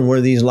down where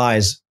these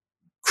lies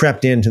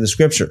crept into the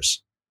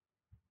scriptures.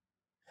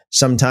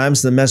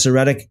 Sometimes the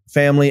Masoretic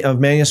family of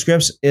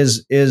manuscripts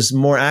is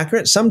more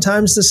accurate.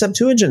 Sometimes the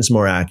Septuagint's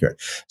more accurate.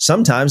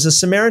 Sometimes the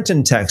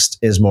Samaritan text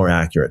is more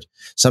accurate.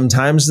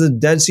 Sometimes the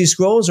Dead Sea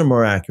Scrolls are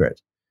more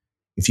accurate.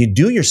 If you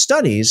do your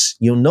studies,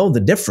 you'll know the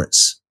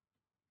difference.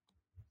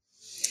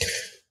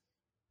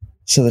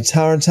 So the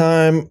Tower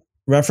Time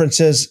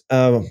references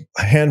a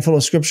handful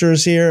of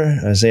scriptures here: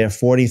 Isaiah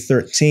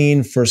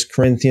 40:13, 1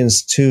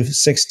 Corinthians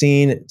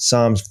 2:16,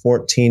 Psalms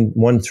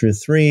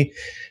 14:1-3,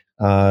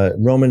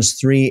 Romans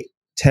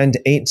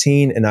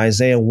 3:10-18, and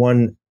Isaiah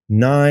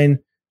 1:9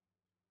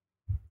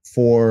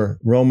 for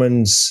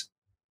Romans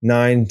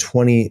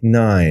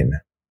 9:29.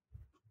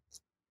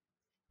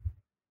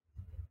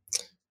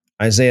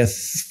 Isaiah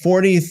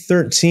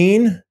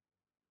 40:13.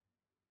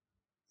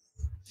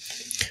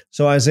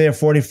 So Isaiah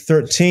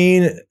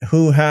 40:13,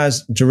 who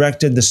has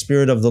directed the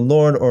Spirit of the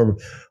Lord,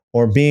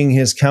 or being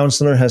his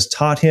counselor has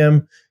taught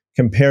him,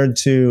 compared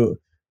to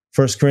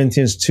 1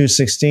 Corinthians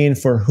 2:16,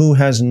 for who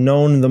has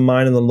known the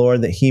mind of the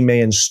Lord that he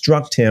may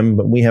instruct him,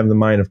 but we have the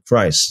mind of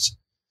Christ.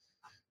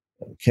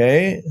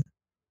 Okay.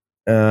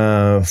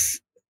 Now,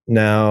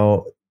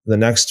 the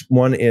next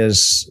one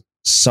is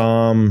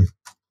Psalm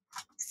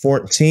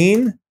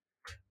 14,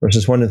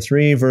 verses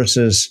 1-3,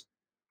 versus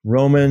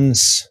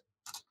Romans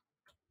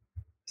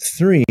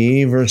 3,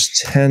 verse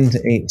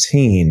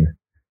 10-18.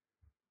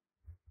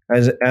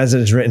 As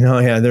it is written, oh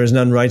yeah, there is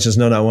none righteous,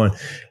 no, not one.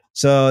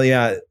 So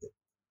yeah,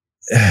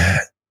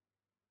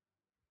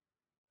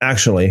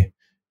 actually,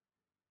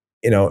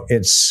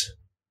 there's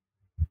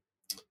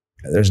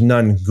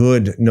none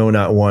good, no,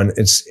 not one.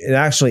 It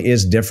actually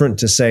is different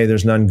to say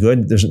there's none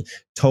good. There's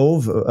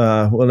Tov.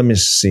 Well, let me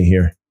see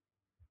here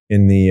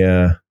in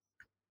the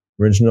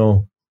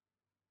original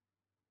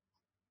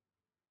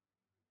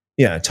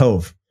Yeah,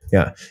 tov.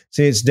 Yeah.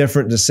 See, it's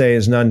different to say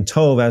is none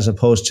tov as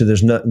opposed to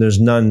there's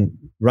none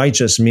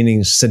righteous,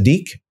 meaning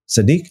Sadiq.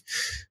 Sadiq.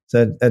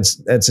 So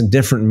that's a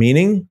different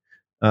meaning.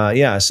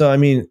 Yeah. So I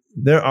mean,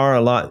 there are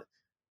a lot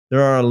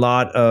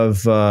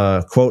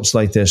of quotes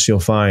like this you'll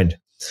find,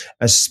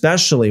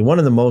 especially one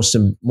of the most.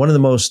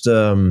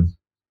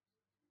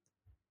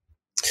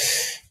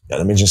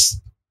 Let me just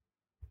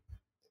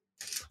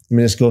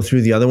go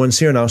through the other ones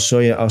here, and I'll show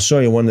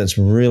you one that's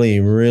really,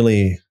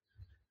 really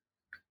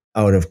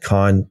out of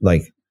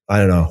like, I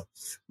don't know,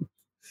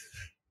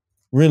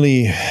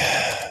 really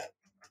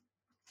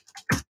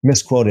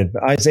misquoted.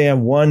 Isaiah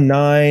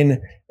 1:9,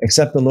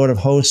 except the Lord of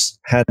hosts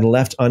had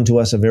left unto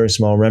us a very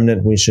small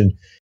remnant, we should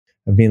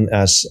have been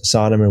as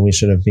Sodom, and we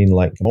should have been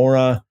like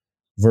Gomorrah,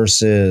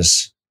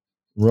 versus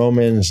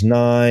Romans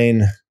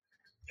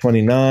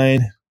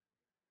 9:29.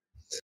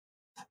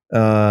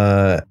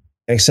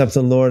 Except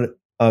the Lord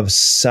of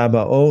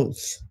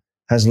Sabaoth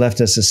has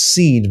left us a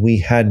seed, we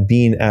had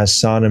been as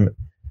Sodom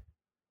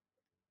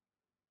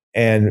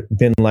and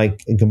been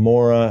like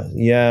Gomorrah.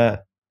 Yeah.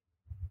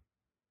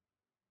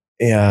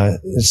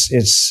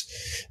 It's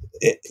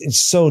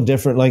so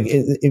different. Like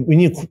when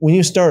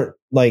you start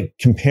like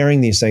comparing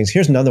these things,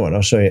 here's another one.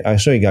 I'll show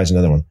you guys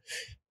another one.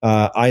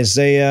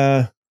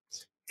 Isaiah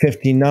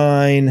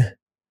 59,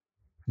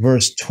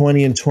 verse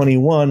 20 and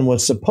 21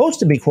 was supposed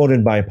to be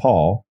quoted by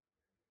Paul.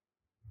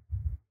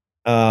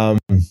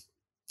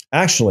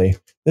 Actually,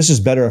 this is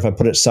better if I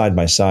put it side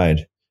by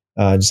side.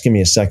 Just give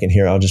me a second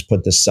here. I'll just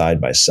put this side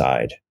by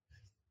side.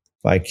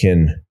 If I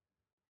can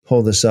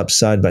pull this up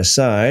side by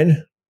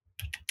side.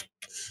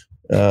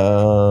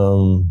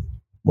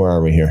 Where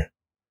are we here?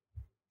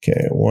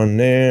 Okay, one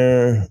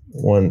there,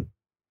 one.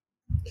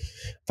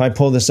 If I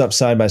pull this up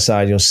side by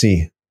side, you'll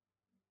see.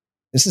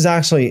 This is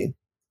actually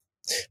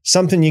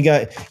something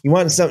you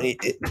want something.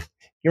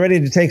 You're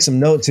ready to take some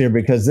notes here,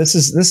 because this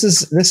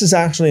is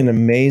actually an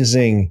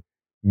amazing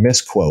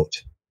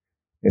misquote.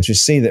 And you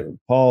see that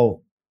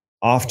Paul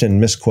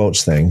often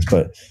misquotes things,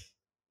 but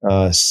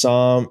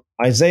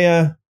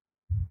Isaiah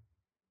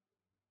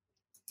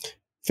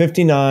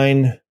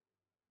 59,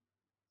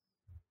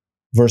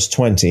 verse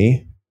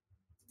 20.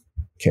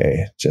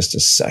 Okay, just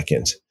a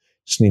second.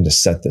 Just need to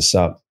set this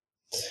up.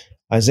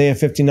 Isaiah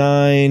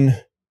 59,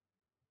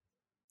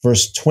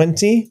 verse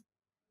 20.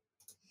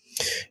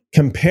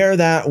 Compare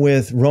that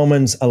with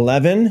Romans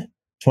 11,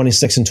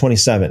 26 and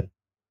 27.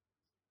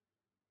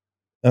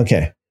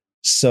 Okay,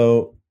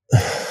 so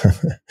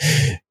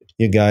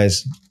you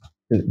guys,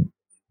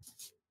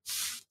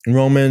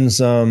 Romans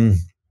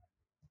 11.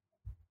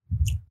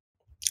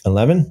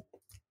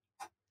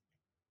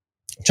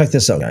 Check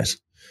this out, guys.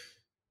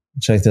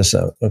 Check this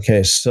out.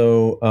 Okay,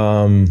 so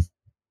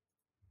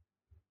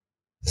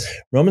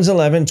Romans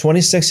 11,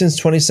 26 and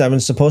 27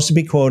 is supposed to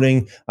be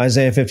quoting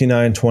Isaiah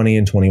 59, 20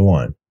 and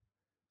 21.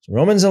 So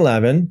Romans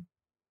 11,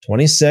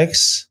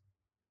 26,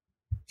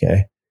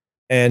 okay,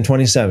 and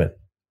 27.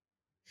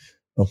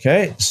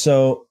 Okay,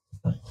 so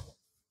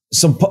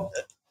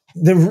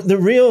the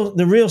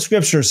real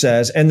scripture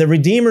says, and the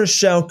Redeemer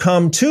shall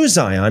come to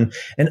Zion,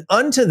 and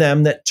unto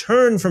them that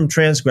turn from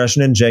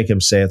transgression in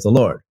Jacob, saith the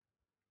Lord.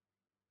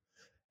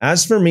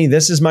 As for me,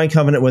 this is my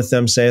covenant with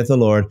them, saith the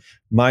Lord,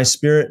 my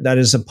spirit that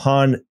is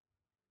upon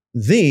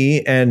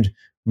thee, and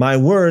my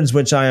words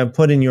which I have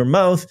put in your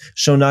mouth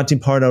shall not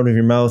depart out of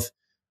your mouth,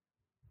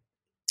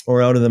 or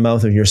out of the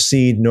mouth of your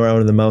seed, nor out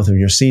of the mouth of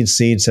your seed's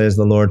seed, says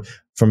the Lord,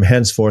 from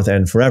henceforth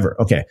and forever.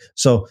 Okay,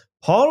 so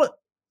Paul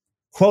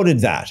quoted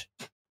that,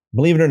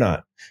 believe it or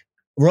not.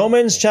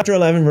 Romans chapter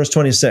 11, verse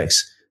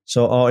 26.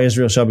 So all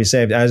Israel shall be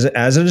saved, as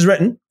it is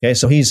written. Okay,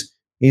 so he's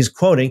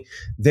quoting,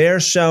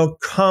 there shall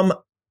come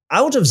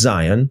out of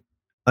Zion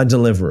a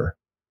deliverer,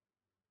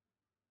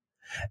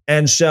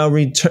 and shall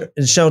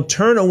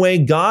turn away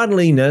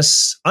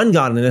ungodliness,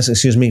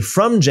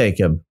 from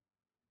Jacob.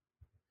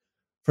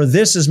 For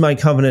this is my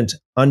covenant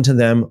unto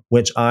them,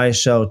 which I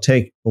shall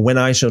take when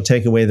I shall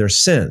take away their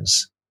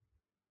sins.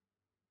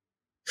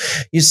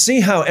 You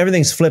see how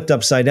everything's flipped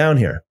upside down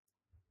here.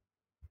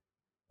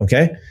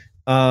 Okay.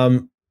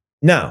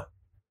 Now,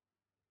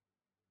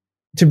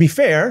 to be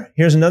fair,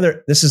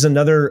 this is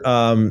another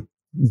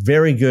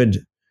very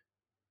good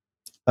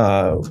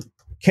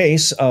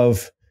case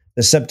of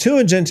the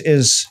Septuagint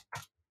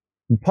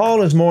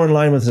Paul is more in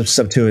line with the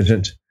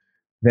Septuagint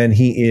than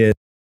he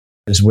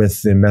is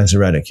with the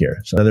Masoretic here.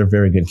 So another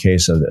very good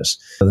case of this.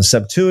 So the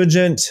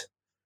Septuagint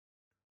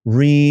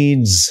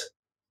reads,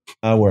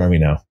 where are we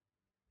now?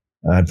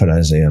 I put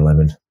Isaiah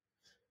 11.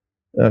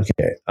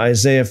 Okay,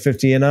 Isaiah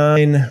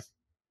 59,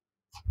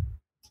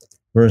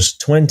 verse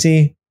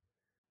 20.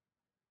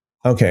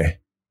 Okay,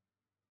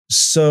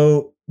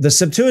 so the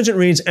Septuagint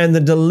reads, and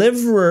the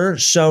deliverer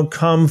shall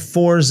come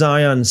for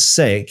Zion's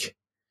sake,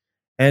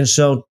 and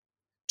shall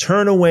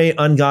turn away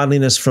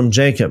ungodliness from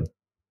Jacob.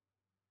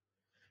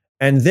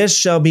 And this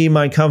shall be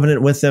my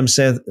covenant with them,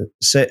 said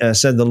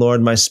the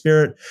Lord, my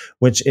spirit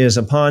which is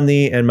upon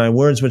thee, and my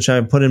words which I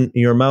have put in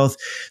your mouth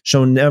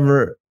shall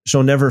never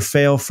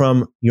fail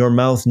from your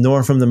mouth,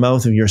 nor from the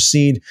mouth of your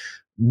seed,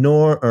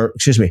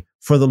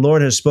 for the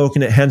Lord has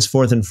spoken it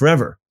henceforth and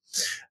forever.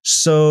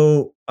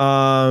 So,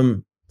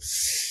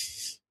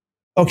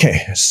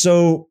 okay,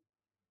 so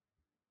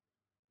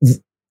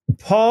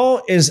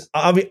Paul is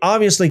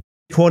obviously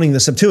quoting the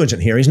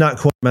Septuagint here. He's not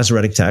quoting the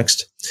Masoretic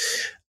text.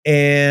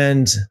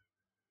 And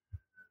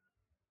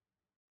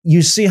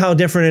you see how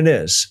different it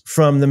is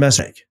from the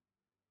Masoretic.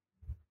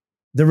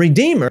 The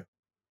Redeemer,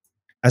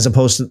 as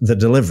opposed to the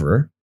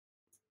Deliverer,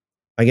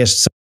 I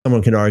guess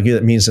someone could argue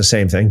that means the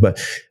same thing, but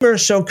there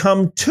shall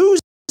come to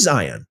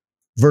Zion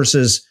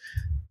versus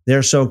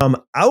there shall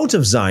come out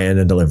of Zion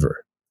a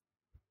deliverer.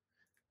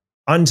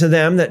 Unto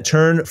them that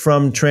turn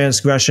from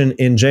transgression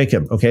in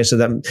Jacob. Okay,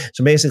 so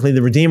basically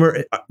the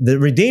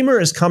Redeemer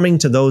is coming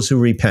to those who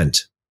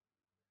repent.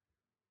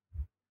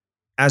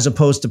 As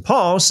opposed to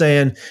Paul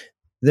saying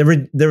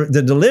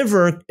the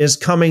deliverer is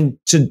coming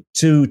to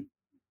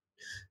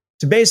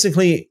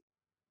basically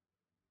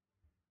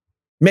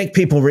make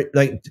people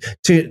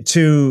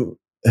to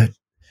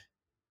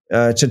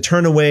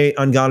turn away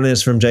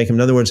ungodliness from Jacob.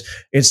 In other words,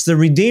 it's the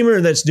Redeemer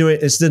it's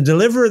the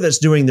deliverer that's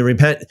doing the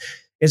repent.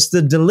 It's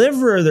the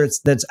deliverer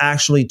that's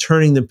actually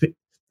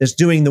that's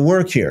doing the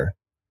work here.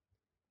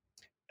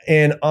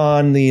 And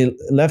on the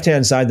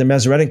left-hand side, the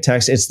Masoretic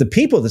text, it's the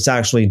people that's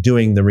actually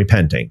doing the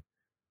repenting.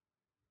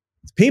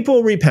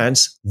 People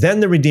repents, then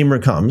the Redeemer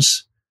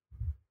comes.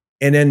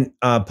 And then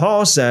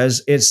Paul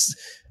says it's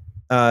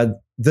the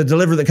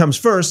deliverer that comes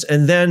first,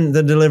 and then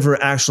the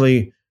deliverer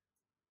actually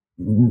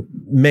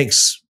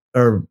makes,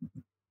 or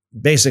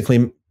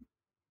basically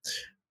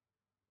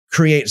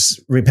creates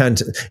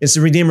repentance. It's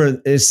the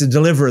Redeemer, it's the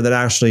deliverer that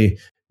actually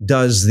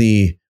does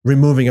the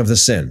removing of the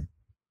sin,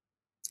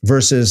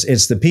 versus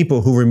it's the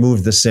people who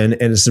removed the sin,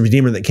 and it's the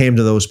Redeemer that came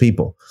to those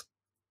people.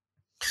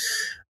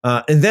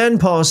 And then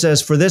Paul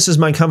says, for this is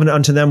my covenant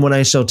unto them when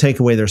I shall take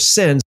away their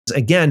sins.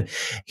 Again,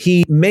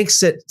 he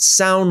makes it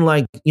sound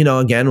like,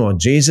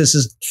 Jesus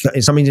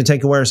is coming to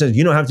take away our sins.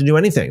 You don't have to do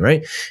anything,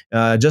 right?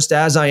 Just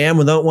as I am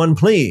without one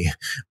plea,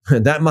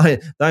 that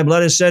thy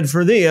blood is shed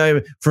for thee,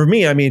 for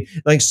me. I mean,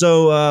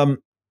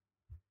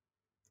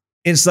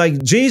 it's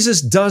like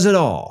Jesus does it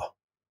all.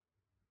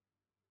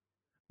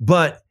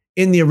 But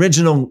in the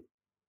original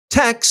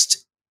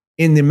text,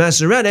 in the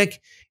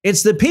Masoretic,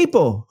 it's the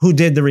people who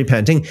did the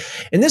repenting.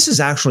 And this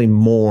is actually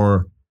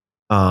more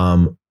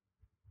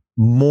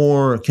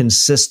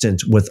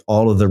consistent with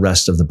all of the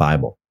rest of the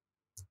Bible,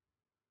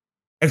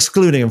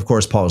 excluding, of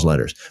course, Paul's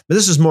letters. But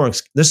this is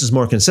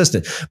more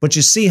consistent. But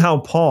you see how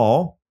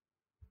Paul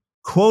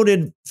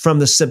quoted from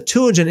the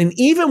Septuagint, and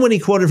even when he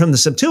quoted from the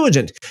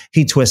Septuagint,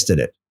 he twisted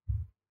it,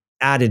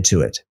 added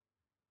to it.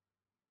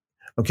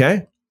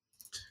 Okay?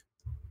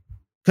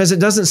 Because it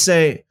doesn't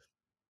say,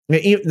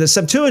 the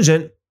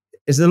Septuagint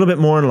is a little bit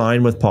more in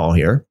line with Paul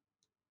here.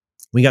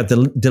 We got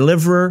the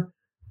deliverer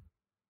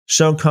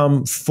shall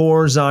come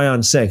for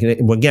Zion's sake.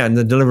 And again,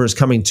 the deliverer is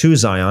coming to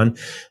Zion,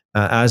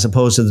 as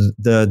opposed to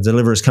the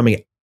deliverer is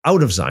coming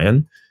out of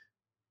Zion.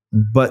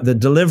 But the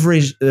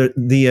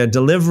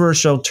deliverer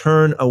shall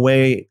turn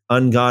away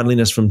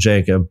ungodliness from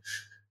Jacob.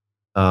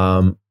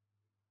 And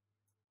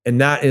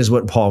that is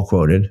what Paul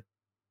quoted,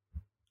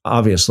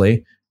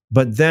 obviously.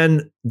 But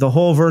then the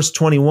whole verse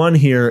 21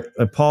 here,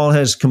 Paul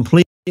has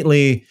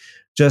completely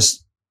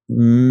just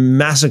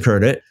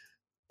massacred it.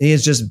 He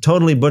has just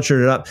totally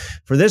butchered it up.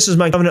 For this is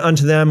my covenant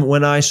unto them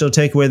when I shall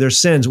take away their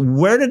sins.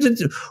 Where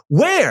did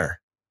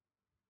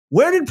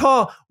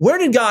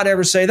God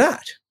ever say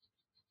that?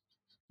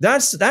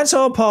 That's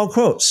all Paul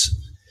quotes.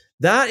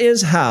 That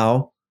is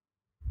how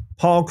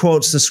Paul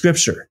quotes the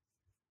scripture.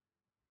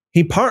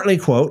 He partly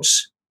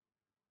quotes,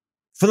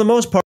 for the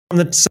most part, from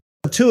the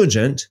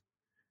Septuagint,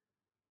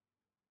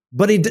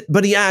 but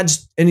he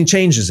adds and he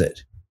changes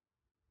it.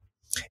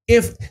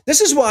 If this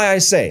is why I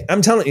say,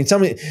 tell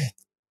me,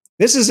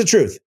 this is the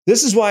truth.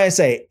 This is why I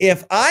say,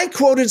 if I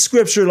quoted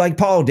scripture like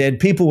Paul did,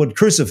 people would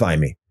crucify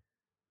me.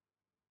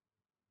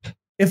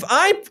 If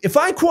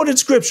I quoted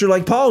scripture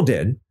like Paul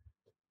did,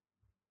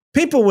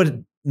 people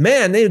would,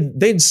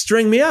 they'd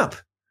string me up.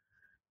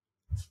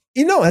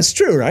 That's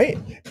true, right?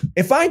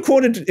 If I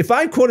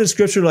quoted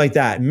scripture like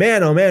that,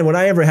 man, oh man, would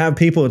I ever have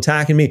people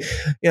attacking me?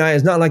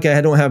 It's not like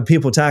I don't have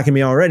people attacking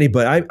me already,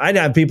 but I'd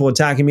have people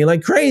attacking me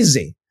like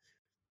crazy.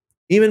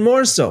 Even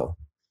more so.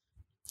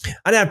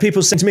 I'd have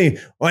people say to me,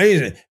 well, he's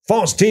a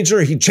false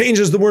teacher. He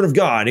changes the word of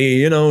God.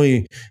 He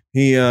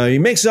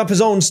makes up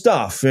his own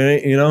stuff.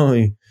 But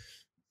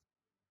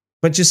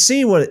you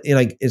see what,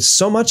 it's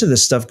so much of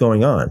this stuff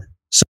going on.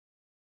 So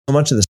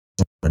much of this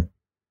stuff going on.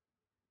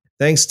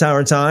 Thanks,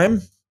 Tower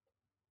Time.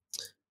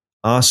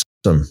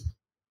 Awesome.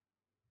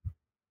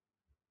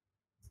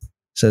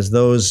 Says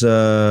those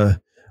were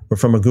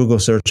from a Google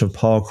search of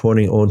Paul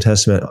quoting Old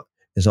Testament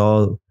is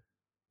all.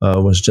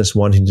 Was just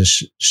wanting to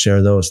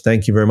share those.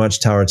 Thank you very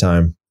much, Tower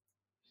Time.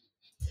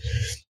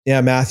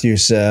 Yeah,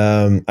 Matthews.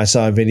 I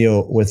saw a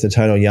video with the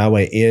title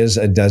 "Yahweh is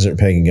a desert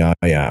pagan god."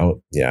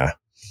 Yeah.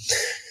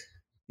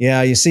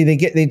 You see, they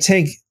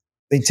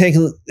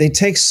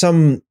take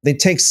some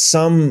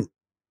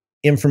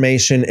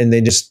information and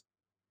they just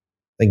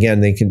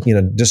again, they can,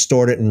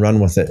 distort it and run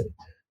with it.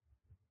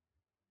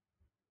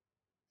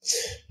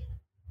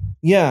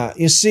 Yeah,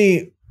 you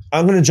see,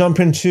 I'm going to jump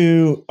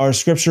into our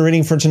scripture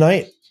reading for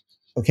tonight.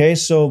 Okay,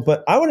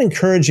 but I would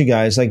encourage you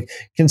guys, like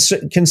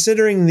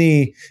considering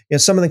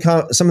some of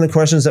the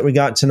questions that we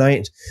got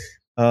tonight.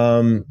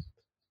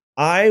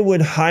 I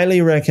would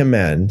highly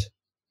recommend,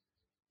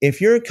 if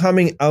you're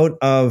coming out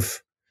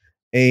of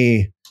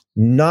a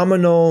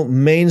nominal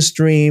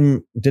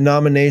mainstream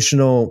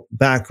denominational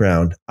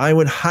background, I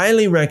would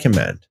highly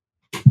recommend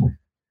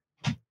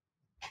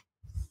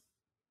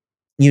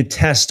you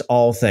test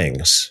all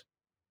things.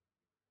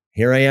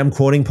 Here I am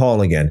quoting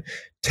Paul again.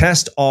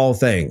 Test all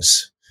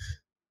things.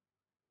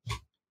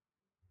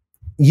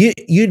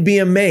 You'd be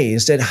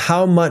amazed at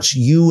how much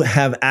you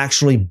have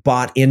actually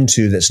bought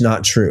into that's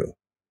not true.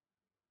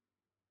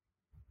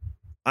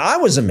 I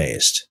was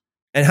amazed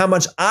at how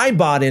much I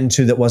bought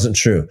into that wasn't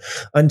true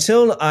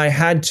until I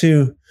had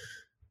to.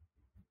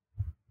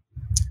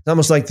 It's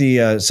almost like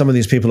some of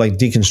these people like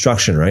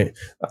deconstruction, right?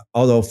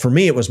 Although for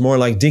me, it was more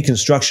like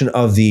deconstruction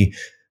of the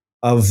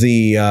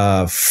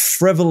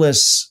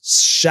frivolous,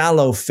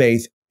 shallow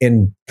faith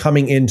in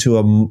coming into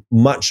a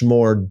much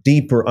more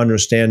deeper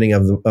understanding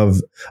of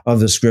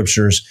the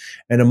scriptures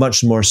and a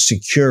much more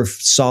secure,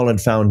 solid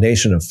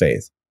foundation of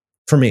faith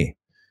for me.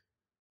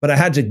 But I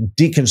had to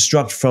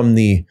deconstruct from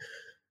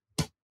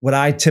what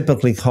I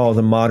typically call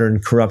the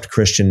modern corrupt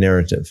Christian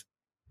narrative.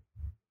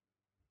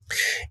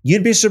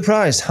 You'd be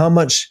surprised how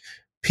much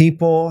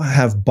people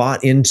have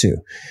bought into.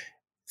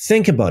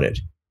 Think about it.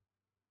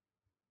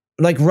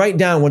 Like, write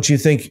down what you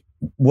think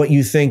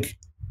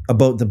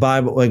about the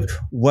Bible, like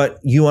what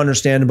you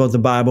understand about the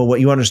Bible,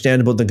 what you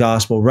understand about the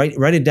gospel. Write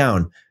it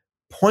down,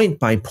 point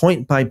by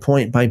point by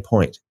point by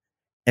point,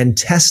 and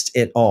test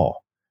it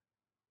all.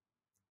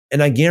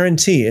 And I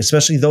guarantee,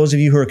 especially those of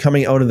you who are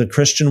coming out of the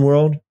Christian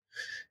world,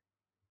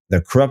 the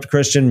corrupt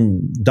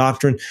Christian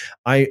doctrine,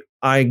 I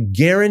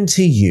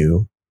guarantee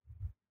you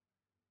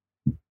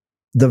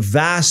the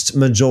vast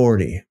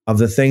majority of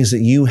the things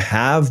that you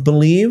have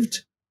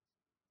believed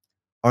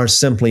are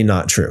simply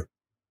not true.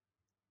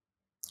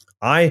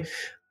 I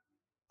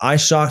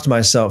shocked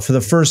myself for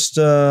the first,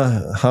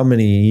 how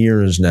many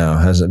years now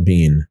has it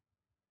been?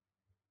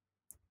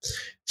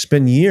 It's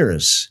been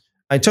years.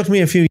 It took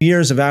me a few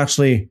years of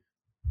actually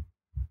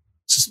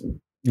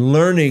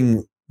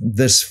learning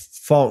this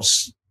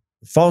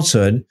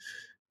falsehood,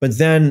 but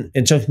then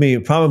it took me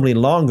probably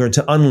longer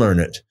to unlearn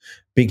it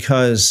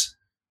because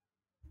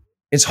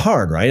it's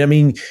hard, right? I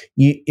mean,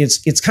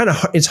 it's kind of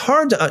hard. It's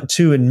hard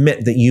to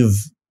admit that you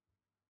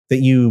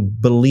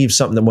believe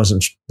something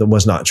that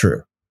was not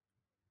true.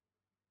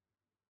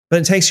 But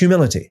it takes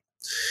humility.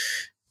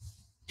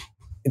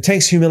 It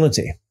takes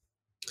humility.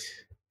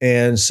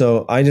 And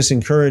so I just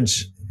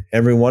encourage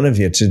every one of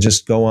you to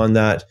just go on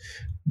that,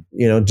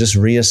 just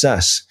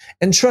reassess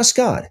and trust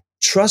God.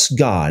 Trust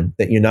God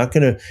that you're not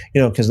going to,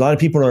 because a lot of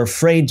people are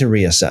afraid to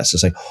reassess.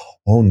 It's like,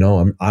 oh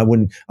no, I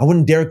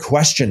wouldn't dare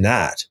question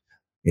that.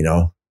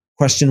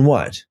 Question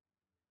what?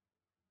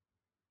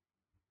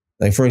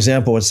 Like, for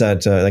example, what's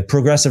that? Like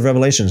progressive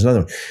revelation is another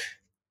one.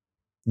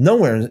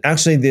 Nowhere,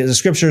 actually, the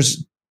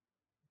scriptures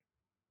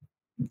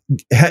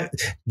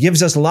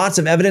gives us lots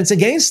of evidence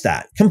against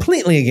that,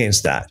 completely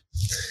against that.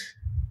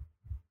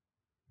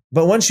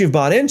 But once you've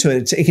bought into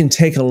it, it can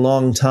take a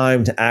long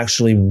time to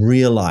actually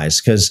realize,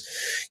 because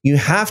you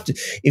have to,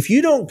 if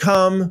you don't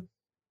come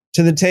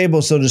to the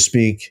table, so to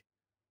speak,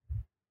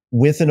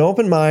 with an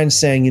open mind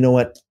saying, you know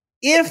what,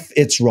 if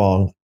it's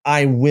wrong,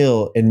 I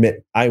will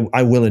admit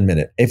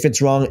it. If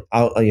it's wrong,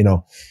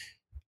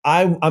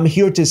 I'm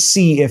here to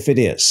see if it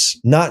is,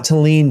 not to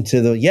lean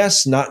to the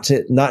yes, not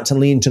to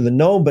lean to the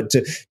no, but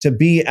to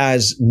be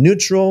as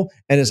neutral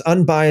and as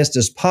unbiased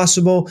as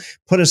possible,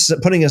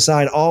 putting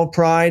aside all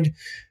pride,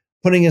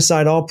 putting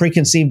aside all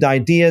preconceived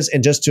ideas,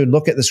 and just to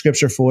look at the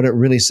scripture for what it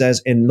really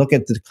says and look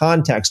at the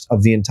context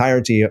of the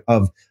entirety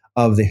of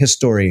the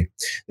history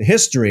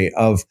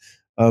of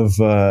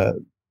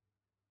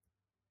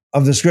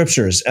the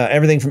scriptures,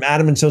 everything from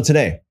Adam until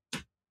today.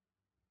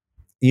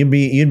 You'd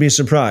be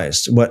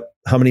surprised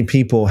how many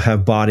people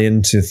have bought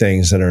into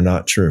things that are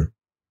not true.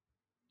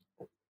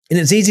 And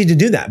it's easy to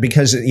do that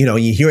because,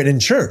 you hear it in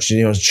church.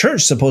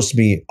 Church is supposed to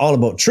be all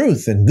about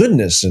truth and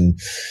goodness and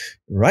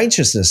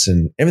righteousness,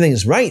 and everything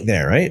is right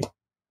there, right?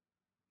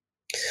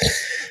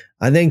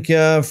 I think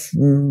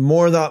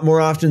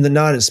more often than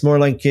not, it's more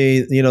like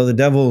the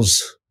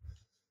devil's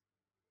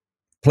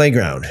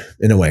playground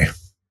in a way.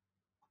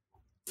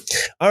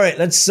 All right,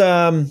 let's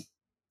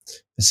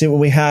see what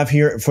we have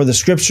here for the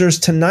scriptures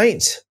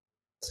tonight.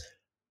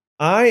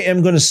 I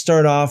am going to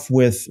start off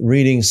with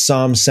reading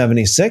Psalm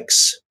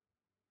 76,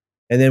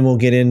 and then we'll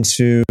get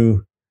into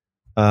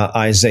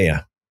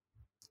Isaiah.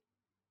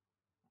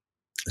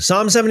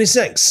 Psalm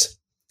 76.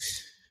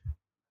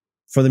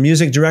 For the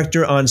music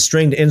director on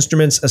stringed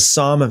instruments, a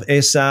psalm of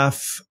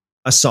Asaph,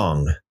 a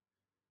song.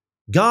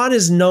 God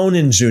is known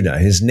in Judah.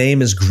 His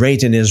name is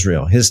great in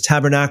Israel. His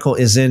tabernacle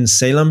is in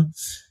Salem.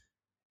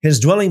 His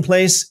dwelling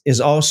place is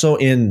also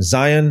in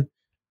Zion.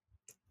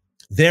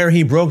 There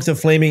he broke the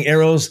flaming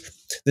arrows,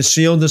 the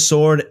shield, the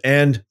sword,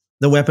 and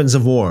the weapons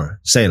of war.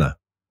 Selah.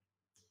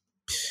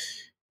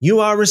 You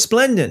are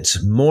resplendent,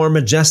 more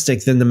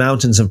majestic than the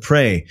mountains of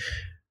prey.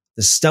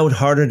 The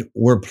stout-hearted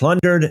were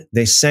plundered,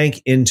 they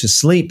sank into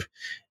sleep,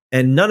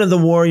 and none of the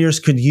warriors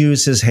could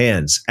use his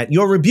hands. At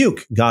your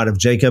rebuke, God of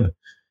Jacob,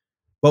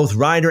 both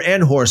rider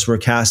and horse were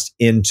cast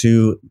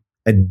into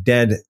a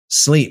dead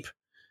sleep.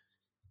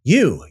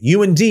 You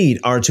indeed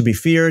are to be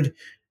feared,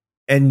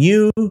 and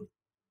you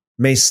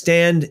may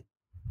stand,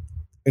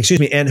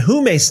 and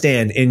who may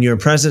stand in your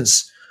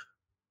presence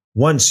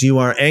once you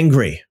are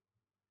angry?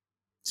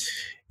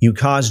 You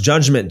caused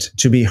judgment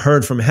to be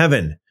heard from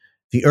heaven.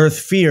 The earth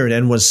feared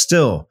and was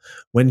still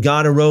when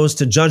God arose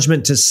to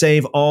judgment to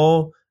save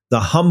all the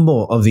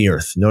humble of the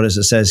earth. Notice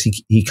it says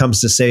he comes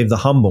to save the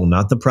humble,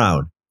 not the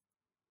proud.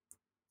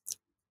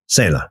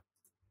 Selah.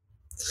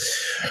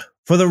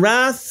 For the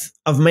wrath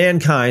of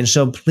mankind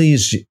shall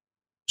praise you.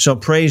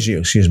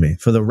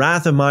 For the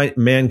wrath of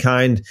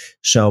mankind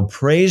shall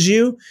praise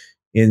you.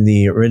 In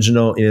the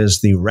original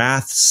is the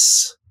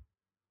wraths,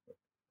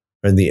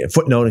 or the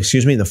footnote,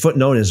 the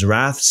footnote is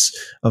wraths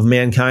of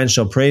mankind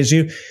shall praise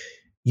you.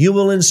 You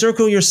will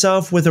encircle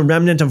yourself with a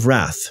remnant of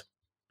wrath.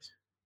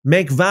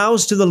 Make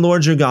vows to the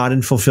Lord your God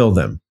and fulfill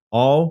them.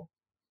 All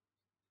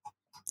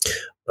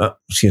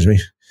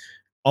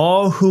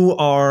who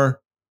are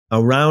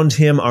around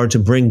him are to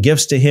bring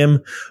gifts to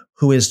him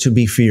who is to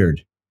be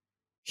feared.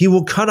 He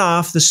will cut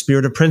off the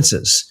spirit of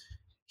princes.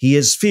 He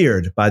is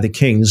feared by the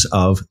kings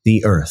of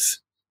the earth.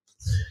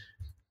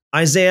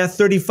 Isaiah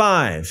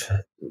 35,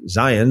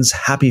 Zion's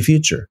happy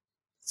future.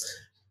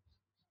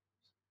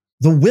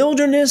 The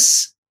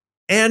wilderness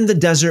and the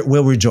desert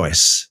will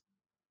rejoice,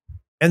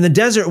 and the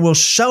desert will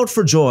shout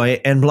for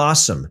joy and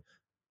blossom.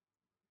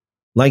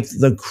 Like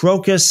the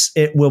crocus,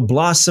 it will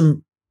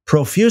blossom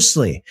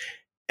profusely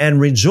and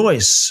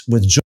rejoice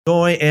with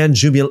joy and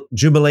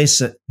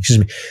jubilation.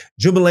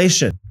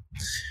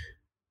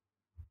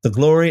 The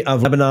glory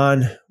of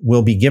Lebanon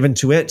will be given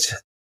to it,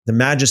 the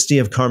majesty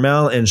of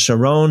Carmel and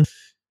Sharon.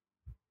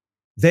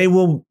 They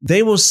will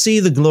see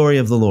the glory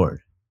of the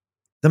Lord,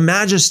 the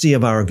majesty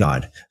of our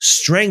God.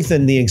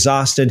 Strengthen the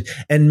exhausted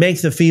and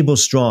make the feeble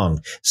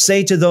strong.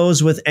 Say to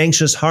those with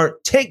anxious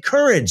heart, take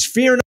courage,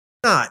 fear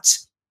not.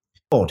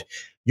 Behold,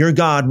 your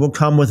God will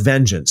come with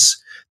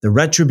vengeance. The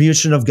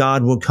retribution of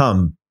God will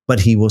come,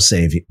 but he will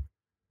save you.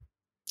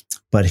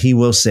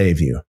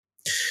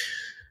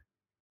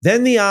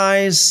 Then the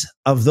eyes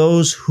of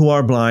those who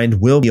are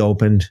blind will be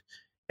opened,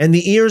 and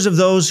the ears of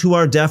those who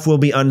are deaf will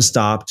be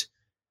unstopped.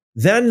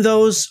 Then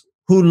those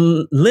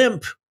who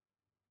limp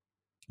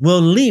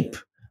will leap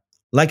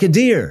like a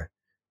deer,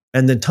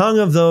 and the tongue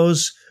of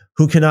those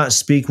who cannot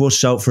speak will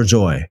shout for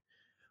joy.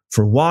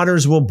 For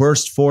waters will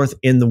burst forth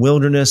in the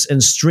wilderness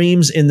and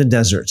streams in the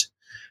desert.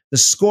 The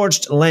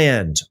scorched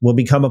land will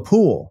become a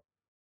pool,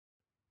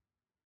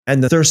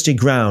 and the thirsty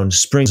ground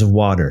springs of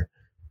water.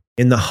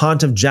 In the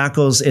haunt of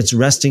jackals, its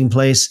resting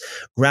place,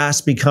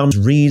 grass becomes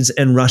reeds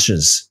and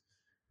rushes.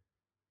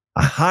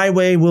 A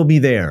highway will be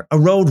there, a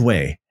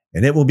roadway,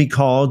 and it will be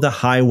called the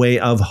highway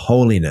of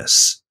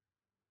holiness.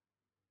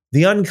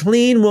 The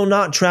unclean will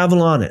not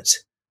travel on it,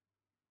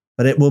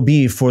 but it will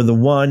be for the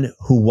one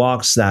who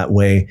walks that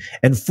way,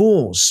 and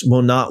fools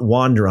will not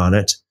wander on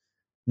it.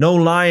 No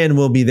lion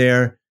will be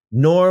there,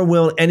 nor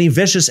will any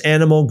vicious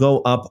animal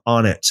go up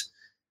on it.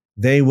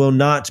 They will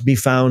not be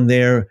found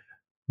there,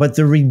 but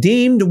the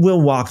redeemed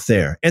will walk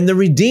there, and the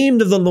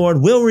redeemed of the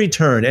Lord will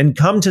return and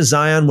come to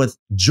Zion with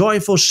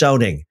joyful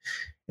shouting,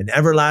 and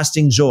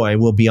everlasting joy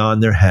will be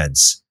on their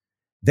heads.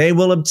 They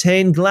will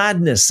obtain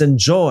gladness and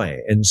joy,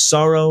 and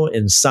sorrow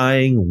and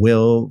sighing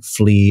will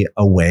flee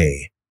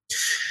away.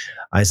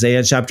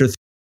 Isaiah chapter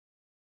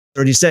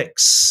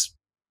 36.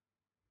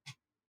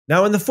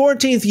 Now in the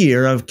 14th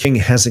year of King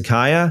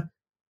Hezekiah,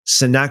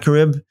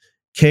 Sennacherib,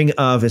 king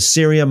of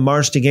Assyria,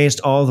 marched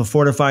against all the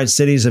fortified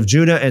cities of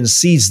Judah and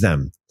seized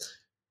them.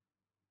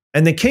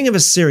 And the king of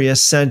Assyria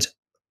sent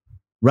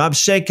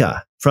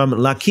Rabshakeh from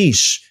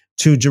Lachish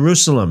to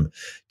Jerusalem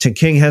to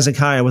King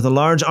Hezekiah with a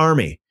large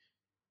army.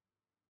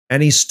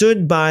 And he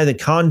stood by the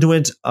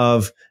conduit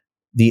of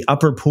the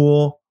upper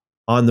pool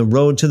on the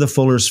road to the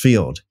fuller's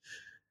field.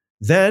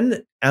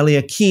 Then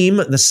Eliakim,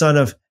 the son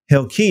of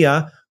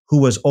Hilkiah, who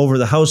was over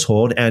the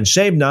household, and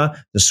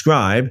Shebna, the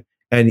scribe,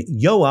 and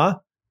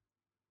Yoah,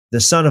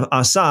 the son of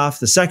Asaph,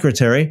 the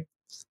secretary,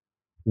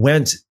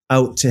 went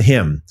out to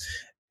him.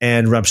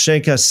 And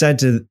Rabshakeh said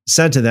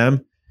to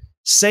them,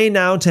 say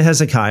now to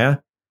Hezekiah,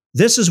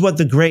 this is what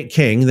the great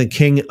king, the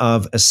king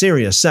of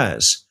Assyria,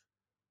 says.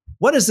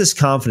 What is this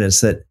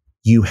confidence that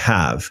you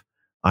have?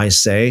 I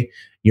say,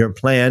 your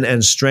plan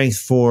and strength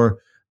for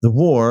the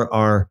war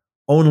are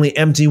only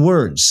empty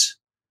words.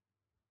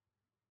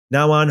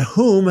 Now on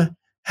whom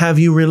have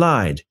you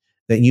relied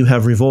that you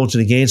have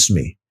revolted against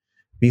me?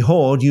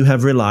 Behold, you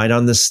have relied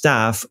on the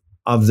staff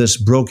of this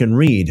broken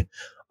reed,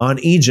 on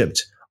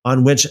Egypt,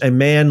 on which if a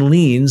man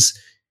leans,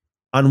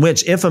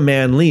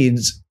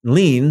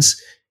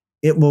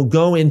 it will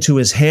go into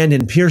his hand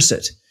and pierce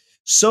it.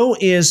 So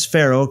is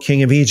Pharaoh,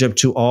 king of Egypt,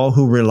 to all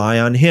who rely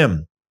on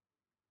him.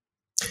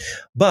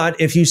 But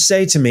if you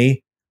say to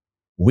me,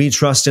 we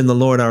trust in the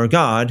Lord our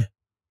God,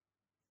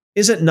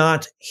 is it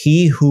not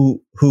he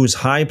whose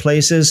high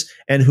places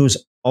and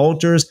whose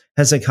altars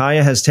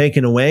Hezekiah has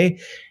taken away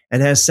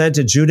and has said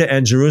to Judah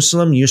and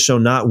Jerusalem, you shall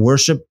not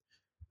worship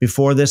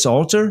before this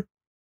altar?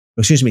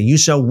 You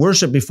shall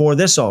worship before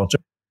this altar.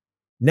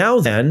 Now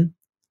then,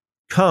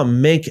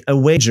 come, make a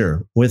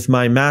wager with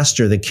my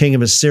master, the king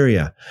of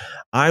Assyria.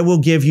 I will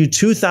give you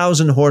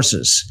 2,000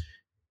 horses,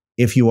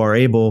 if you are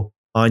able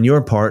on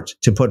your part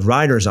to put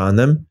riders on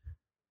them.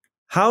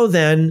 How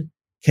then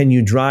can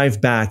you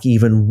drive back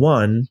even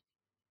one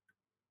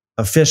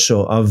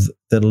official of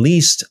the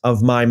least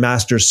of my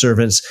master's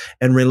servants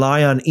and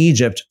rely on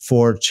Egypt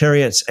for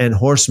chariots and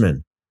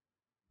horsemen?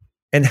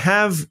 And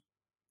have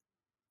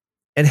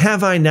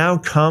I now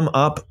come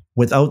up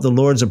without the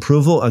Lord's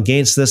approval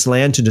against this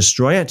land to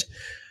destroy it?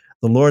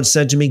 The Lord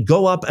said to me,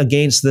 go up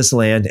against this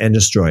land and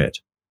destroy it.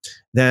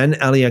 Then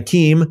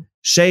Eliakim,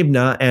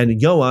 Shebna, and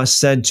Joah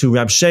said to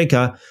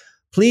Rabshakeh,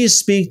 please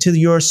speak to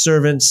your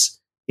servants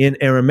in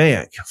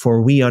Aramaic,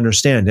 for we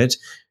understand it,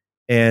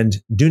 and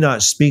do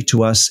not speak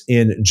to us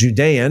in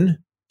Judean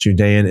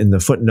in the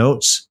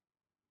footnotes,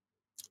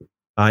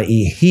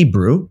 i.e.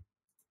 Hebrew,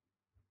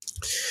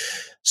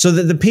 so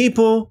that the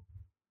people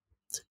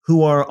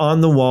who are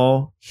on the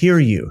wall hear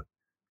you.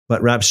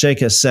 But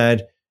Rabshakeh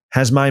said,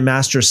 has my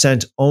master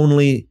sent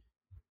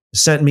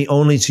me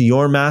only to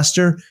your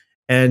master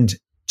and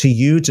to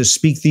you to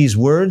speak these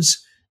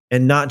words,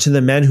 and not to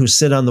the men who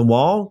sit on the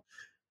wall,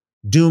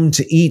 doomed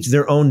to eat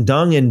their own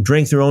dung and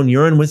drink their own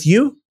urine with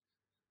you?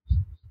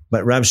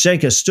 But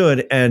Rabshakeh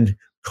stood and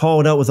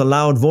called out with a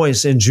loud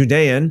voice in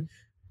Judean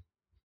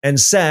and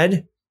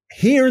said,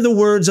 hear the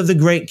words of the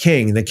great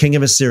king, the king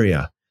of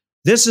Assyria.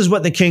 This is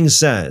what the king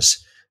says.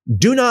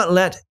 Do not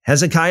let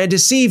Hezekiah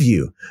deceive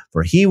you,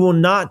 for he will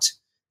not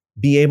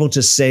be able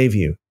to save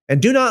you.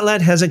 And do not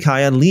let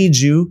Hezekiah lead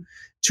you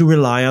to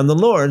rely on the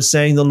Lord,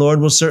 saying the Lord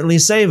will certainly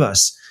save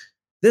us.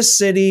 This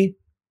city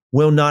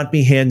will not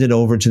be handed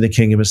over to the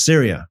king of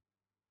Assyria.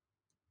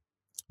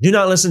 Do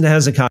not listen to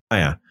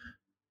Hezekiah,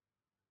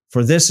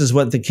 for this is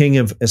what the king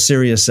of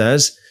Assyria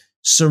says.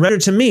 Surrender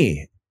to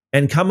me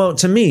and come out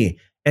to me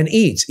and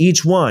eat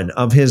each one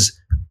of his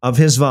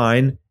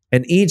vine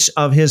and each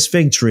of his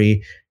fig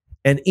tree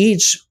and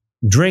each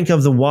drink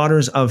of the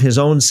waters of his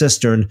own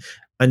cistern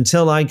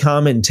until I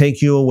come and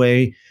take you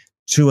away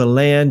to a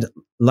land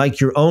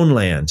like your own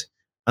land,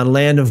 a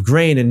land of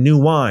grain and new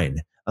wine,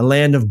 a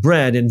land of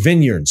bread and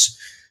vineyards.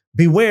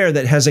 Beware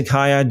that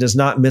Hezekiah does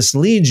not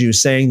mislead you,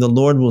 saying the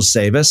Lord will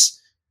save us.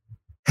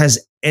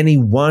 Has any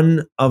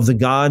one of the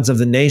gods of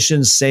the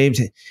nations saved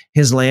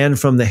his land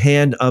from the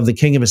hand of the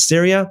king of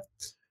Assyria?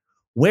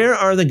 Where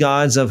are the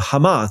gods of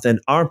Hamath and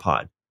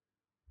Arpad?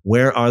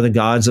 Where are the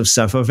gods of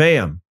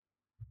Sepharvaim?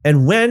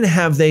 And when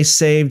have they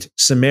saved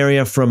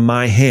Samaria from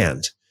my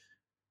hand?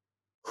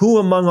 Who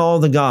among all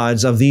the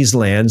gods of these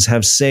lands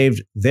have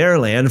saved their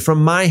land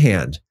from my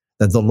hand,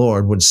 that the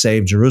Lord would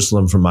save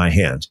Jerusalem from my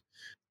hand?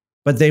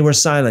 But they were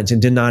silent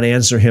and did not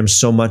answer him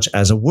so much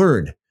as a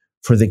word,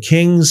 for the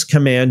king's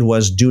command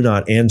was, do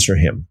not answer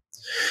him.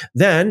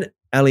 Then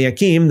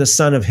Eliakim, the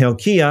son of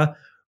Hilkiah,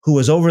 who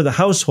was over the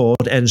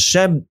household, and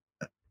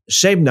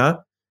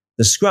Shebna,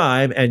 the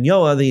scribe, and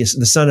Joah,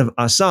 the son of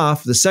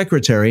Asaph, the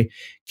secretary,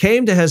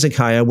 came to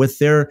Hezekiah with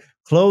their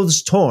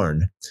clothes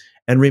torn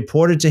and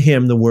reported to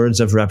him the words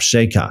of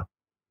Rabshakeh.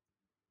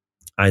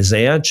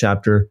 Isaiah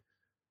chapter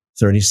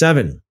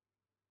 37.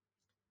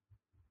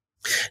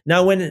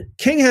 Now when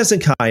King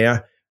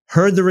Hezekiah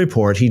heard the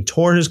report, he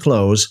tore his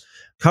clothes,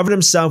 covered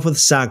himself with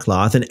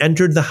sackcloth, and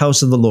entered the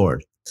house of the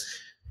Lord.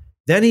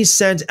 Then he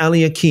sent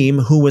Eliakim,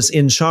 who was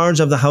in charge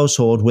of the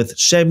household, with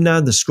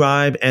Shebna the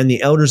scribe and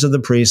the elders of the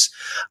priests,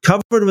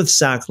 covered with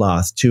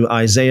sackcloth, to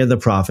Isaiah the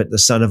prophet, the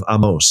son of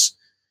Amos.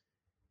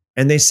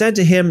 And they said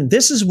to him,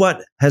 this is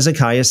what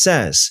Hezekiah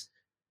says.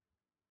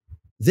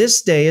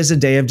 This day is a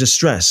day of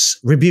distress,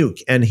 rebuke,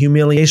 and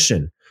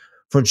humiliation,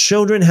 for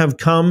children have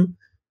come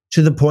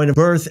to the point of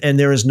birth, and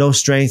there is no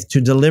strength to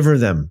deliver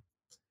them.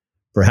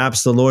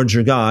 Perhaps the Lord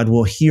your God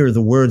will hear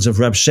the words of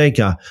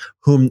Rabshakeh,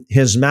 whom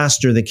his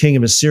master, the king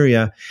of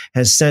Assyria,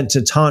 has sent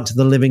to taunt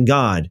the living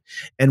God,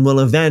 and will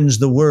avenge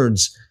the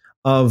words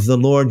of the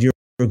Lord your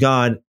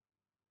God,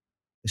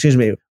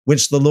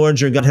 which the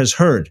Lord your God has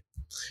heard.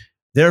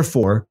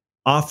 Therefore,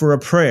 offer a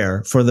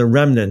prayer for the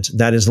remnant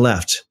that is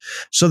left.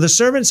 So the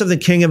servants of the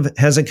king of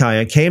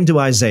Hezekiah came to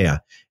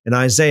Isaiah, and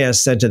Isaiah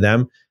said to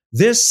them,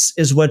 this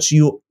is what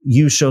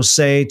you shall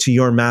say to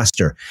your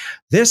master.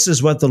 This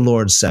is what the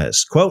Lord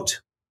says,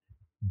 quote,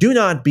 do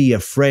not be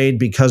afraid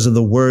because of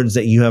the words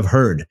that you have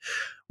heard,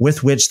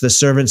 with which the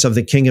servants of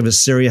the king of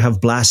Assyria have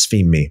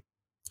blasphemed me.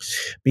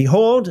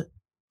 Behold,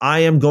 I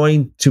am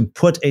going to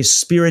put a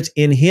spirit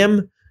in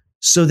him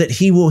so that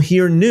he will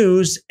hear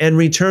news and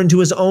return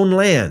to his own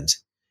land,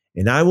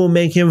 and I will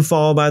make him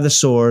fall by the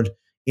sword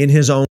in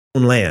his own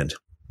land.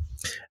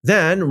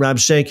 Then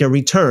Rabshakeh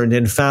returned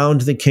and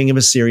found the king of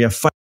Assyria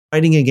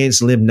fighting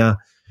against Libnah,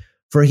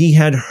 for he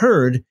had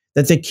heard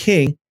that the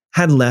king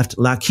had left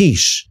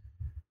Lachish.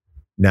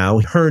 Now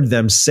he heard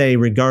them say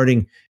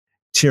regarding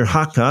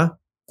Tirhaka,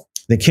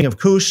 the king of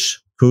Cush,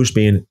 Cush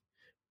being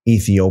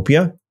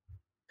Ethiopia,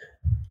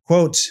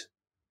 quote,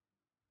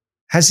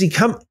 he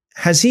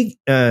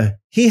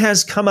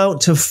has come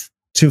out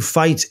to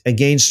fight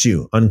against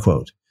you,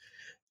 unquote.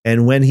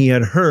 And when he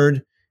had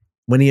heard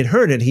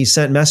it, he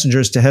sent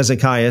messengers to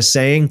Hezekiah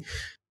saying,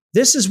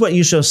 this is what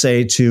you shall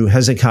say to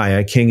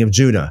Hezekiah, king of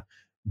Judah.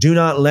 Do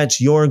not let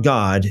your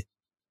God,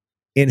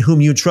 in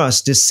whom you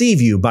trust,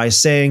 deceive you by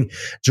saying,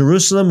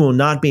 Jerusalem will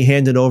not be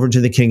handed over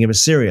to the king of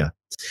Assyria.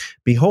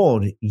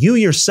 Behold, you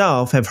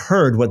yourself have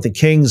heard what the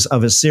kings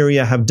of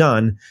Assyria have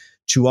done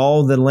to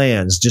all the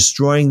lands,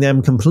 destroying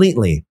them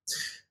completely.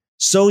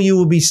 So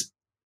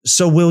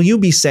will you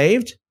be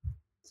saved?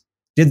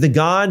 Did the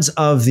gods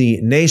of the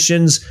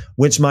nations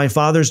which my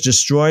fathers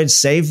destroyed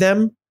save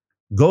them?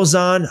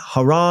 Gozan,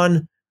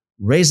 Haran,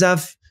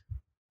 Rezeph,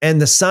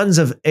 and the sons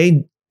of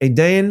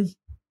Adain,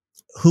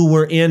 who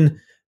were in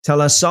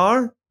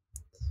Telassar?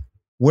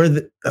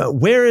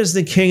 Where is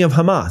the king of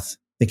Hamath,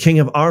 the king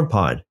of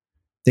Arpad,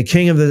 the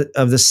king of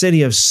the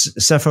city of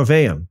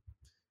Sepharvaim,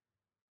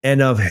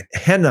 and of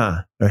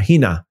Hena,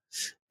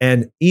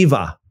 and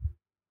Eva?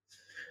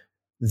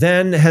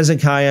 Then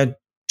Hezekiah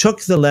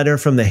took the letter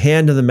from the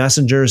hand of the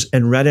messengers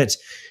and read it,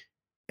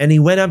 and he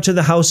went up to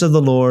the house of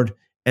the Lord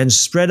and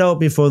spread it out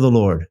before the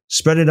Lord.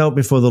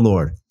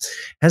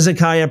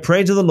 Hezekiah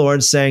prayed to the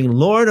Lord, saying,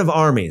 Lord of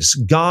armies,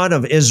 God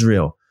of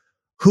Israel,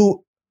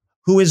 who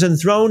is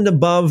enthroned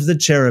above the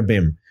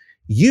cherubim,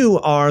 you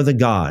are the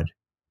God,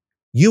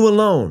 you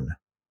alone,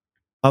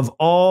 of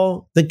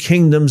all the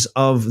kingdoms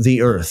of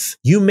the earth.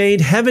 You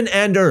made heaven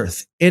and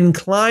earth.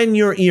 Incline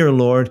your ear,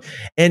 Lord,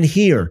 and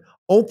hear.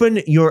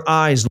 Open your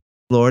eyes,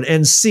 Lord,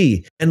 and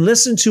see, and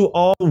listen to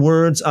all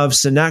words of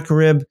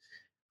Sennacherib,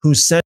 who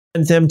sent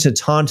them to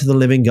taunt the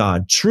living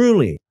God.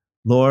 Truly,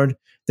 Lord,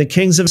 the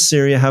kings of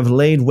Syria have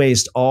laid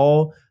waste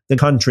all the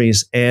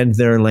countries and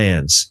their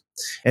lands,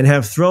 and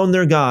have thrown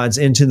their gods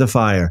into the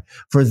fire,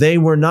 for they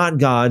were not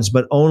gods,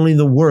 but only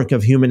the work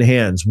of human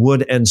hands,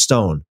 wood and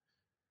stone.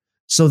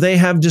 So they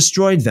have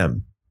destroyed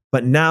them.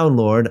 But now,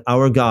 Lord,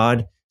 our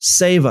God,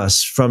 save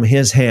us from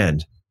his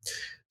hand,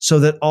 so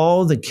that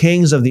all the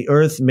kings of the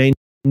earth may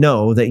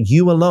know that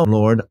you alone,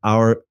 Lord,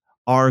 are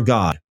our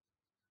God.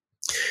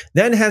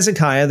 Then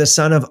Hezekiah, the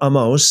son of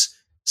Amos,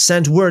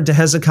 sent word to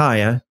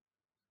Hezekiah.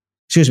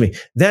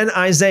 Then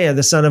Isaiah,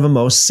 the son of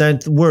Amos,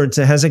 sent word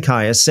to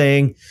Hezekiah,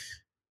 saying,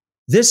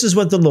 this is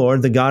what the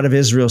Lord, the God of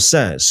Israel,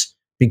 says.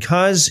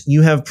 Because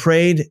you have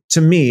prayed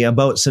to me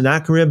about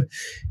Sennacherib,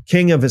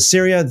 king of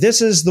Assyria,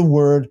 this is the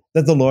word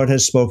that the Lord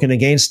has spoken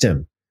against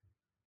him.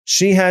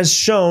 She has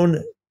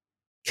shown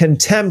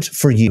contempt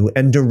for you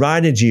and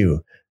derided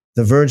you,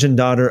 the virgin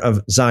daughter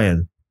of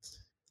Zion.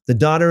 The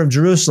daughter of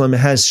Jerusalem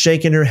has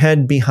shaken her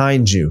head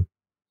behind you.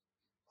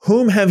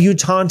 Whom have you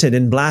taunted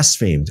and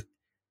blasphemed?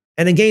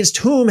 And against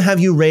whom have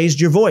you raised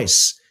your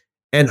voice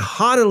and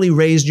haughtily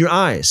raised your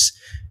eyes?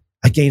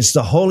 Against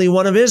the Holy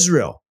One of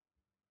Israel.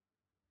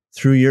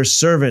 Through your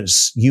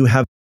servants you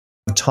have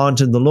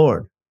taunted the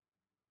Lord.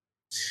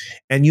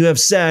 And you have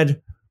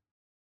said,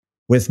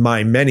 with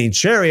my many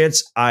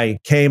chariots, I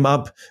came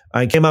up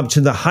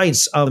to the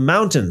heights of the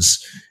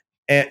mountains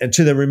and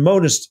to the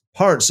remotest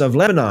parts of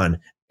Lebanon,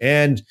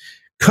 and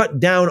cut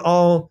down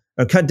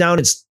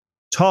its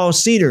tall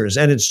cedars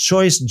and its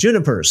choice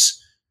junipers.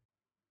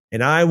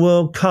 And I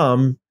will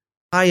come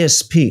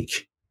highest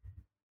peak,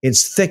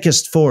 its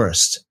thickest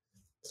forest.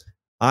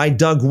 I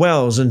dug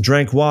wells and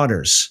drank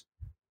waters,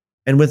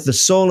 and with the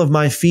sole of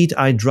my feet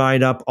I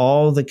dried up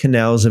all the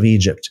canals of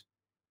Egypt.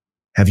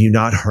 Have you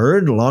not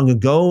heard? Long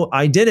ago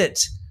I did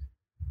it.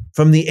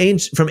 From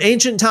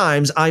ancient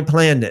times I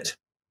planned it.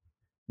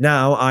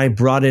 Now I have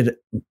brought it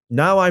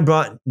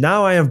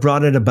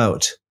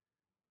about,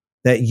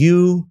 that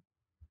you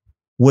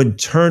would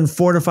turn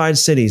fortified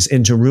cities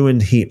into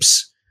ruined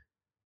heaps.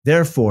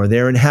 Therefore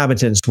their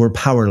inhabitants were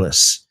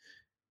powerless.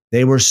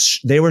 They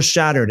were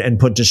shattered and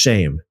put to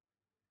shame.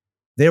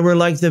 They were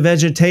like the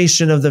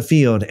vegetation of the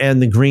field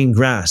and the green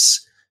grass,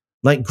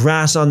 like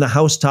grass on the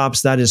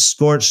housetops that is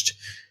scorched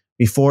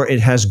before it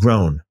has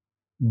grown.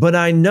 But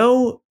I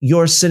know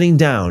you're sitting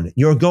down,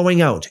 you're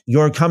going out,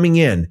 you're coming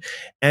in,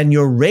 and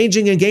you're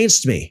raging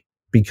against me.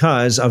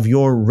 Because of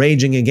your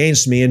raging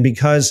against me and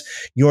because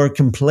your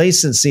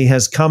complacency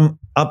has come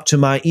up to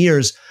my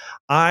ears,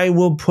 I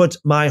will put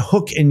my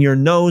hook in your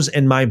nose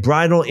and my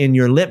bridle in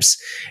your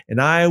lips,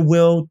 and I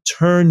will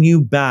turn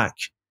you back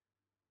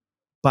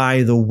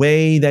by the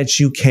way that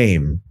you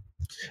came.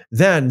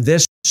 Then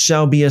this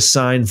shall be a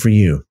sign for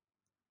you.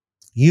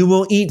 You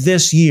will eat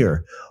this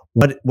year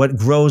what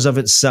grows of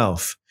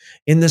itself.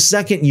 In the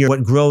second year,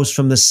 what grows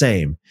from the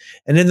same.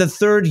 And in the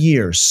third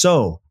year,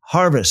 sow,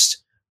 harvest,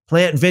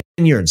 plant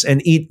vineyards,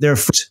 and eat their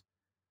fruit.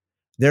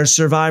 Their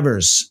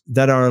survivors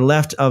that are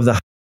left of the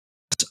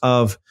house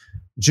of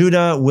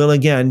Judah will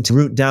again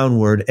root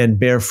downward and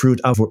bear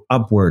fruit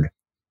upward.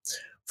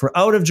 For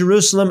out of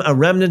Jerusalem a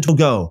remnant will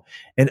go,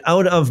 and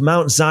out of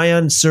Mount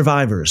Zion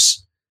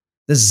survivors.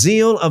 The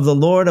zeal of the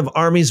Lord of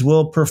armies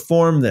will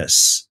perform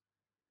this.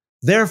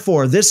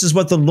 Therefore, this is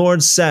what the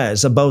Lord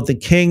says about the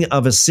king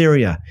of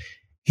Assyria.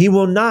 He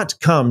will not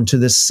come to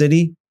this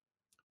city,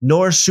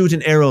 nor shoot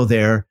an arrow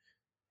there,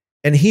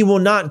 and he will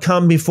not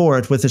come before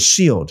it with a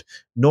shield,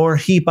 nor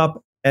heap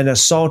up an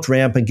assault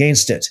ramp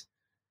against it.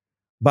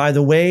 By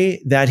the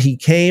way that he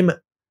came,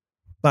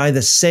 by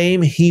the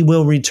same he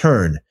will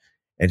return,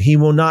 and he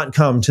will not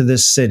come to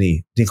this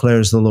city,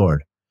 declares the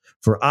Lord.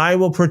 For I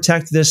will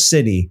protect this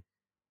city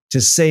to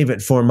save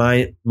it for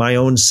my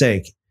own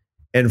sake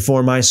and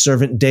for my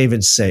servant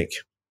David's sake.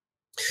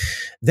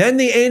 Then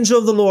the angel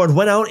of the Lord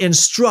went out and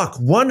struck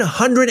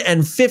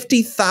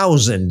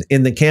 150,000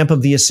 in the camp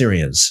of the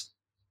Assyrians.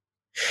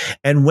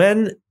 And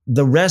when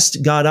the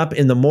rest got up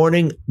in the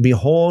morning,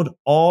 behold,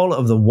 all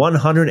of the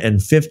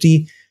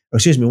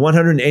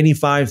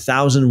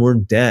 185,000 were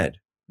dead.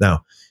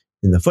 Now,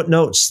 in the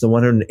footnotes, the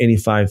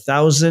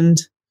 185,000,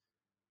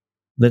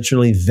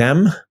 literally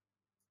them,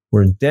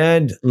 were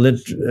dead,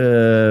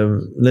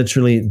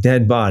 literally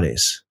dead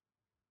bodies.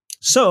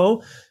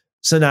 So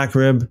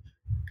Sennacherib,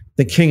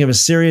 the king of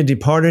Assyria,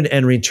 departed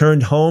and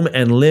returned home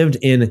and lived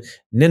in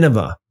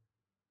Nineveh.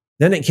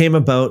 Then it came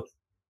about,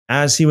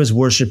 as he was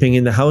worshiping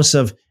in the house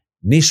of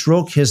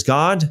Nisroch, his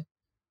god,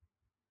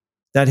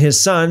 that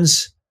his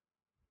sons,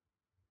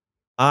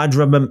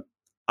 Adramelech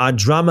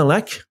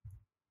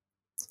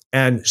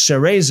and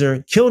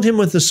Sharezer, killed him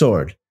with the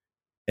sword,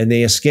 and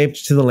they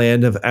escaped to the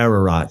land of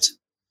Ararat.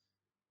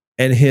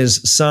 And his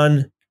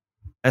son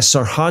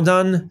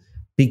Esarhaddon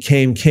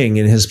became king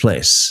in his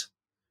place.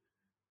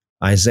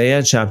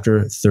 Isaiah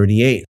chapter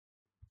 38.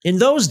 In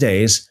those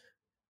days,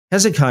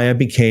 Hezekiah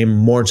became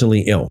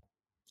mortally ill,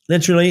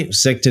 literally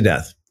sick to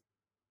death.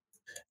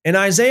 And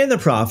Isaiah the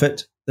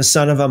prophet, the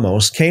son of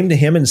Amos, came to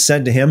him and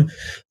said to him,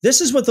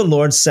 "This is what the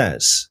Lord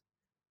says,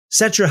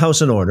 set your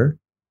house in order,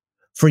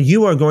 for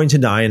you are going to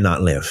die and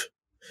not live."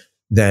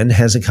 Then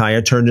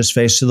Hezekiah turned his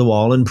face to the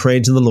wall and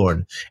prayed to the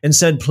Lord and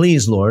said,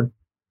 "Please, Lord,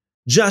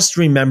 just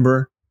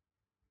remember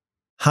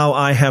how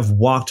I have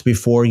walked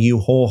before you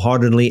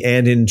wholeheartedly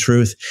and in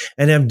truth,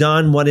 and have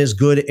done what is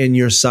good in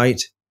your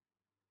sight."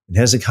 And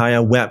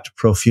Hezekiah wept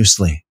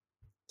profusely.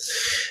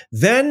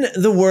 Then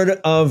the word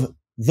of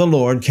the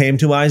Lord came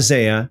to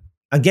Isaiah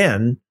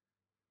again.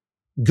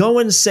 "Go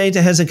and say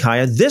to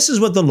Hezekiah, this is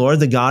what the Lord,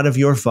 the God of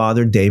your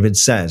father David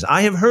says.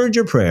 I have heard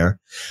your prayer.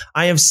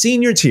 I have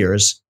seen your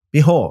tears.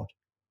 Behold,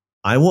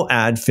 I will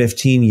add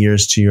 15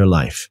 years to your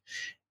life,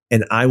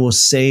 and I will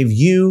save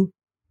you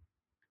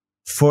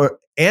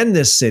and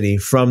this city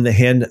from the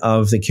hand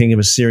of the king of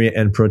Assyria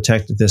and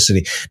protect this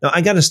city." Now,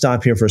 I got to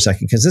stop here for a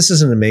second because this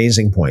is an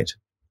amazing point.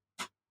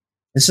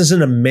 This is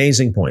an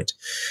amazing point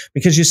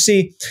because you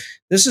see,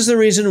 this is the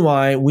reason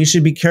why we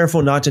should be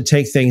careful not to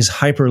take things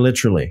hyper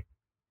literally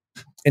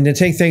and to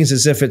take things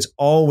as if it's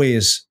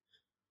always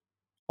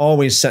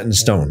set in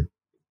stone.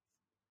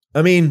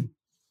 I mean,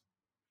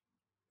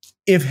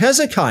 if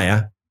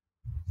Hezekiah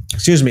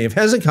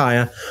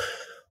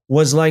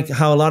was like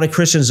how a lot of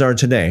Christians are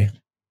today,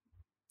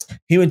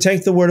 he would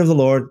take the word of the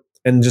Lord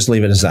and just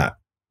leave it as that.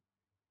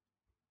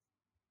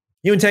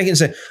 He would take it and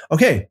say,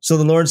 okay, so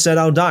the Lord said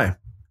I'll die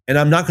and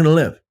I'm not going to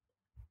live.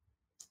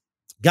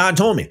 God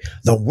told me.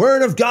 The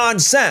word of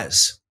God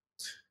says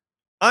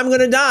I'm going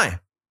to die.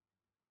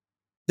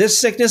 This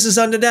sickness is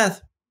unto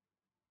death.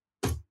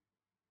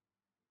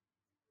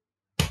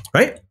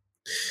 Right?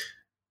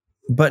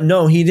 But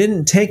no, he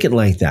didn't take it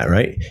like that,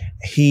 right?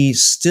 He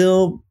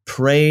still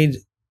prayed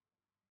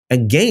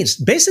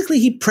basically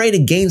he prayed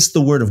against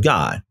the word of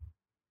God,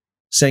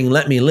 saying,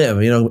 let me live,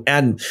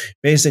 and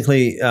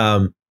basically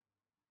have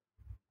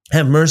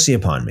mercy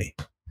upon me.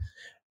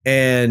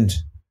 And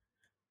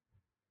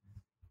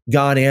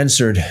God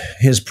answered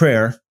his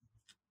prayer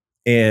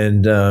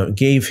and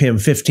gave him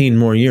 15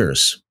 more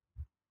years.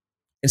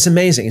 It's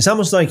amazing. It's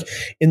almost like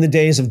in the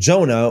days of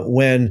Jonah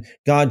when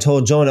God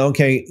told Jonah,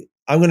 okay,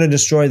 I'm going to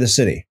destroy the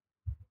city.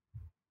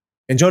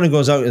 And Jonah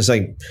goes out and is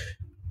like,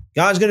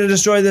 God's going to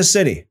destroy this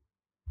city.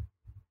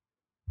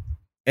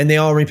 And they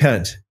all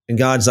repent. And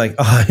God's like,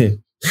 oh,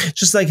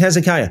 just like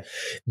Hezekiah,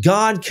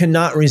 God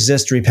cannot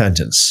resist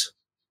repentance.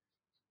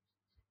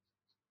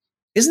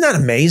 Isn't that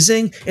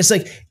amazing? It's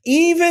like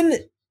even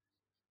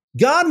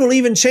God will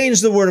even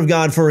change the word of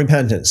God for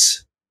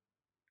repentance.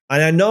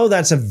 And I know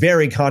that's a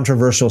very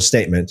controversial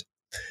statement,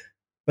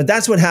 but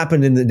that's what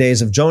happened in the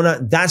days of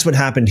Jonah. That's what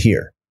happened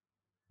here.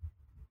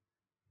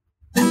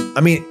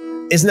 I mean,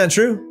 isn't that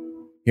true?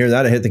 Hear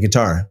that? I hit the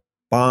guitar.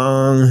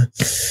 Bong.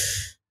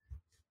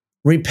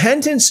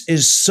 Repentance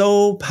is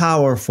so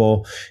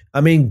powerful.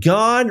 I mean,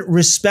 God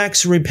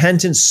respects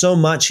repentance so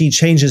much, he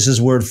changes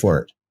his word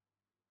for it.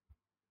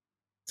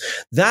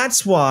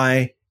 That's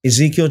why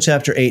Ezekiel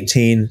chapter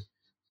 18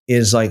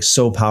 is like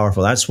so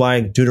powerful. That's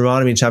why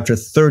Deuteronomy chapter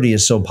 30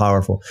 is so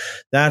powerful.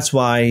 That's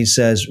why he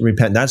says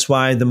repent. That's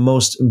why the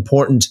most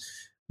important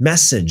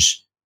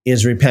message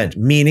is repent,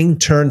 meaning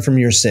turn from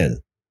your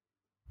sin.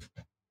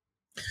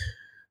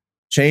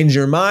 Change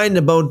your mind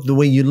about the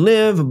way you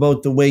live,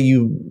 about the way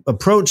you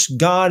approach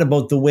God,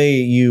 about the way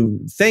you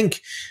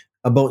think,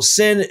 about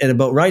sin and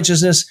about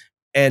righteousness,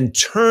 and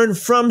turn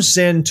from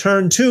sin,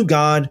 turn to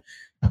God.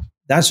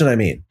 That's what I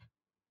mean.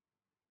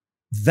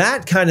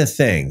 That kind of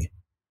thing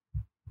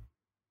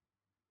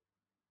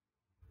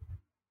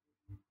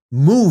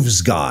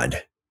moves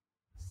God.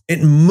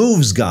 It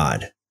moves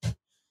God.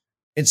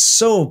 It's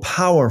so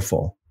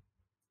powerful.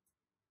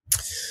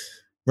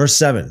 Verse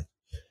 7.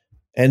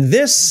 And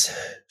this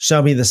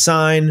shall be the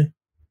sign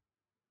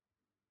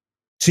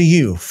to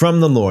you from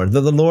the Lord,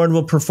 that the Lord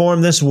will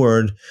perform this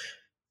word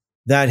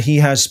that he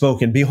has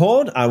spoken.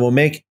 Behold, I will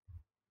make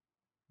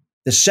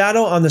the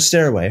shadow on the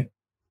stairway,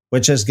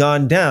 which has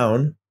gone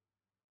down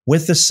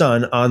with the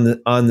sun on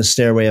the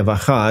stairway of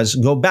Ahaz,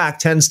 go back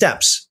 10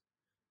 steps.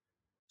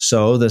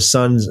 So the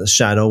sun's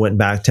shadow went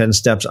back 10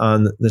 steps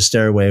on the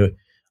stairway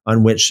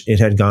on which it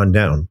had gone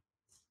down.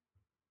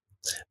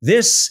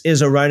 This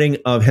is a writing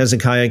of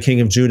Hezekiah,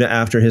 king of Judah,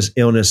 after his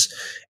illness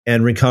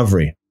and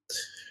recovery.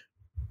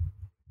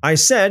 I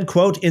said,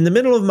 quote, in the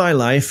middle of my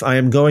life, I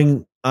am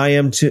to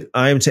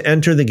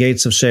enter the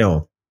gates of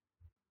Sheol.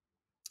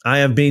 I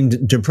have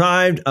been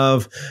deprived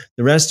of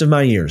the rest of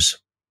my years.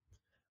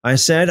 I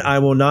said, I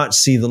will not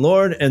see the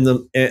Lord and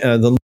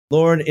the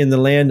Lord in the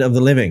land of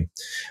the living.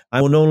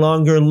 I will no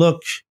longer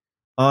look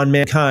on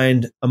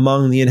mankind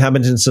among the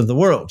inhabitants of the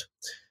world.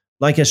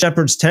 Like a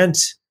shepherd's tent,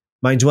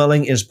 my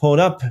dwelling is pulled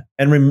up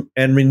and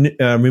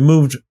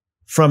removed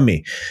from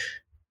me.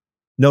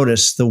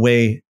 Notice the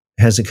way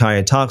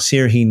Hezekiah talks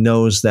here. He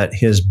knows that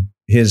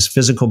his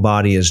physical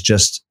body is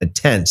just a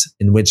tent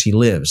in which he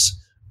lives.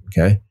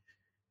 Okay.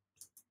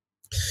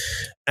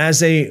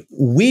 As a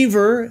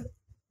weaver,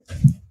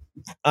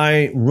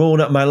 I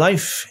rolled up my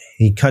life.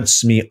 He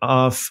cuts me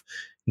off.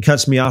 He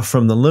cuts me off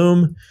from the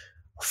loom.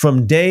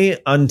 From day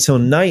until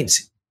night,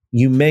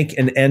 you make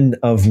an end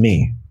of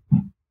me.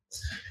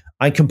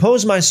 I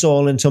compose my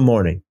soul until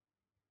morning.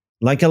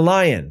 Like a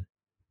lion,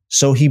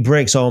 so he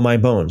breaks all my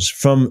bones.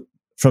 From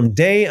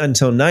day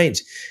until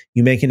night,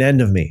 you make an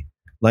end of me.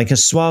 Like a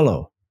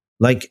swallow,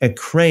 like a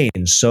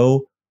crane,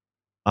 so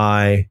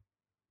I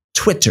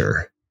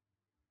twitter.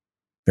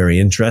 Very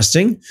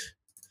interesting.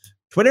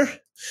 Twitter?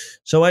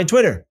 So I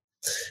twitter.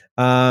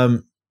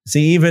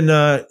 See, even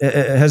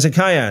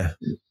Hezekiah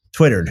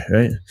twittered,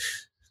 right?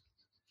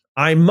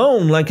 I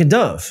moan like a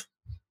dove.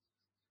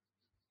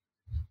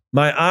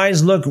 My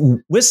eyes look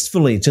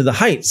wistfully to the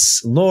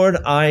heights. Lord,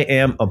 I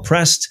am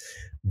oppressed.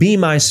 Be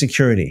my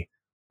security.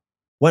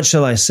 What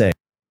shall I say?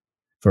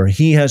 For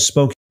he has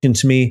spoken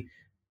to me,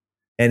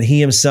 and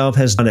he himself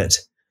has done it.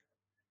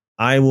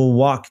 I will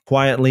walk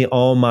quietly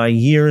all my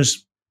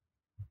years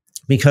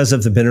because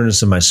of the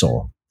bitterness of my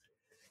soul.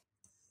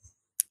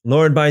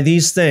 Lord, by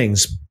these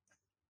things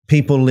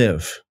people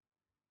live,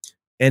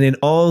 and in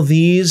all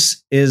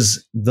these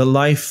is the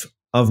life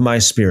of my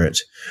spirit.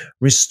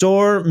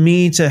 Restore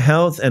me to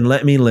health and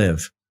let me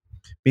live.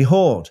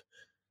 Behold,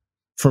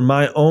 for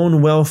my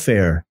own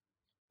welfare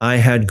I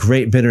had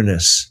great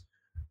bitterness,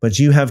 but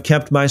you have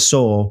kept my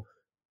soul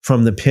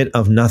from the pit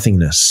of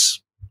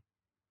nothingness.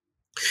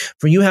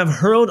 For you have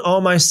hurled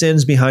all my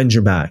sins behind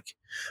your back,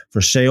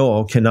 for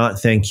Sheol cannot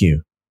thank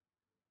you.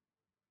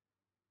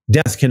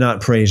 Death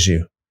cannot praise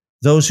you.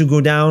 Those who go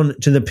down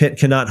to the pit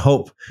cannot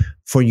hope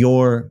for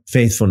your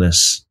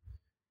faithfulness.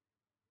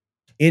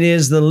 It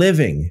is the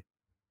living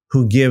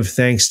who give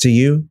thanks to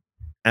you,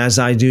 as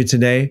I do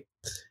today.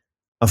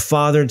 A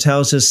father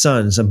tells his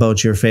sons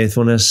about your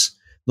faithfulness.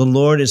 The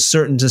Lord is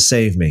certain to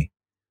save me.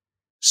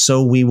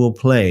 So we will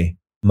play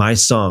my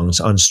songs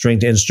on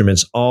stringed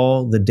instruments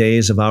all the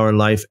days of our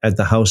life at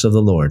the house of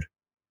the Lord.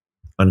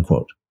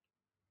 Unquote.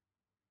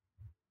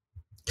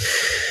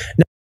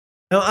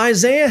 Now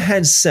Isaiah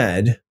had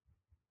said,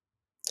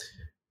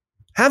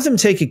 have them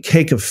take a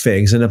cake of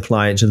figs and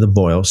apply it to the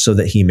boil so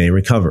that he may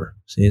recover.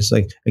 See, it's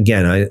like,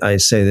 again, I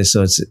say this,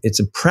 so it's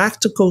a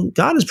practical,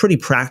 God is pretty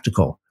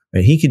practical,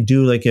 right? He could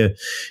do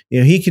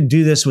he could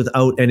do this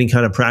without any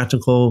kind of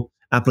practical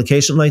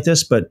application like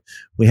this, but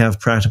we have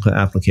practical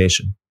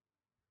application.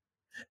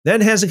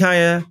 Then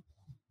Hezekiah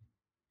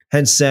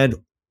had said,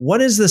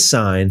 what is the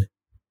sign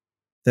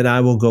that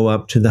I will go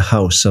up to the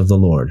house of the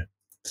Lord?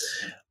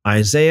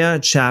 Isaiah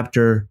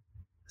chapter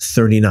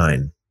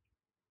 39.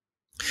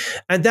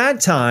 At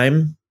that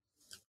time,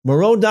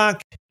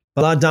 Merodach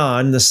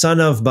Baladan, the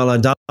son of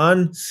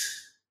Baladan,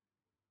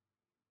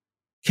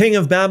 king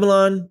of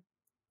Babylon,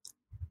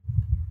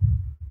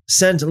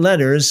 sent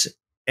letters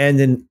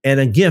and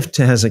a gift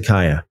to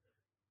Hezekiah,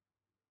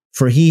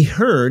 for he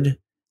heard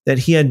that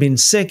he had been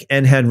sick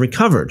and had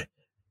recovered.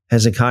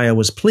 Hezekiah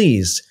was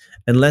pleased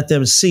and let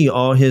them see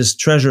all his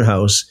treasure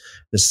house,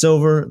 the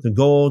silver, the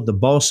gold, the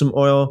balsam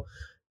oil,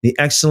 the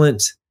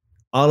excellent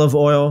olive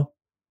oil,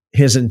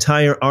 his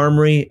entire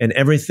armory, and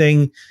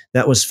everything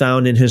that was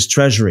found in his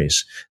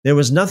treasuries. There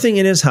was nothing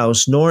in his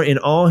house, nor in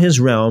all his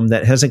realm,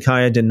 that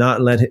Hezekiah did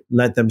not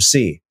let them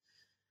see.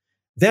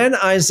 Then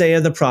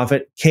Isaiah the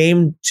prophet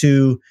came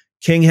to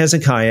King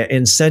Hezekiah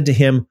and said to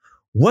him,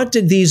 what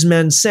did these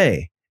men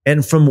say?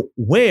 And from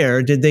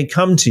where did they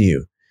come to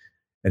you?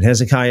 And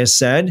Hezekiah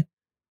said,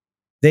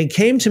 they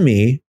came to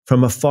me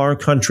from a far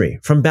country,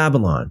 from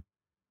Babylon.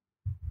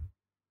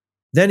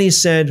 Then he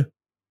said,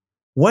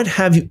 what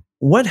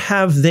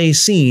have they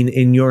seen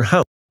in your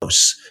house?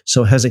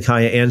 So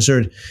Hezekiah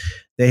answered,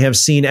 they have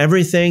seen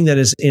everything that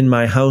is in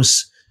my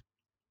house.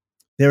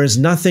 There is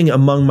nothing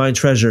among my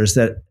treasures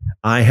that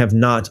I have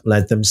not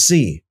let them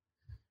see.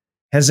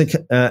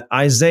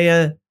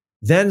 Isaiah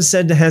then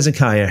said to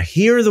Hezekiah,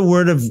 hear the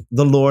word of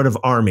the Lord of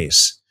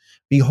armies.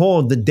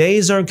 Behold, the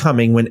days are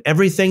coming when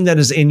everything that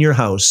is in your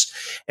house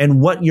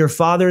and what your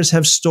fathers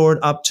have stored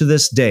up to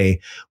this day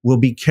will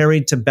be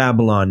carried to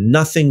Babylon.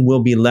 Nothing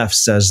will be left,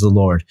 says the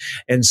Lord.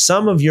 And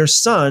some of your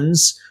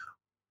sons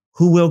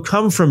who will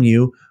come from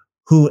you,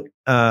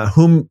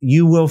 whom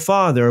you will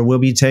father, will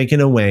be taken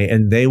away,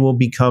 and they will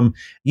become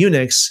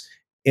eunuchs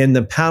in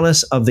the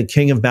palace of the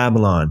king of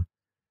Babylon.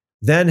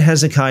 Then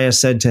Hezekiah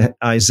said to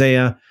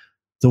Isaiah,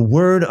 the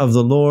word of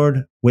the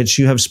Lord which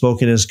you have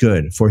spoken is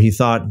good. For he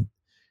thought,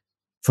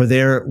 for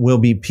there will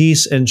be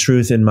peace and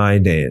truth in my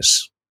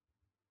days.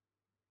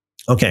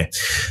 Okay.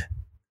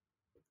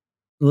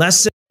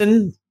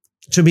 Lesson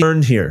to be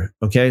learned here.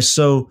 Okay.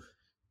 So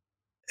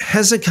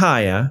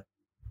Hezekiah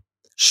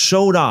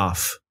showed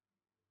off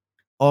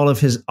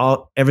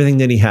everything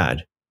that he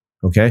had.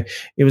 Okay.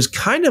 It was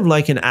kind of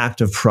like an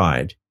act of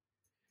pride.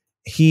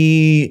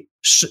 It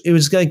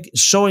was like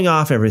showing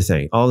off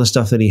everything, all the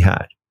stuff that he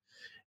had.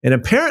 And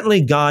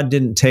apparently God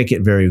didn't take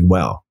it very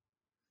well,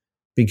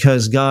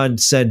 because God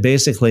said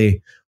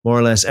basically, more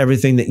or less,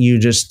 everything that you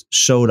just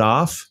showed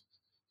off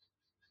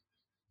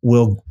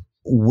will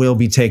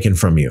be taken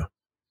from you.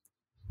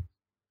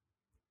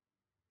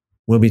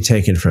 Will be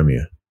taken from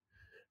you.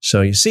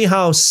 So you see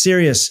how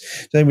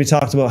serious, then we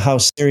talked about how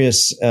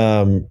serious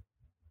God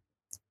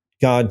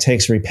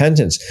takes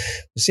repentance.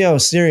 You see how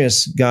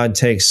serious God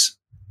takes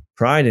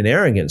pride and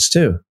arrogance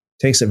too.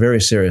 Takes it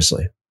very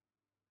seriously.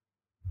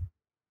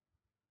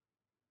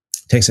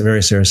 Takes it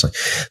very seriously.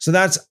 So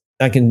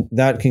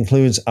that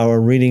concludes our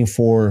reading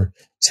for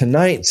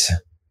tonight.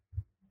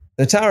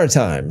 The Tower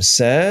Time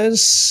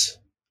says,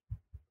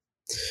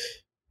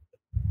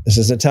 this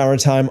is the Tower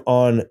Time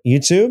on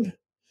YouTube,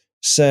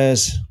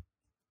 says,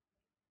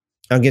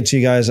 I'll get to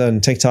you guys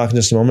on TikTok in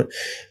just a moment.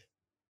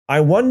 I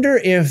wonder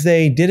if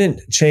they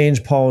didn't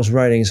change Paul's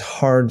writings.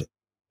 Hard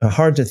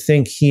to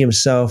think he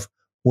himself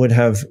would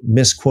have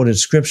misquoted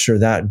scripture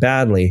that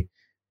badly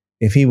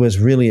if he was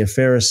really a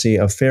Pharisee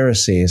of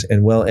Pharisees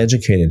and well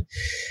educated.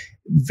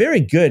 Very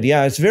good.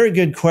 Yeah, it's a very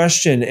good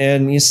question.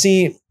 And you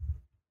see,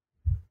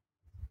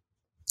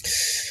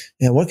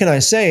 what can I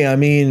say? I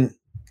mean,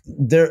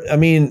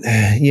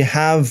 you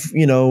have,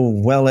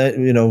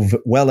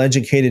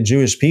 well-educated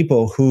Jewish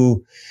people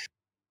who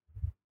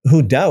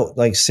doubt,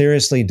 like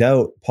seriously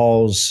doubt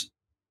Paul's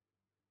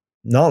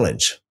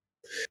knowledge.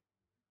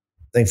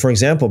 Like, for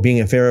example, being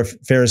a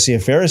Pharisee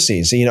of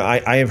Pharisees,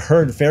 I have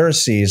heard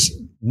Pharisees,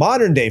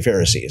 modern day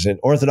Pharisees and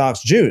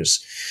Orthodox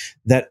Jews,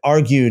 that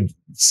argued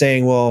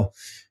saying, well,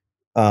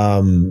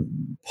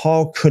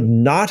 Paul could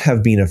not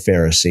have been a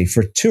Pharisee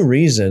for two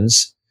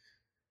reasons,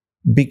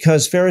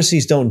 because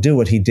Pharisees don't do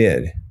what he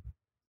did.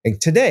 Like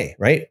today,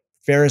 right?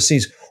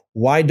 Pharisees,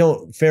 why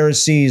don't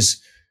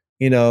Pharisees,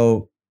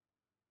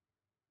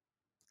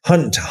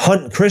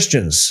 hunt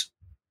Christians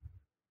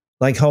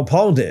like how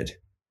Paul did?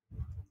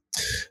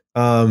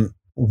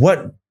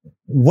 What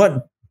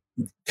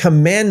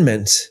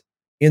commandment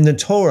in the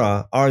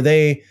Torah are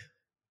they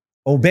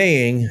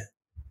obeying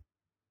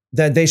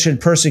that they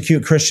should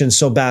persecute Christians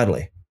so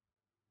badly?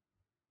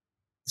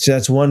 So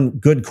that's one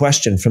good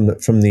question from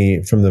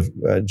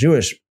the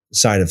Jewish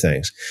side of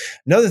things.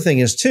 Another thing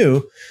is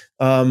too,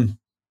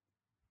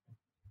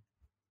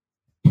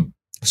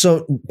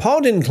 so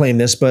Paul didn't claim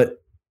this, but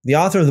the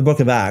author of the book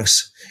of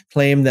Acts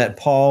claimed that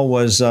Paul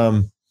was,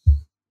 sat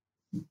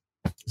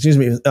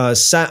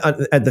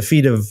at the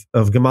feet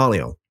of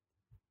Gamaliel.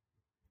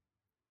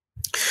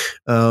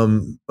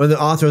 Or the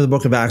author of the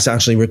book of Acts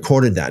actually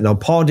recorded that. Now,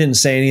 Paul didn't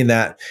say any of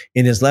that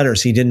in his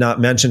letters. He did not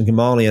mention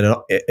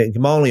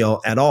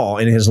Gamaliel at all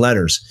in his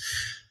letters.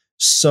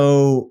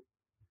 So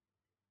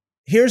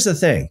here's the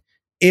thing.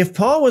 If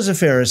Paul was a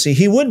Pharisee,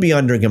 he would be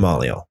under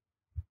Gamaliel.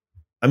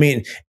 I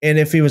mean, and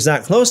if he was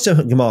that close to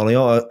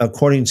Gamaliel,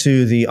 according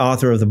to the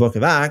author of the book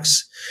of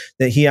Acts,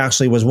 that he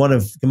actually was one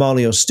of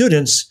Gamaliel's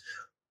students,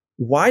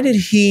 why did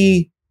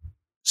he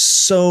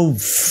so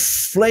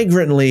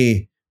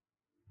flagrantly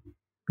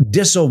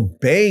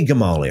disobey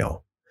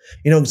Gamaliel?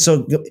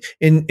 So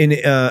in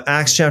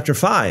Acts chapter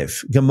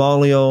 5,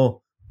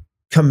 Gamaliel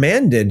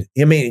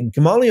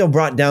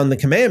brought down the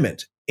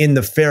commandment in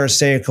the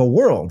Pharisaical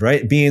world,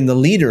 right? Being the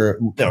leader,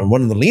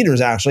 one of the leaders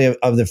actually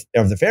of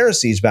the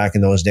Pharisees back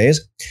in those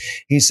days.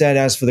 He said,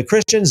 as for the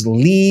Christians,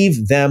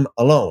 leave them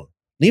alone.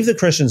 Leave the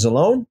Christians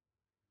alone.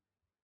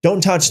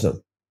 Don't touch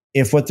them.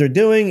 If what they're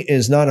doing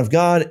is not of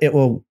God, it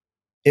will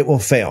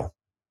fail.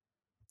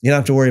 You don't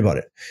have to worry about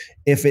it.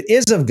 If it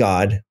is of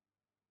God,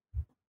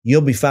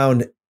 you'll be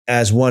found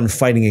as one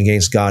fighting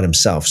against God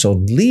himself. So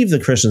leave the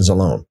Christians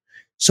alone.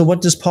 So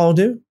what does Paul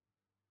do?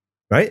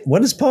 Right?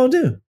 What does Paul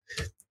do?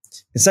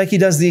 It's like he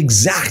does the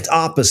exact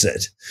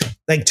opposite,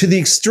 like to the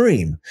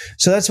extreme.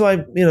 So that's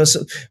why,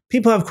 so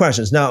people have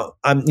questions. Now,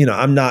 I'm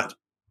not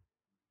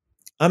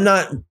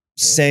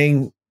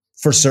saying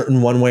for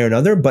certain one way or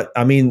another, but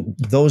I mean,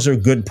 those are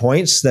good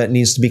points that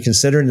needs to be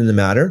considered in the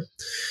matter.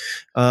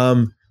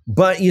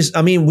 But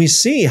we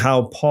see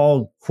how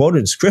Paul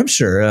quoted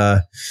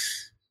scripture.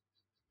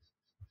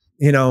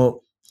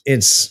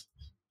 It's,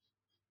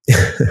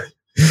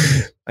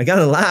 I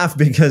gotta laugh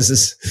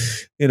because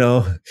you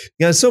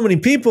got so many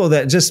people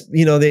that just,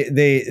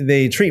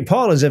 they treat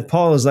Paul as if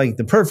Paul is like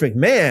the perfect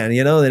man,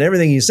 that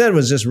everything he said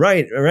was just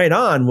right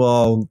on.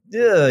 Well,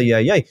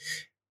 yeah.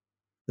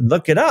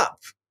 Look it up.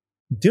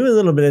 Do a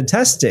little bit of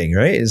testing,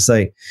 right? It's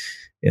like,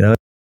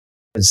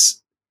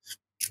 it's,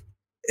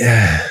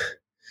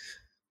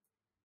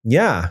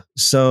 yeah.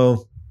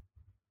 So,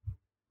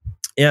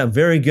 yeah,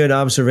 very good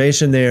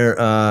observation there,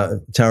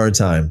 Tower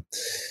Time.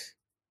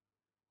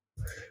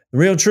 The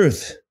Real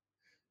Truth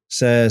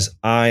says,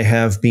 I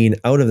have been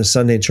out of the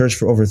Sunday church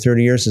for over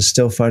 30 years and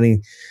still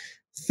finding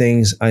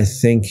things I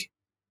think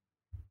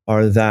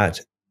are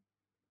that,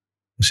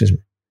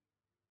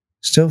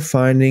 still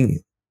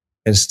finding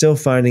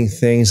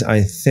things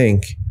I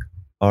think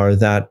are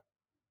that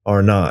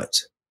are not.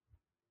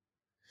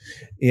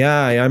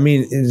 Yeah, I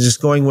mean,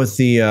 just going with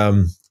the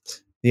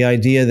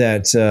idea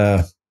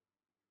that,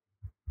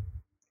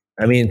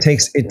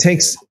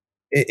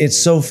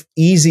 it's so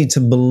easy to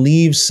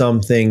believe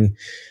something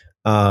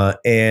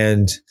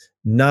and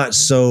not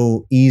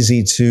so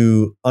easy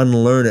to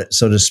unlearn it,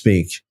 so to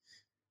speak.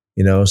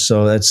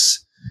 So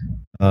that's,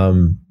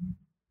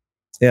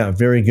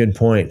 very good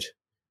point.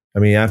 I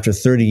mean, after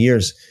 30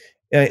 years,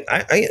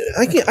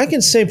 I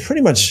can say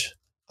pretty much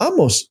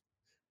almost,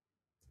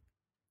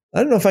 I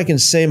don't know if I can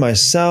say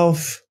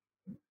myself.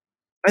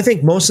 I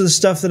think most of the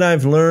stuff that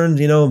I've learned,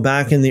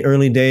 back in the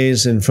early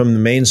days and from the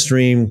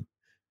mainstream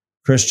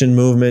Christian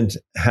movement,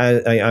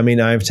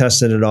 I've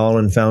tested it all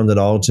and found it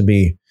all to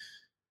be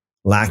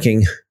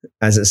lacking,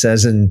 as it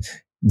says in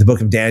the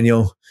book of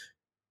Daniel.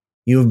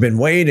 You have been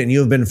weighed and you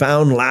have been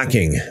found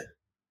lacking.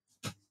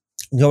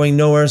 Going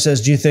Nowhere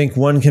says, do you think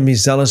one can be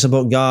zealous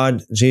about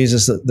God,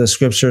 Jesus, the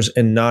scriptures,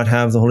 and not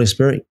have the Holy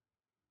Spirit?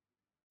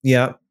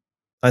 Yeah,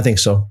 I think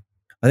so.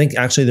 I think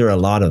actually there are a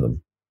lot of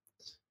them.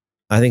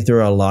 I think there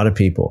are a lot of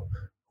people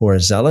who are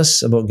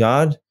zealous about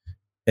God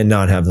and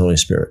not have the Holy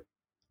Spirit.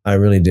 I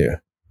really do.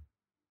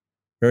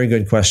 Very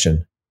good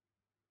question.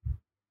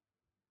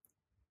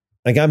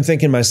 Like, I'm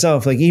thinking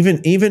myself, like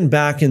even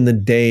back in the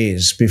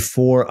days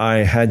before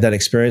I had that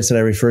experience that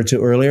I referred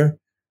to earlier,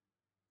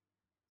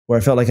 where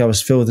I felt like I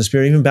was filled with the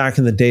Spirit, even back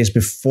in the days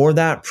before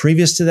that,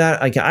 previous to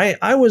that, like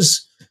I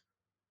was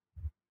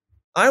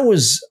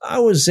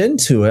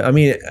into it. I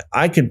mean,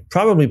 I could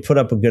probably put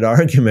up a good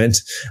argument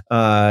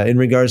in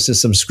regards to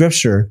some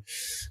scripture.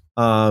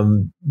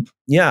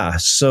 Yeah,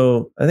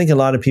 so I think a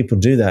lot of people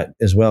do that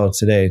as well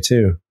today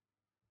too.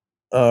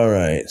 All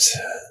right.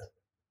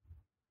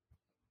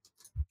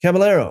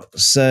 Caballero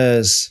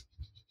says,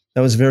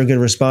 that was very good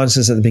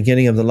responses at the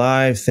beginning of the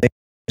live. Thank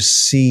you.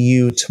 See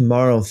you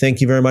tomorrow.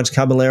 Thank you very much,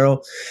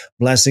 Caballero.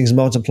 Blessings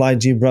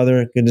multiplied to you,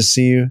 brother. Good to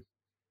see you.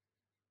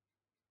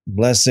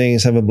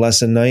 Blessings. Have a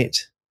blessed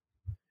night.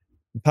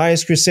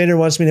 Pious Crusader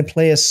wants me to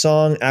play a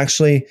song.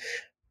 Actually,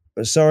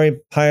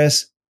 sorry,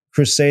 Pious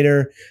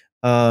Crusader,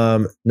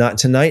 not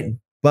tonight,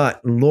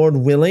 but Lord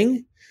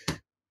willing,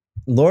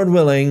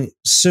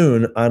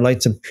 soon I'd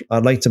like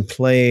to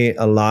play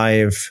a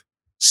live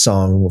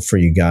song for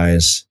you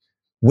guys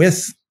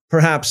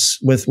perhaps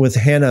with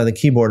Hannah, the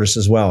keyboardist,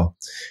 as well,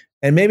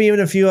 and maybe even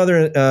a few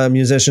other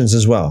musicians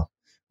as well.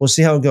 We'll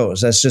see how it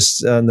goes. That's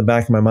just in the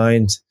back of my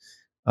mind.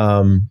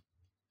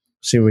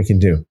 See what we can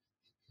do.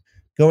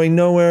 Going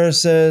Nowhere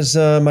says,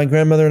 my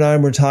grandmother and I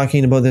were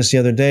talking about this the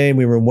other day.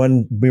 We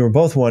were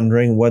both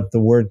wondering what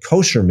the word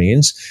kosher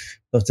means.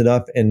 Looked it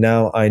up, and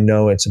now I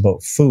know it's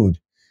about food.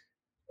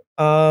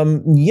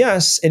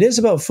 Yes, it is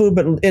about food,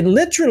 but it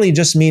literally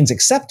just means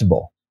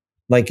acceptable.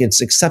 Like,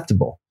 it's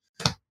acceptable.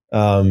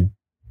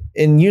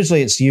 And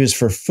usually it's used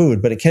for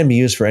food, but it can be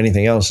used for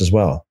anything else as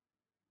well.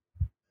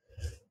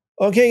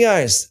 Okay,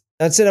 guys,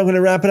 that's it. I'm going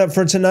to wrap it up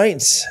for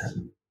tonight.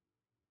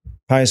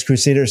 Pious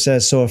Crusader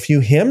says, so a few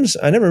hymns?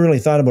 I never really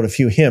thought about a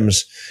few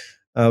hymns.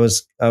 I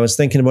was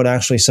thinking about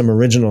actually some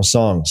original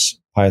songs,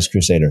 Pious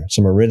Crusader,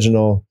 some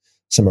original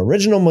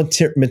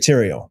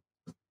material.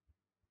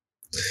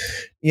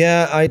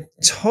 Yeah, I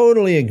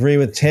totally agree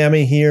with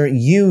Tammy here.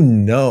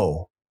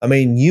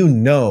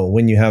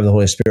 When you have the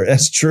Holy Spirit.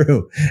 That's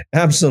true.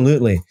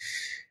 Absolutely.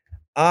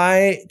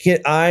 I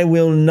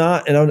will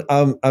not, and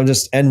I'll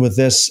just end with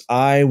this.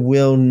 I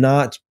will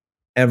not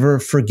ever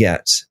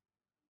forget.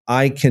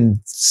 I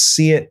can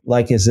see it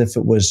like as if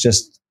it was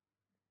just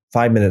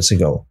 5 minutes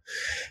ago.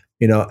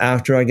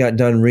 After I got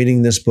done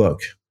reading this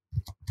book,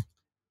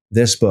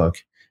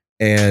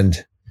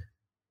 and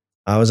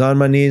I was on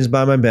my knees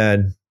by my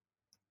bed,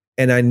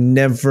 and I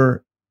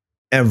never,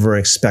 ever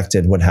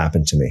expected what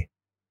happened to me.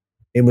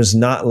 It was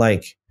not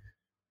like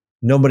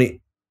nobody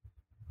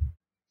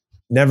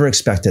Never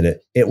expected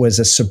it. It was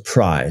a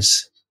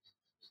surprise.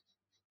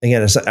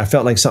 Again, I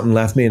felt like something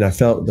left me, and I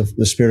felt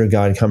the Spirit of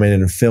God come in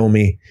and fill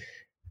me.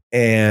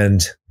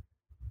 And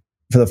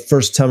for the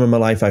first time in my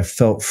life, I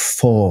felt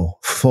full.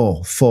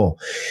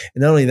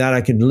 And not only that,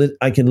 I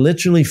could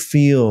literally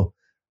feel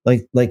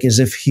like as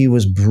if He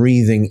was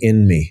breathing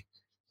in me.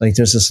 Like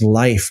there's this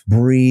life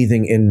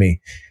breathing in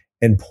me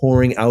and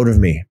pouring out of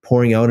me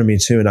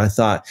too. And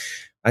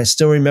I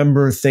still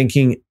remember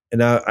thinking,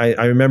 and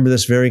I remember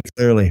this very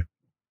clearly,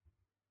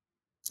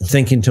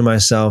 thinking to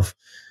myself,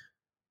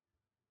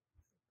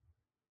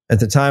 at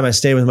the time I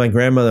stayed with my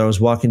grandmother, I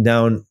was walking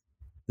down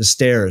the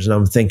stairs and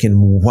I'm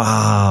thinking,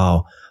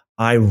 wow,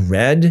 I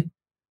read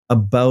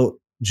about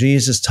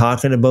Jesus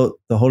talking about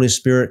the Holy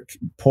Spirit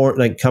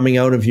coming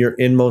out of your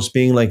inmost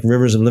being like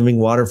rivers of living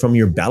water from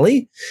your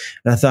belly.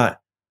 And I thought,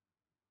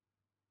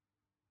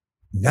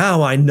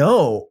 now I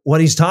know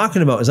what he's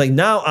talking about. It's like,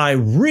 now I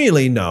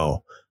really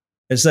know.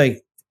 It's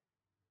like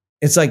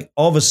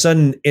all of a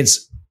sudden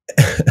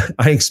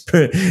I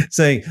experience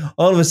saying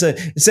all of a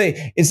sudden it's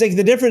like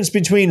the difference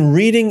between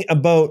reading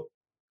about,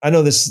 I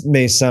know this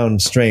may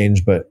sound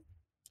strange, but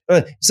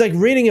it's like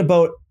reading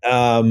about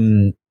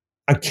a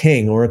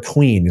king or a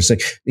queen. It's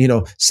like,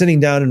 sitting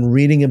down and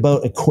reading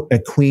about a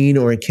queen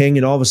or a king,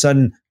 and all of a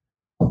sudden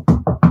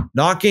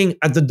knocking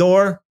at the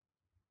door.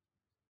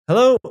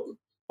 Hello,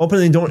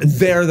 opening the door.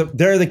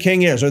 There the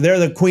king is, or there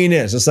the queen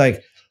is. It's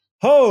like,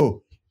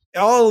 oh,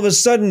 all of a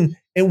sudden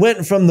it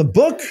went from the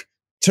book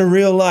to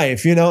real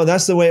life.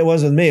 That's the way it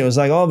was with me. It was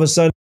like all of a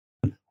sudden,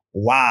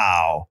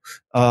 wow.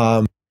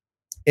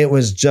 It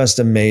was just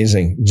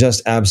amazing,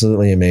 just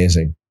absolutely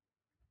amazing.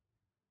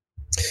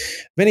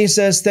 Vinny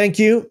says, thank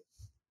you.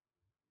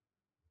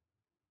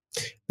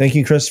 Thank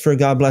you, Christopher.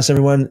 God bless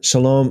everyone.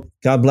 Shalom.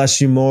 God bless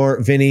you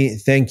more. Vinny,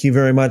 thank you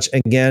very much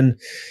again.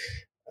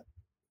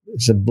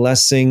 It's a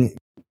blessing.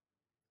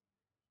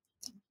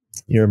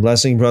 You're a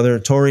blessing, brother.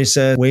 Tori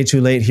said, way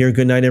too late here.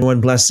 Good night, everyone.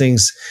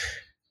 Blessings.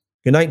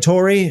 Good night,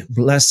 Tori.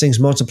 Blessings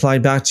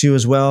multiplied back to you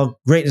as well.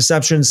 Great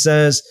Deception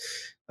says,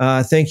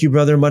 thank you,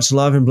 brother. Much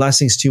love and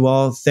blessings to you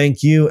all.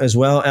 Thank you as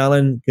well,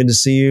 Alan. Good to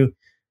see you.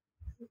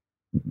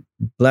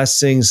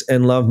 Blessings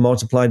and love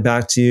multiplied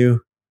back to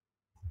you.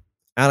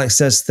 Alex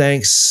says,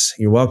 thanks.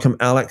 You're welcome,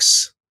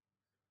 Alex.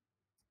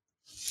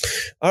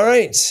 All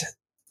right.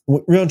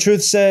 Real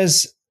Truth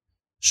says,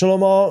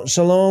 shalom all.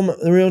 Shalom,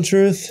 the Real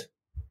Truth.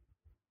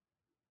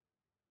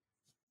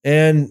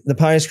 And the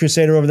Pious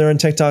Crusader over there on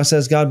TikTok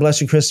says, God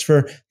bless you,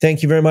 Christopher.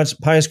 Thank you very much,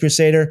 Pious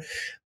Crusader.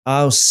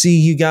 I'll see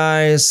you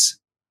guys,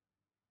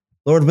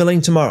 Lord willing,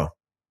 tomorrow.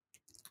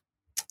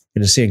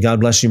 Good to see you. God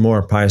bless you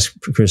more, Pious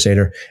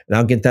Crusader. And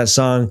I'll get that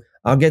song.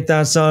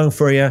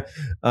 For you.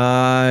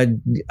 I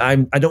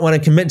don't want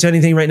to commit to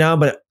anything right now,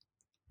 but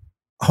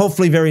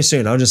hopefully very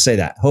soon. I'll just say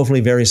that.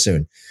 Hopefully very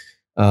soon.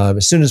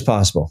 As soon as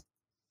possible.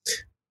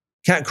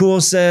 Cat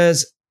Cool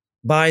says,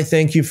 bye.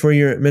 Thank you for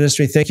your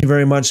ministry. Thank you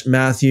very much,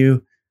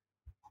 Matthew.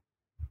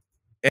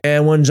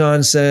 And one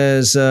John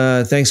says,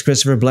 thanks,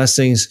 Christopher.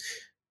 Blessings.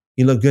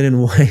 You look good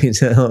in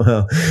white.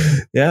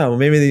 Yeah, well,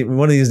 maybe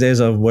one of these days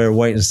I'll wear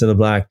white instead of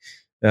black.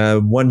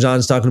 One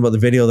John's talking about the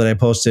video that I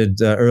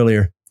posted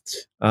earlier.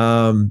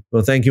 Well,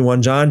 thank you,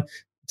 one John.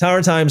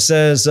 Tower Time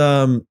says,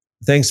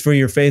 thanks for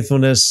your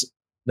faithfulness,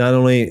 not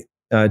only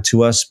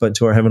to us, but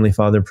to our Heavenly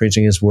Father,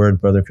 preaching His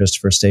word. Brother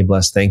Christopher, stay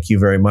blessed. Thank you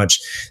very much.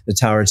 The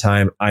Tower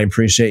Time, I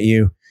appreciate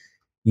you.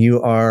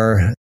 You are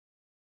a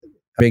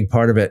big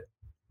part of it.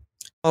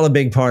 All a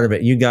big part of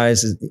it. You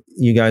guys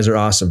are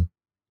awesome.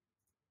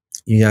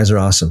 You guys are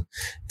awesome.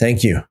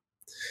 Thank you.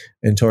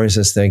 And Tori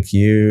says, thank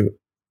you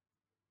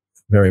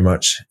very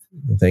much.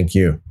 Thank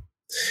you.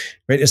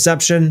 Great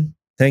Deception.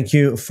 Thank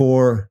you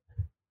for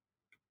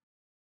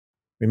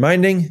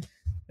reminding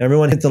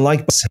everyone, hit the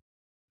like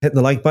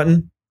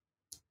button.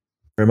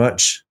 Very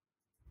much.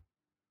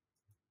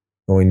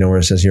 Going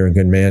nowhere says, you're a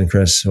good man,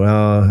 Chris.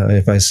 Well,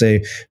 if I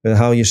say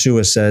how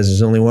Yeshua says,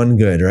 there's only one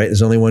good, right?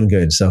 There's only one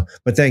good. So,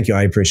 but thank you.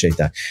 I appreciate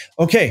that.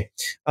 Okay.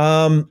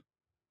 So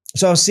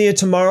I'll see you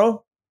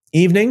tomorrow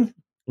evening,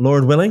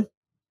 Lord willing.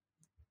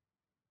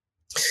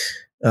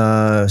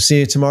 See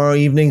you tomorrow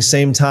evening,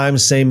 same time,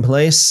 same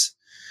place.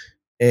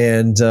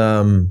 And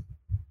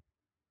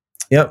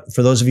yep,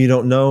 for those of you who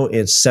don't know,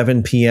 it's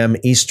 7 p.m.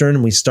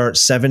 Eastern. We start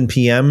 7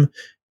 p.m.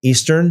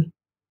 Eastern.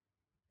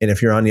 And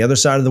if you're on the other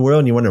side of the world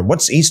and you wonder,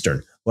 what's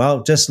Eastern?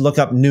 Well, just look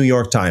up New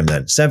York time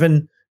then.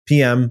 7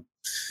 p.m.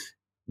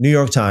 New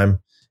York time.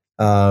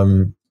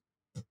 And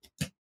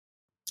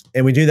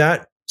we do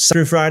that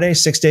through Friday,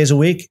 6 days a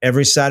week,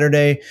 every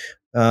Saturday,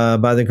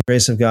 by the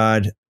grace of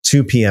God,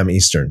 2 p.m.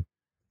 Eastern.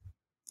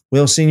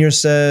 Will Senior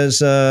says,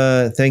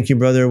 thank you,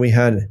 brother. We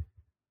had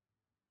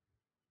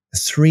a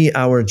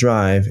 3-hour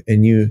drive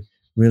and you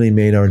really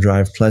made our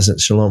drive pleasant.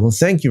 Shalom. Well,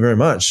 thank you very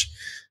much.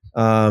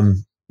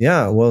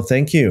 Yeah, well,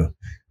 thank you.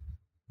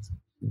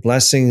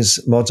 Blessings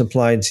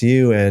multiplied to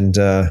you and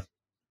to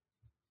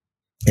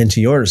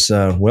yours,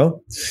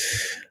 Will.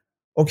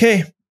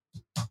 Okay.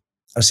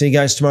 I'll see you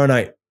guys tomorrow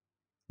night.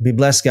 Be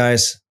blessed,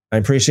 guys. I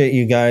appreciate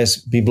you guys.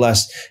 Be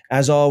blessed.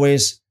 As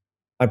always,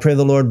 I pray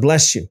the Lord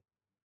bless you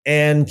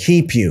and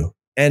keep you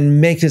and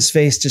make his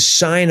face to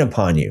shine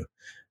upon you,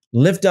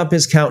 lift up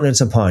his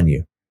countenance upon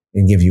you,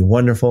 and give you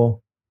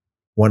wonderful,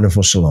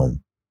 wonderful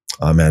shalom.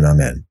 Amen,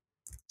 amen.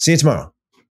 See you tomorrow.